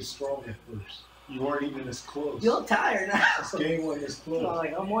you weren't this strong at first. You weren't even as close. You're tired now. This game wasn't as close.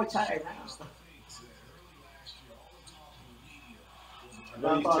 Like, I'm more tired now. I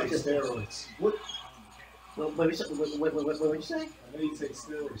know you take steroids. What? What did you say? I know you take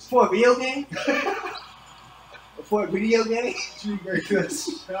steroids. For a video game? For a video game? You make that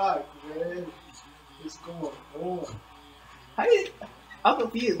shot, man. What's going on? I'm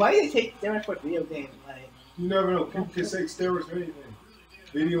confused. Why do they take steroids for a video game? Like, You never know. People can take steroids for anything.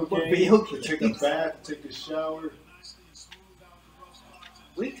 Video For games, video to take a games. bath, take a shower.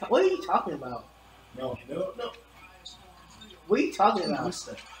 what are you talking about? No. What are you talking Dude, about? what's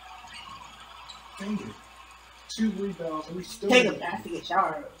that? Dang it. 2 rebounds and we still Take a bath, take a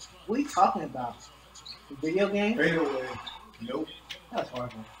shower. What are you talking about? Video game? fade away. Nope. That's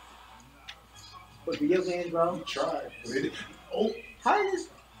horrible. But video games, bro? You tried. But it, oh, How is this?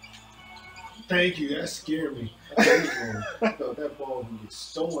 thank you. That scared me. I thought that ball would get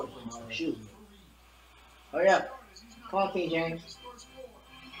stolen from my hand. Shoot. Hurry up. Come on, King James.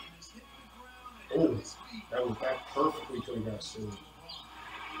 Oh, that perfectly could have got stolen.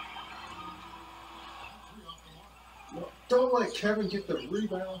 No, don't let Kevin get the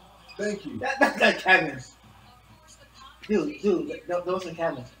rebound. Thank you. That's not Kevin. Dude, that wasn't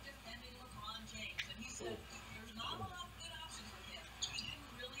Kevin.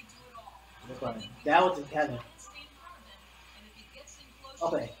 That wasn't Kevin.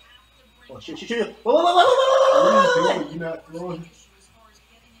 Okay. Oh, shoot. Whoa. What are you doing? You're not throwing.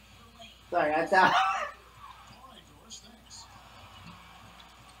 Sorry, I thought.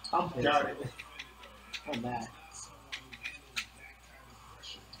 I'm pissed. Got it. I'm mad.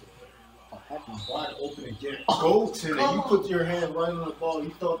 Oh, heck no. Wide open again. Oh, Goaltending. come You on. put your hand right on the ball. You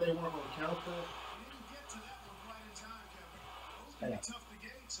thought they weren't going to count that? Yeah.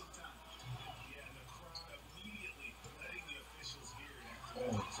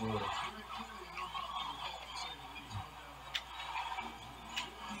 Oh, boy.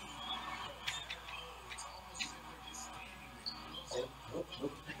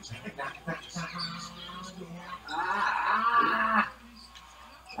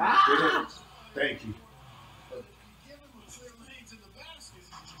 Thank you.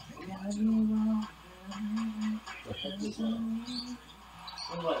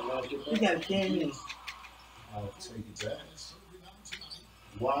 Somebody like it You back. gotta kidding me. I'll take it back.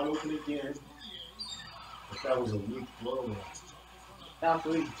 Wide open again. But that was a weak blow. That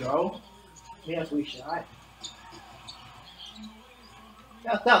was a weak throw. Yeah, that's a weak shot.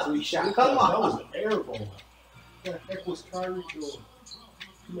 That was a weak shot. Come That was on. an air ball. What the heck was Kyrie doing?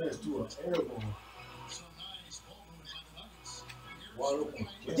 Let's do an air ball. Wide open.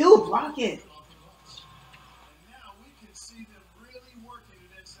 Dude, block it.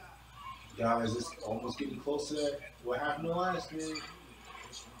 Guys, it's almost getting close to that. What happened the last game?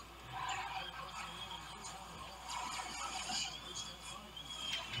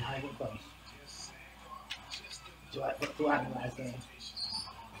 Not even close. Do I happened last game?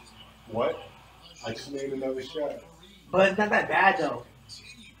 What? I just made another shot. But it's not that bad though.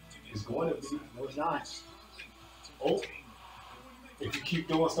 It's going to be. No, it's not. Oh. If you keep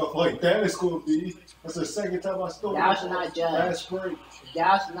doing stuff like that, it's going to be. That's the second time I stole Y'all it. should not judge. Fast break.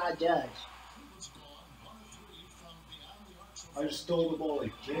 Y'all should not judge. I just stole the ball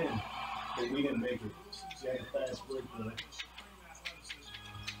again, but we didn't make it. We had a fast break, though.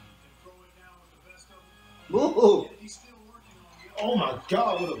 Woo! Oh my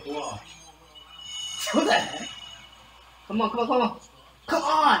God, what a block. What the heck? Come on, come on, come on. Come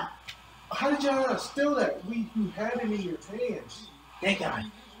on! How did y'all not steal that? You had it in your hands. Thank God.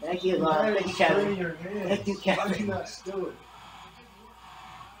 Thank you, You had Thank it you, straight in Kevin. your hands. Thank you, How did you Kevin. not steal it?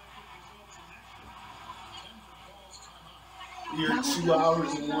 You're 2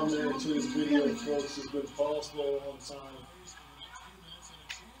 hours and 1 minute to this video, folks. It's been paused for a long time.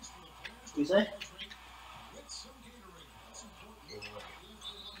 You say?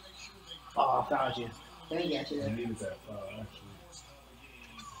 Oh, I found you. Thank you, I actually. needed that foul, actually.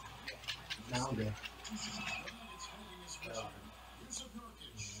 No, I'm good.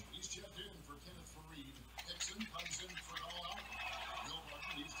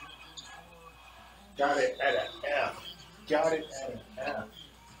 Got it at an F. Got it at an F.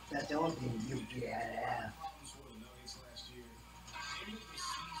 That's the only thing you get out of half.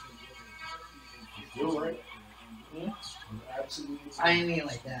 You're right. Hmm? You're absolutely I didn't mean it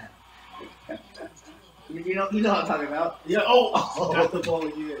like that. You know what I'm talking about. Yeah, oh, got the ball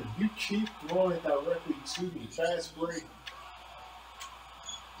again. You keep throwing it directly to me. Fast break.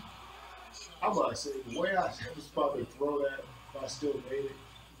 I'm about to say, the way I was about to throw that, if I still made it.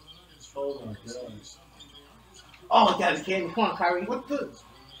 Oh my God. Oh, you gotta be kidding me. Come on, Kyrie. What the?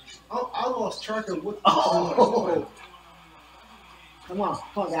 I lost track of what the Oh! Come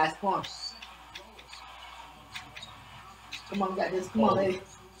on, guys. Come on. Come on, we got this. Come on, lady.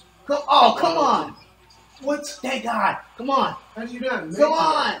 Come on. What? Thank God. Come on. How did you not make Come it?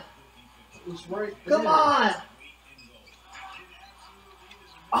 on. It was right there. Come on.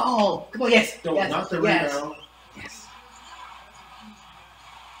 Oh, come on. Yes. No, yes. not the yes. rebound. Yes.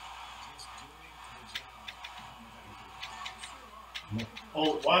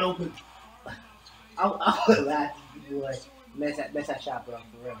 Oh, wide open. I would laugh if you would miss that shot, bro.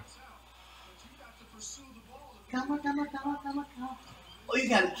 For real. Come on. Oh, you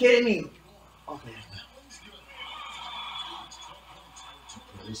gotta be kidding me. Okay.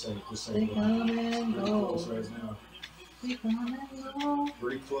 This ain't They come and pretty go. close right now. They come and go.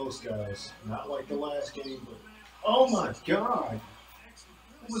 Pretty close, guys. Not like the last game, but oh my God,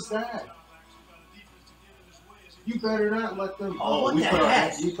 what was that? You better not let them. Oh, what we the put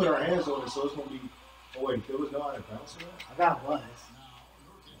heck? we put our hands on it, so it's gonna be. Oh wait, there was no out of bounds for I thought it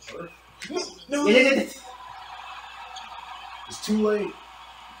was. that. No, Yeah. it's too late.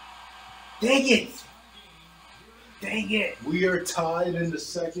 Dang it. Dang it. We are tied in the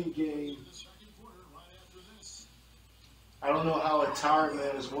second game. I don't know how a tired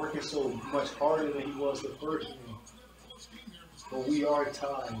man is working so much harder than he was the first game. But we are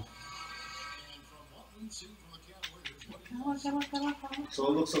tied. Come on. So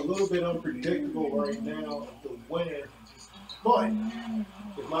it looks a little bit unpredictable right now, the winner. But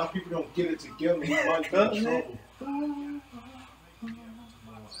if my people don't get it together, we might be in trouble.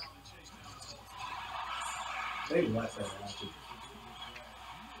 They left that happen.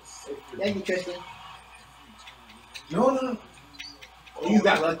 Thank you, Tristan. No. Oh, you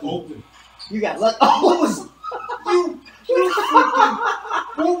got lucky. Open. You got luck. Oh, what was? You freaking.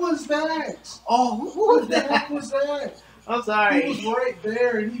 What was that? Oh, what What was the heck that? was that? I'm He sorry. was right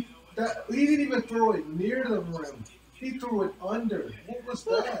there, and he didn't even throw it near the rim. He threw it under. What was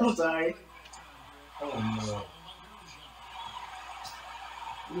that? I'm sorry. Oh no.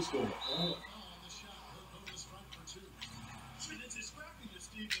 What's going on?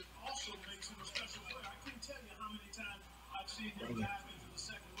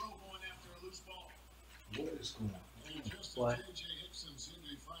 What is going on? What?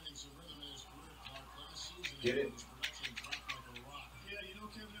 Get it?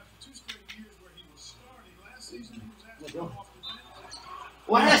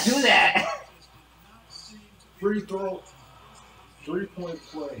 Why did I do that? Free throw. 3-point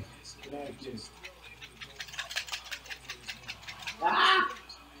play. Can I get it? Ah!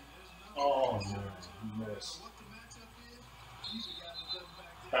 Oh man, he missed.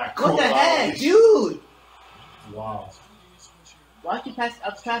 Back What the heck, college. dude? Wow. Why'd you pass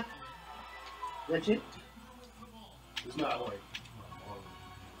up top? That shit? It's not like.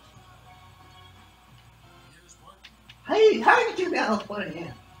 How did you get out of one of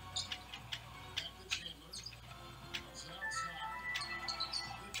him?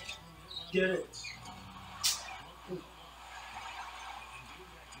 Get it.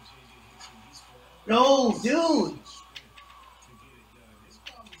 No, dude.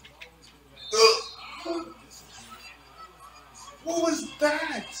 What was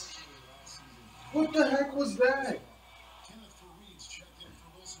that? What the heck was that?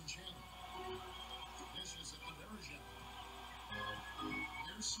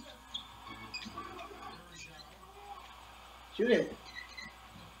 Shoot it.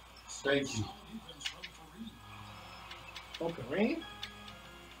 Thank you. Oh, Kareem?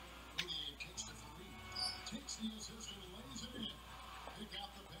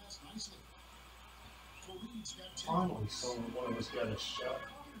 Finally, one of us got a shot.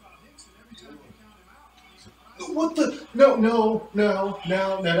 What the? No,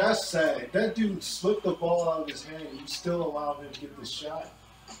 now that's sad. That dude slipped the ball out of his hand. You still allowed him to get the shot.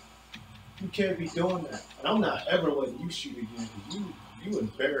 You can't be doing that. And I'm not ever letting you shoot again. You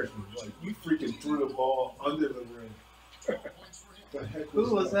embarrassed me. Like, you freaking threw the ball under the rim. The heck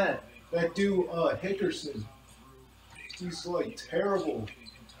Who was that? That dude, Hickerson. He's like terrible.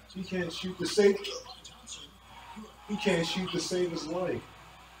 He can't shoot to save. He can't shoot to save his life.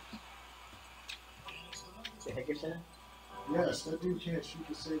 The Hickerson? Yes, that dude can't shoot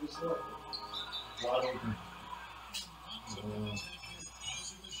to save his life. Wide open.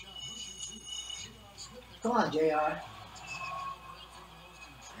 Come on, JR.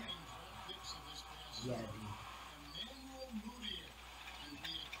 Yeah, dude.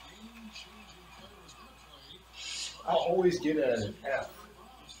 I always get an F.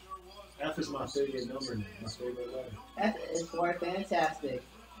 F is my favorite number now, my favorite letter. F is for fantastic.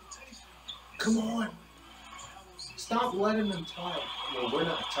 Come on. Stop letting them tie. Well, we're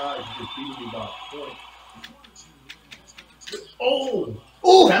not tied. You just beat me by a point. Oh!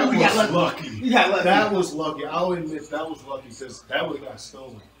 Oh, That you was got lucky. You got lucky. That was lucky. I'll admit that was lucky because that would have got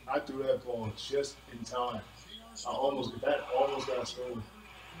stolen. I threw that ball just in time. That almost got stolen.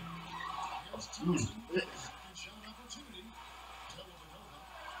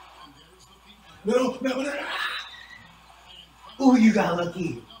 No. Oh, you got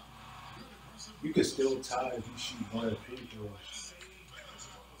lucky. You can still tie if you shoot one of the free throws.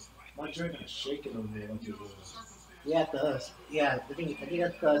 My drink is shaking over there like it was. Yeah, because I think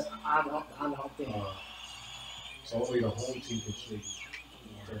that's because I'm the home team. So only the home team can shake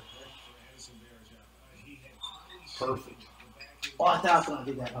it. Perfect. Oh, I thought I was gonna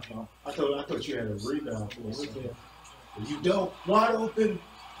do that. I thought you had a rebound for a second. You don't. Wide open.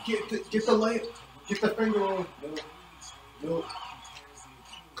 Get the layup. Get the finger on. No.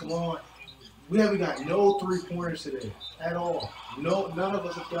 Come on. We haven't got no 3-pointers today at all. No, none of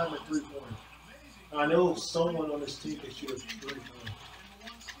us have gotten a 3-pointer. I know someone on this team can shoot a 3-pointer.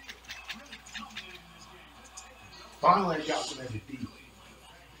 Finally, I got some at the D.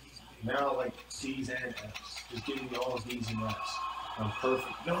 Now, like D's and F's. Just giving me all D's and F's. I'm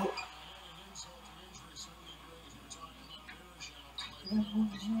perfect. No.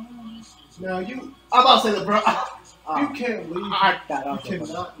 Now you. I'm about to say LeBron. You can't leave. You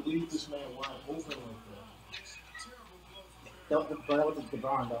cannot leave this man wide open like that. But that was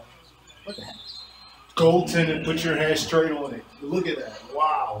LeBron though. What the heck? Goaltending, put your hand straight on it. Look at that.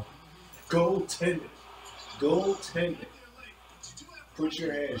 Wow. Goaltending. Put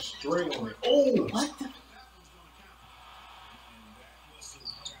your hand straight on it. Oh! What the?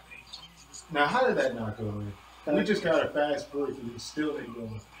 Now, how did that not go in? We just got a fast break and it still didn't go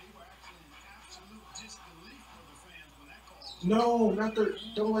in. No,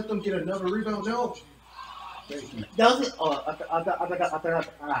 don't let them get another rebound. No. Thank you. That was it. Oh, I thought that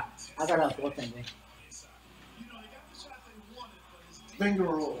was goaltending. Finger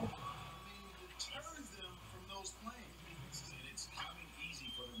roll.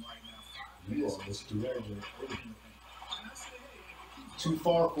 You almost do that, Jay. Too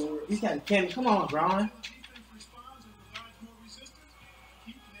far for it. He's got Kim. Come on, Braun.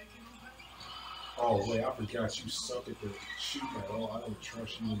 Oh, wait, I forgot you suck at the shooting at all. I don't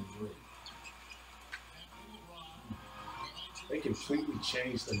trust you anymore. They completely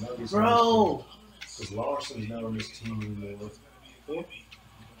changed the Nuggets. Bro! Because Larson's not on this team anymore. The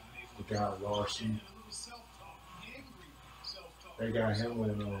guy Larson. They got him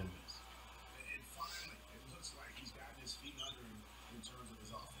on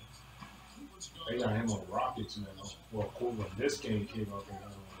They got him on Rockets now. Well, cool. When this game came out, they got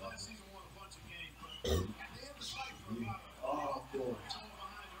him on Rockets. Oh, boy.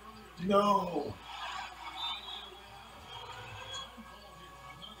 No.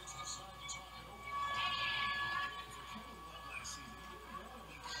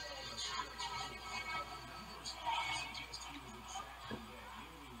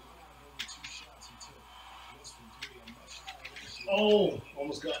 Oh,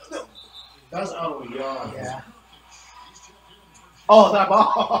 almost got no. That's out of the yard. Yeah. Oh, that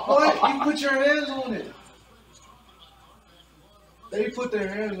ball. What? You put your hands on it. They put their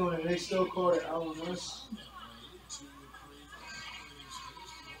hands on it and they still called it out on us.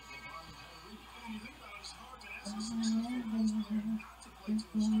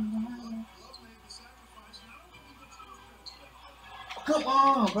 Come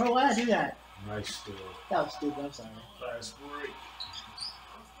on, bro. Why'd I do that? Nice still. That was stupid. I'm sorry. Fast break.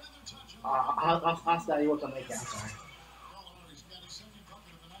 I'm sorry. You want to make it. I'm sorry.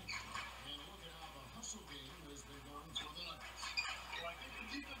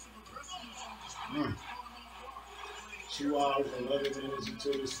 Mm. 2 hours and 11 minutes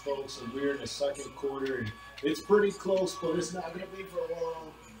until this, folks, and we're in the second quarter. And it's pretty close, but it's not going to be for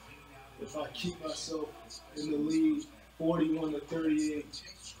long. If I keep myself in the lead, 41-38.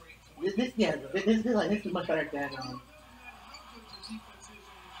 This is much better than.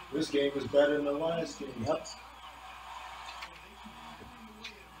 This game is better than the last game. Yep.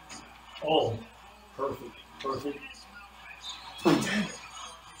 Oh, perfect, perfect. Damn it.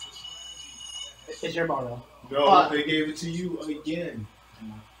 It's your ball, though. No, they gave it to you again,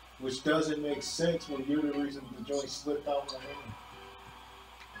 which doesn't make sense when you're the reason the joint slipped out my hand.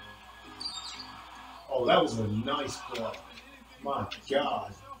 Oh, that was a nice block. My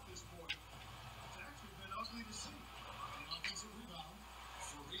God.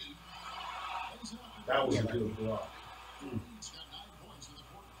 That was a good block. Mm.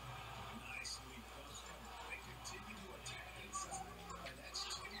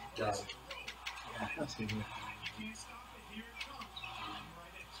 Got it. Yeah, that's good.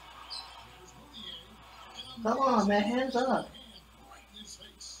 Come on, man. Hands up.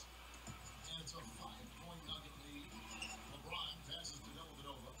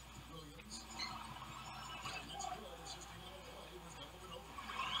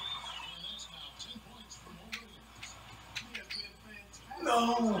 No!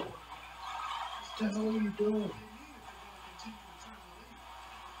 What the hell are you doing?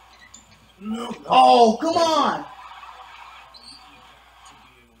 No. Oh, come on!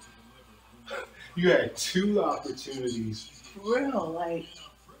 You had 2 opportunities. For real, like.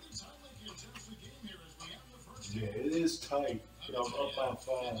 Yeah, it is tight. But I'm up by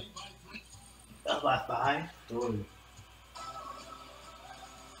 5. Up by 5? 3.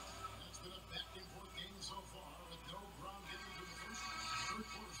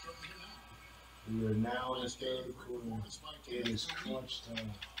 We are now in the third quarter. It is crunch time.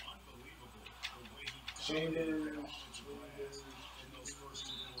 Chambers.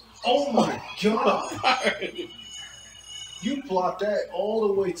 Oh my God! You blocked that all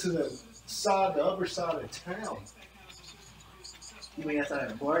the way to the side, the other side of town. You mean that's on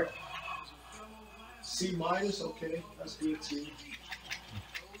the board? C-, okay, that's good too.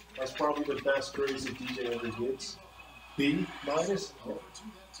 That's probably the best grades that DJ ever gets. B-. Oh.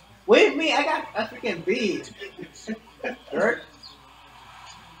 Wait a minute, I got a freaking B. Eric,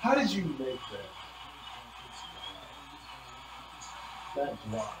 how did you make that? That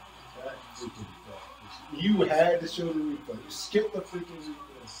block. That freaking block. You had to show the replay. You skipped the freaking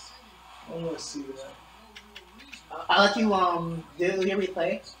replay. I don't want to see that. I'll let you do your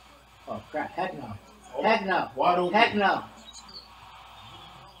replay. Oh crap! Heck no! Oh, Heck no! Why don't Heck no!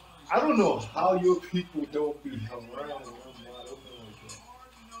 I don't know how your people don't be around when I'm wide open like that.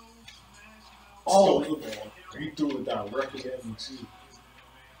 Oh, Stole the ball. You threw it directly at me too.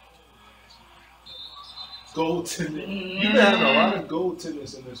 Goaltending. You've been having a lot of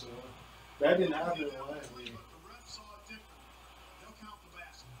goaltenders in this one. That didn't happen last year.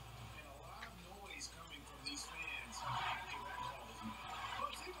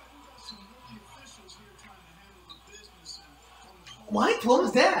 what? What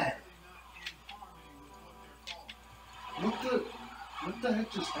was that? What the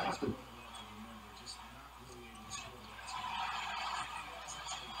heck just happened?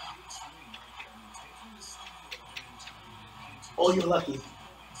 Oh, you're lucky.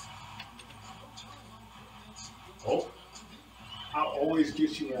 Oh, I always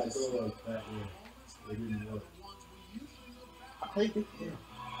get you when I go like that. It didn't work. I played it. Yeah.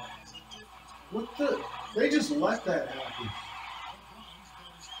 What the? They just let that happen.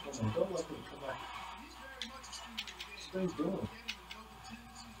 Come on, don't let them come back. What are they doing?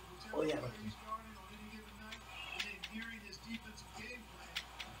 Oh yeah.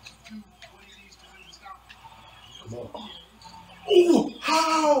 Come on. Oh,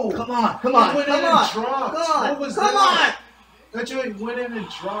 how? Come on, come It on, went come in on, and dropped. come on, What was come that? That joint went in and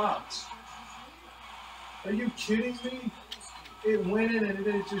dropped. Are you kidding me? It went in and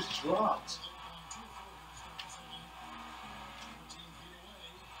then it just dropped.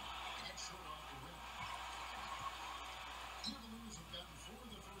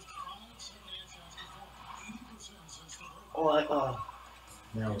 Oh,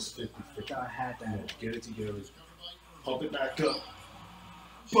 Now it's 50-50. I had that. Get it together. Pump it back up.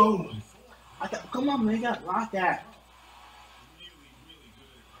 Boom. Come on, man, you got locked that.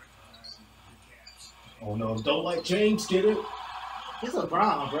 Oh no, don't let James get it. It's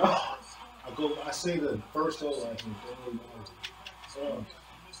LeBron, bro. I say the first O last one. Don't really know.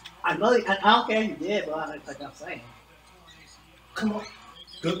 I know. I don't care if you did, but like I'm saying. Come on.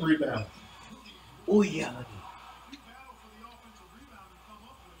 Good rebound. Oh yeah.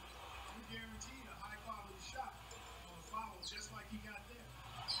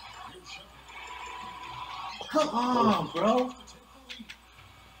 Come on, bro.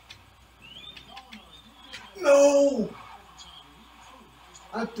 No!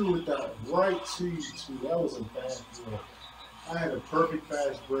 I threw it that right to you, too. That was a bad throw. I had a perfect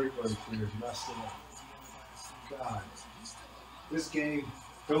fast break right there. Messed it up. God. This game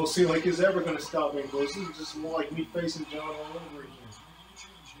don't seem like it's ever going to stop me, but this is just more like me facing John all over again.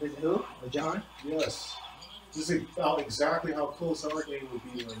 With who? With John? Yes. This is about exactly how close our game would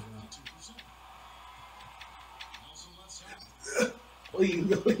be right now. Oh,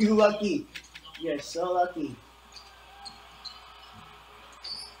 you lucky. You're so lucky.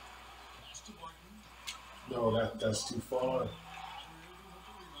 No, that's too far. I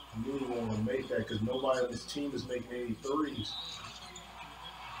really want to make that because nobody on this team is making any threes.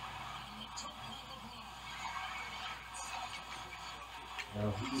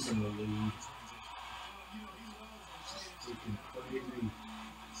 Now he's in the lead. Freaking crazy.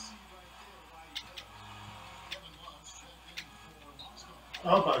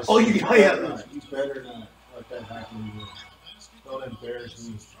 I'm about to say, You better not let that happen again. Don't embarrass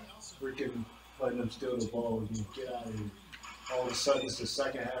me. Freaking letting them steal the ball again. Get out of here. All of a sudden, it's the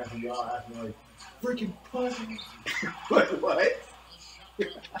second half, and y'all acting like freaking punting. What? Like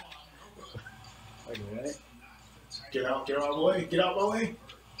what? Get out of my way. Get out of my way.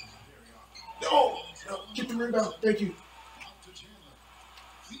 No, get the rebound. Thank you.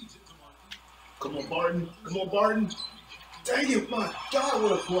 Come on, Barton. Come on, Barton. Dang it, my God,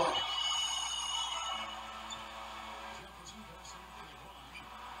 what a block.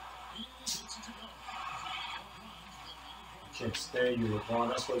 I can't stand you, LeBron.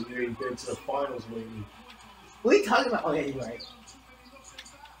 That's why you ain't been to the finals lately. What are you talking about? Oh, yeah, you're right.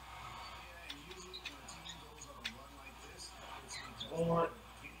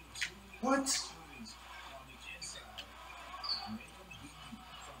 What?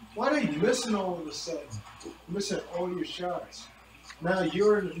 Why are you missing all of a sudden? Missing all your shots. Now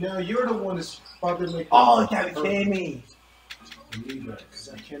you're the one that's about to make. Oh, you gotta be kidding me. I need that because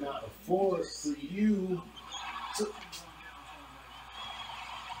I cannot afford for you to.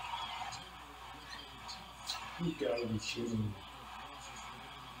 You gotta be kidding me.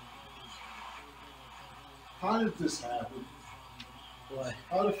 How did this happen? What?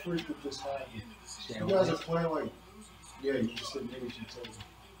 How the freak did this happen? You guys are playing like. Yeah, you just said maybe you told me.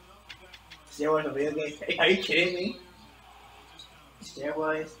 Steroids on video games? Are you kidding me?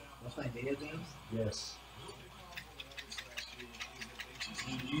 Steroids? What's playing video games? Yes.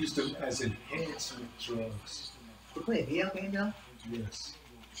 You used them as enhancement drugs. You play a video game though? Yes.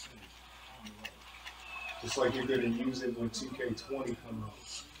 Just like you're gonna use it when 2K20 come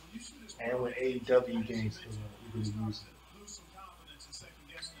out. And when AEW games come out, you're gonna use it.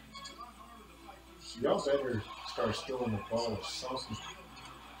 Y'all better start stealing the ball or something.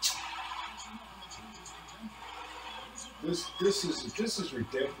 This is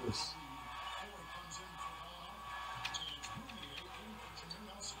ridiculous.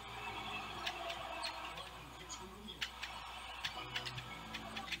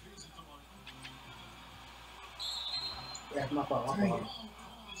 Yeah, my fault. That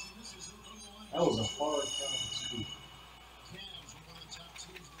was a hard time too.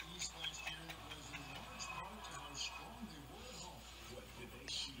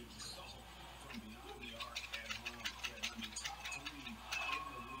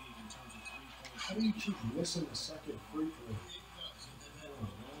 How do you keep missing the second free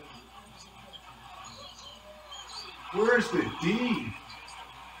throw? Where's the D?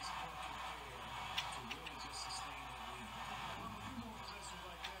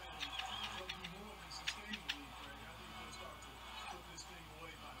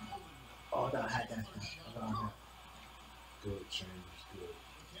 Good, Chambers. Good.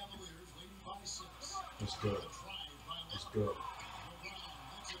 Let's go. Let's go.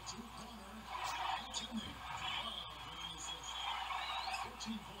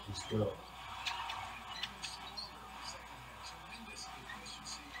 Let's go.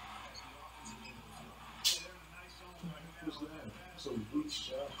 Who's that? It's a weak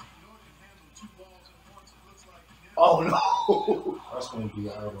shot. Oh no! That's going to be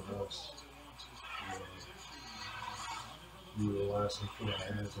out of us. You were the last one to put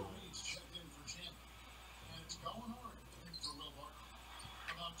our hands on it.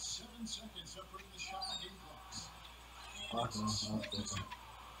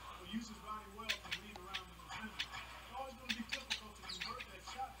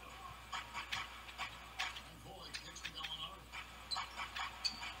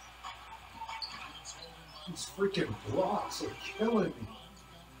 These freaking blocks are killing me.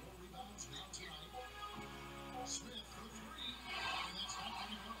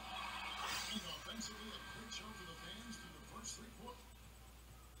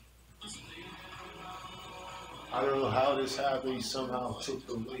 I don't know how this happened. He somehow took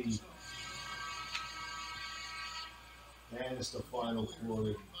the lead. And it's the final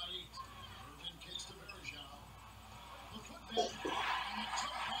quarter.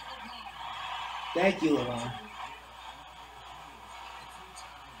 Thank you, LeBron.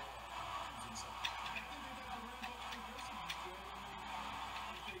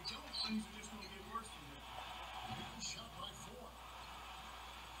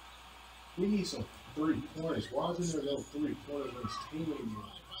 We need some 3-pointers. Why isn't there no 3-pointers on this team anymore?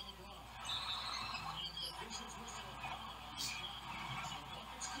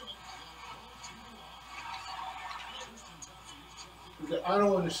 I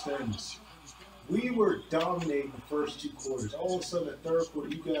don't understand this. We were dominating the first 2 quarters. All of a sudden, the third quarter,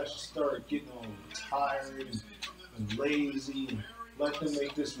 you guys start getting all tired and lazy and let them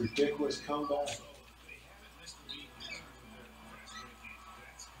make this ridiculous comeback.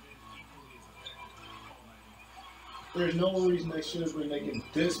 There's no reason they should have been making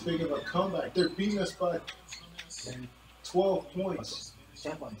this big of a comeback. They're beating us by 12 points.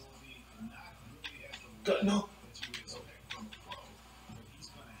 10 points. No.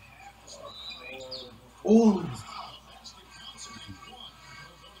 Oh.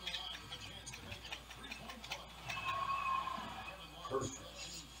 Perfect.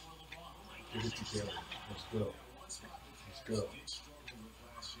 Get it together. Let's go. Let's go.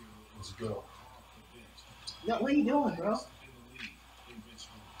 Let's go. No, what are you doing, bro?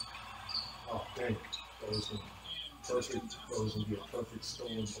 Oh, dang. That was perfect. That was going to be a perfect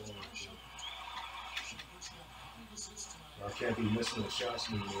stolen ball. I can't be missing the shots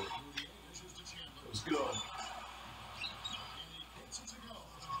anymore. Let's go.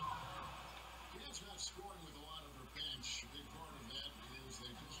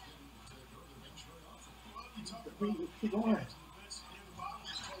 Keep going.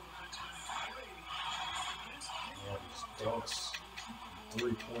 Dunks,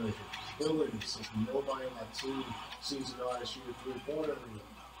 3-pointers are killing me since nobody on my team seems to know how to shoot a 3-pointer.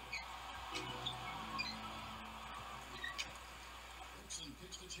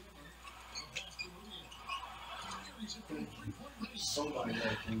 Somebody got a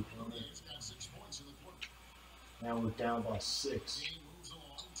 3-pointer. Now we're down by 6.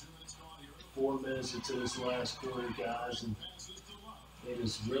 4 minutes into this last quarter, guys, and it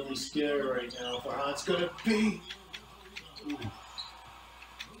is really scary right now for how it's going to be. Ooh.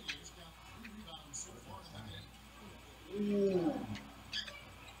 Ooh.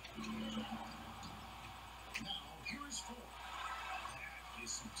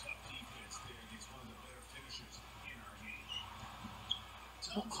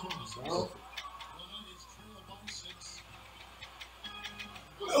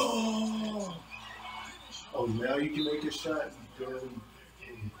 Oh. Oh, now you can make a shot. Good.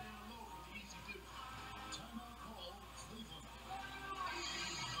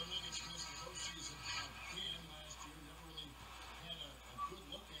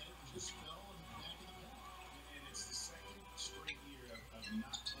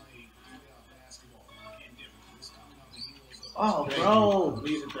 Oh, bro.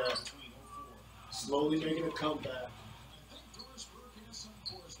 Needed that. Slowly making a comeback.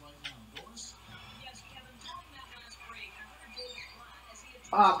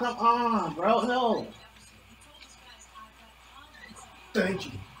 Oh, come on, bro. No. Thank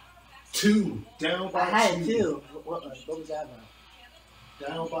you. 2. Down by 2. I had 2. What was that about?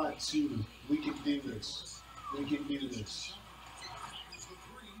 Down by 2. We can do this. We can do this.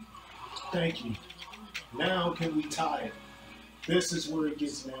 Thank you. Now can we tie it? This is where it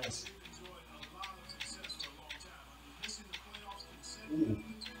gets nasty.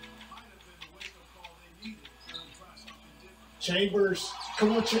 Chambers,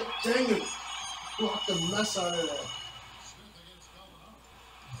 come on, dang it. Block the mess out of that.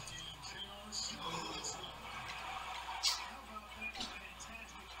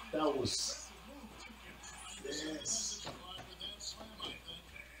 That was, yes,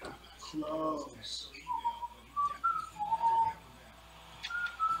 close.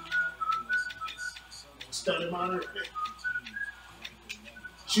 Started monitor.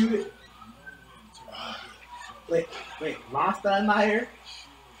 Shoot it. Wait, Ron Steinmeier?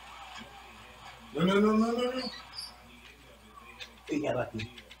 No. He got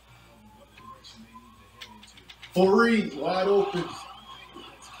lucky. Fareed, wide open.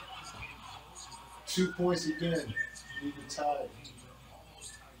 2 points again. Even tied.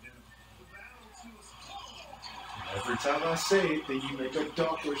 Every time I say it, then you make a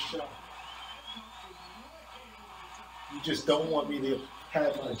dunk or shot. You just don't want me to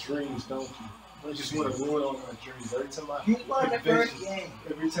have my dreams, don't you? I just want to ruin all my dreams. Every time You won the first envision, game.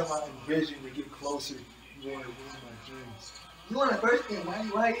 every time I envision to get closer, you want to ruin my dreams. You won the first game.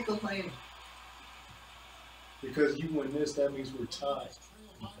 Why are you complaining? Because you win this, that means we're tied.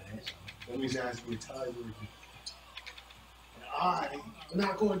 That means it has to be a tiebreaker. I'm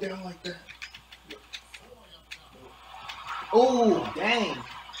not going down like that. Oh, dang.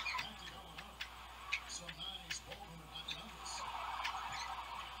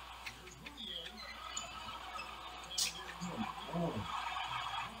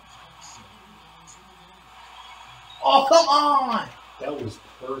 Oh, come on! That was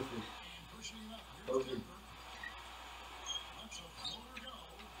perfect. Perfect.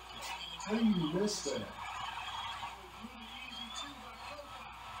 How do you miss that?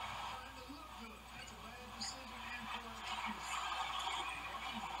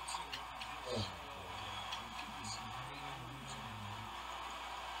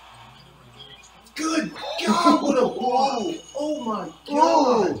 Good God, what a ball! Oh my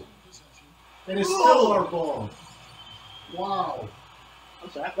God! And it's still our ball. Wow. I'm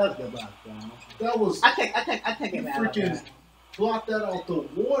sorry, that was a good block, bro. That was. I take it back. Freaking block that out the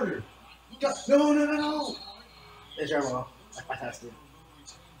water. No. It's your ball. I touched it.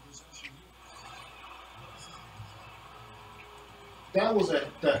 That was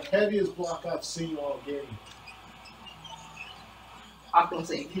the heaviest block I've seen all game. I was gonna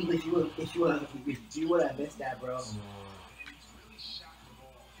say if you would have missed that, bro.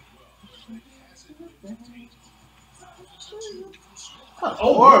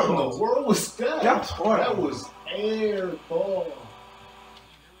 Oh, what in the world was that? That was horrible. That was air ball.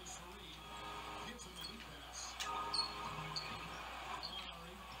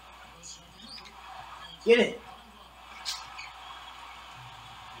 Get it.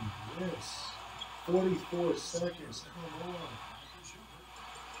 Yes. 44 seconds. Come on.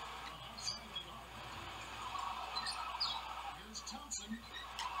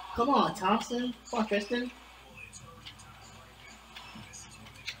 Come on, Thompson. Come on, Tristan.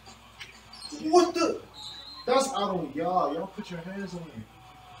 What the? That's out on y'all. Y'all put your hands on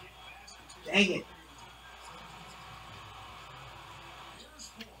it. Dang it.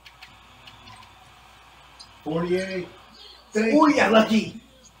 $48. Oh, you got lucky.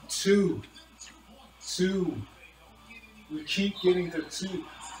 2. We keep getting the 2.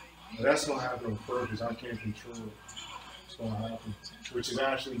 But that's going to happen on purpose. I can't control it. It's going to happen. Which is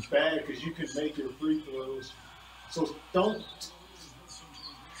actually bad because you can make your free throws. So don't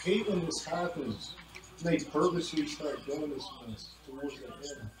hate when this happens. They purposely start doing this mess towards the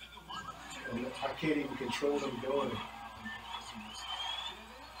end. And I can't even control them doing it.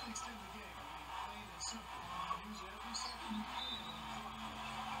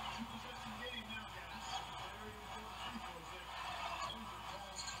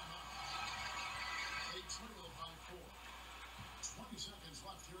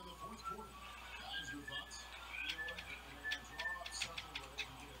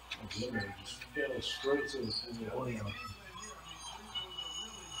 Just fell straight to the floor. Oh, yeah.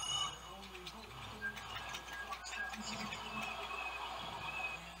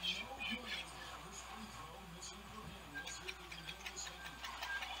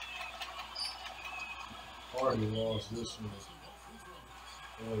 Already lost this one.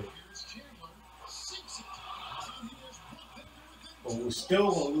 Wait. But we're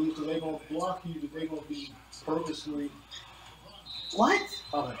still gonna lose because they're gonna block you. They're gonna be purposely. What?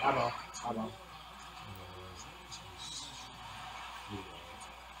 Oh, eyeball.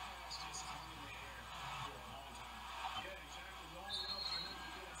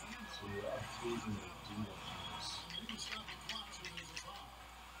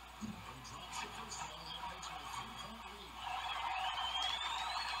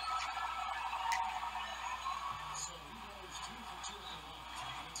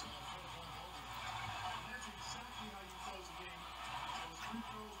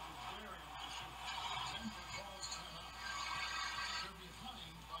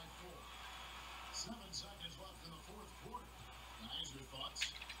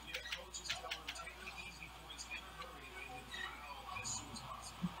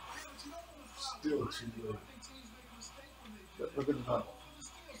 still too good. Look at the ball.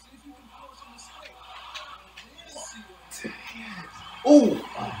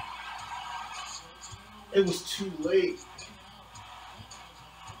 Oh! It was too late.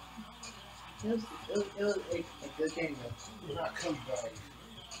 It was a good game, though. When I come back,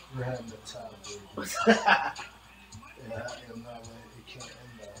 we're having a tiebreaker. And I am not letting it can't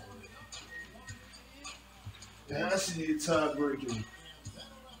end that way. It has to be a tiebreaker.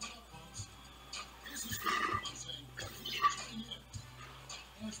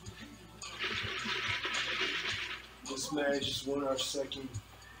 This match just won our second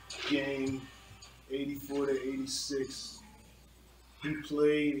game, 84 to 86. He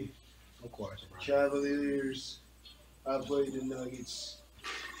played Cavaliers. I played the Nuggets.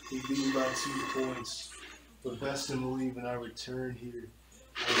 He beat me by 2 points. But best to believe when I return here,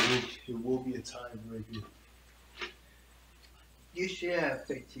 it will be a tiebreaker. You should have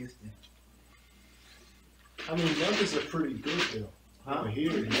picked Houston. I mean, Nuggets are pretty good though. Huh?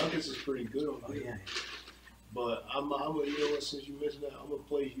 Here, Nuggets is pretty good on Oh, here. yeah. But I'm you know what? Since you mentioned that, I'm gonna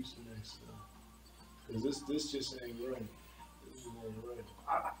play Houston next time. Cause this just ain't right. This ain't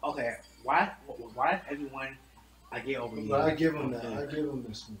right. Okay, why everyone I get over you? But I give him that. I give him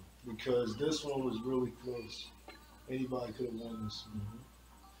this one because this one was really close. Anybody could have won this one.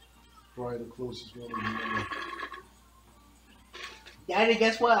 Probably the closest one of the Daddy,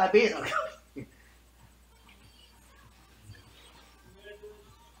 guess what? I beat him.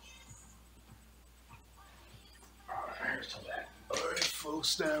 Alright,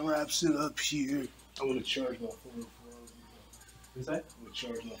 folks, that wraps it up here. I want to charge my phone. What's that? I'm going to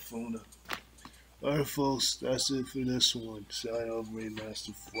charge my phone up. Alright, folks, that's it for this one. Sign off,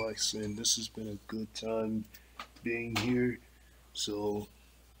 Master Flex, and this has been a good time being here. So,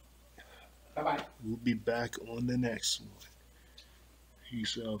 Bye-bye. we'll be back on the next one.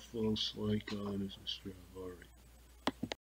 Peace out, folks. Like, honest, and strawberry.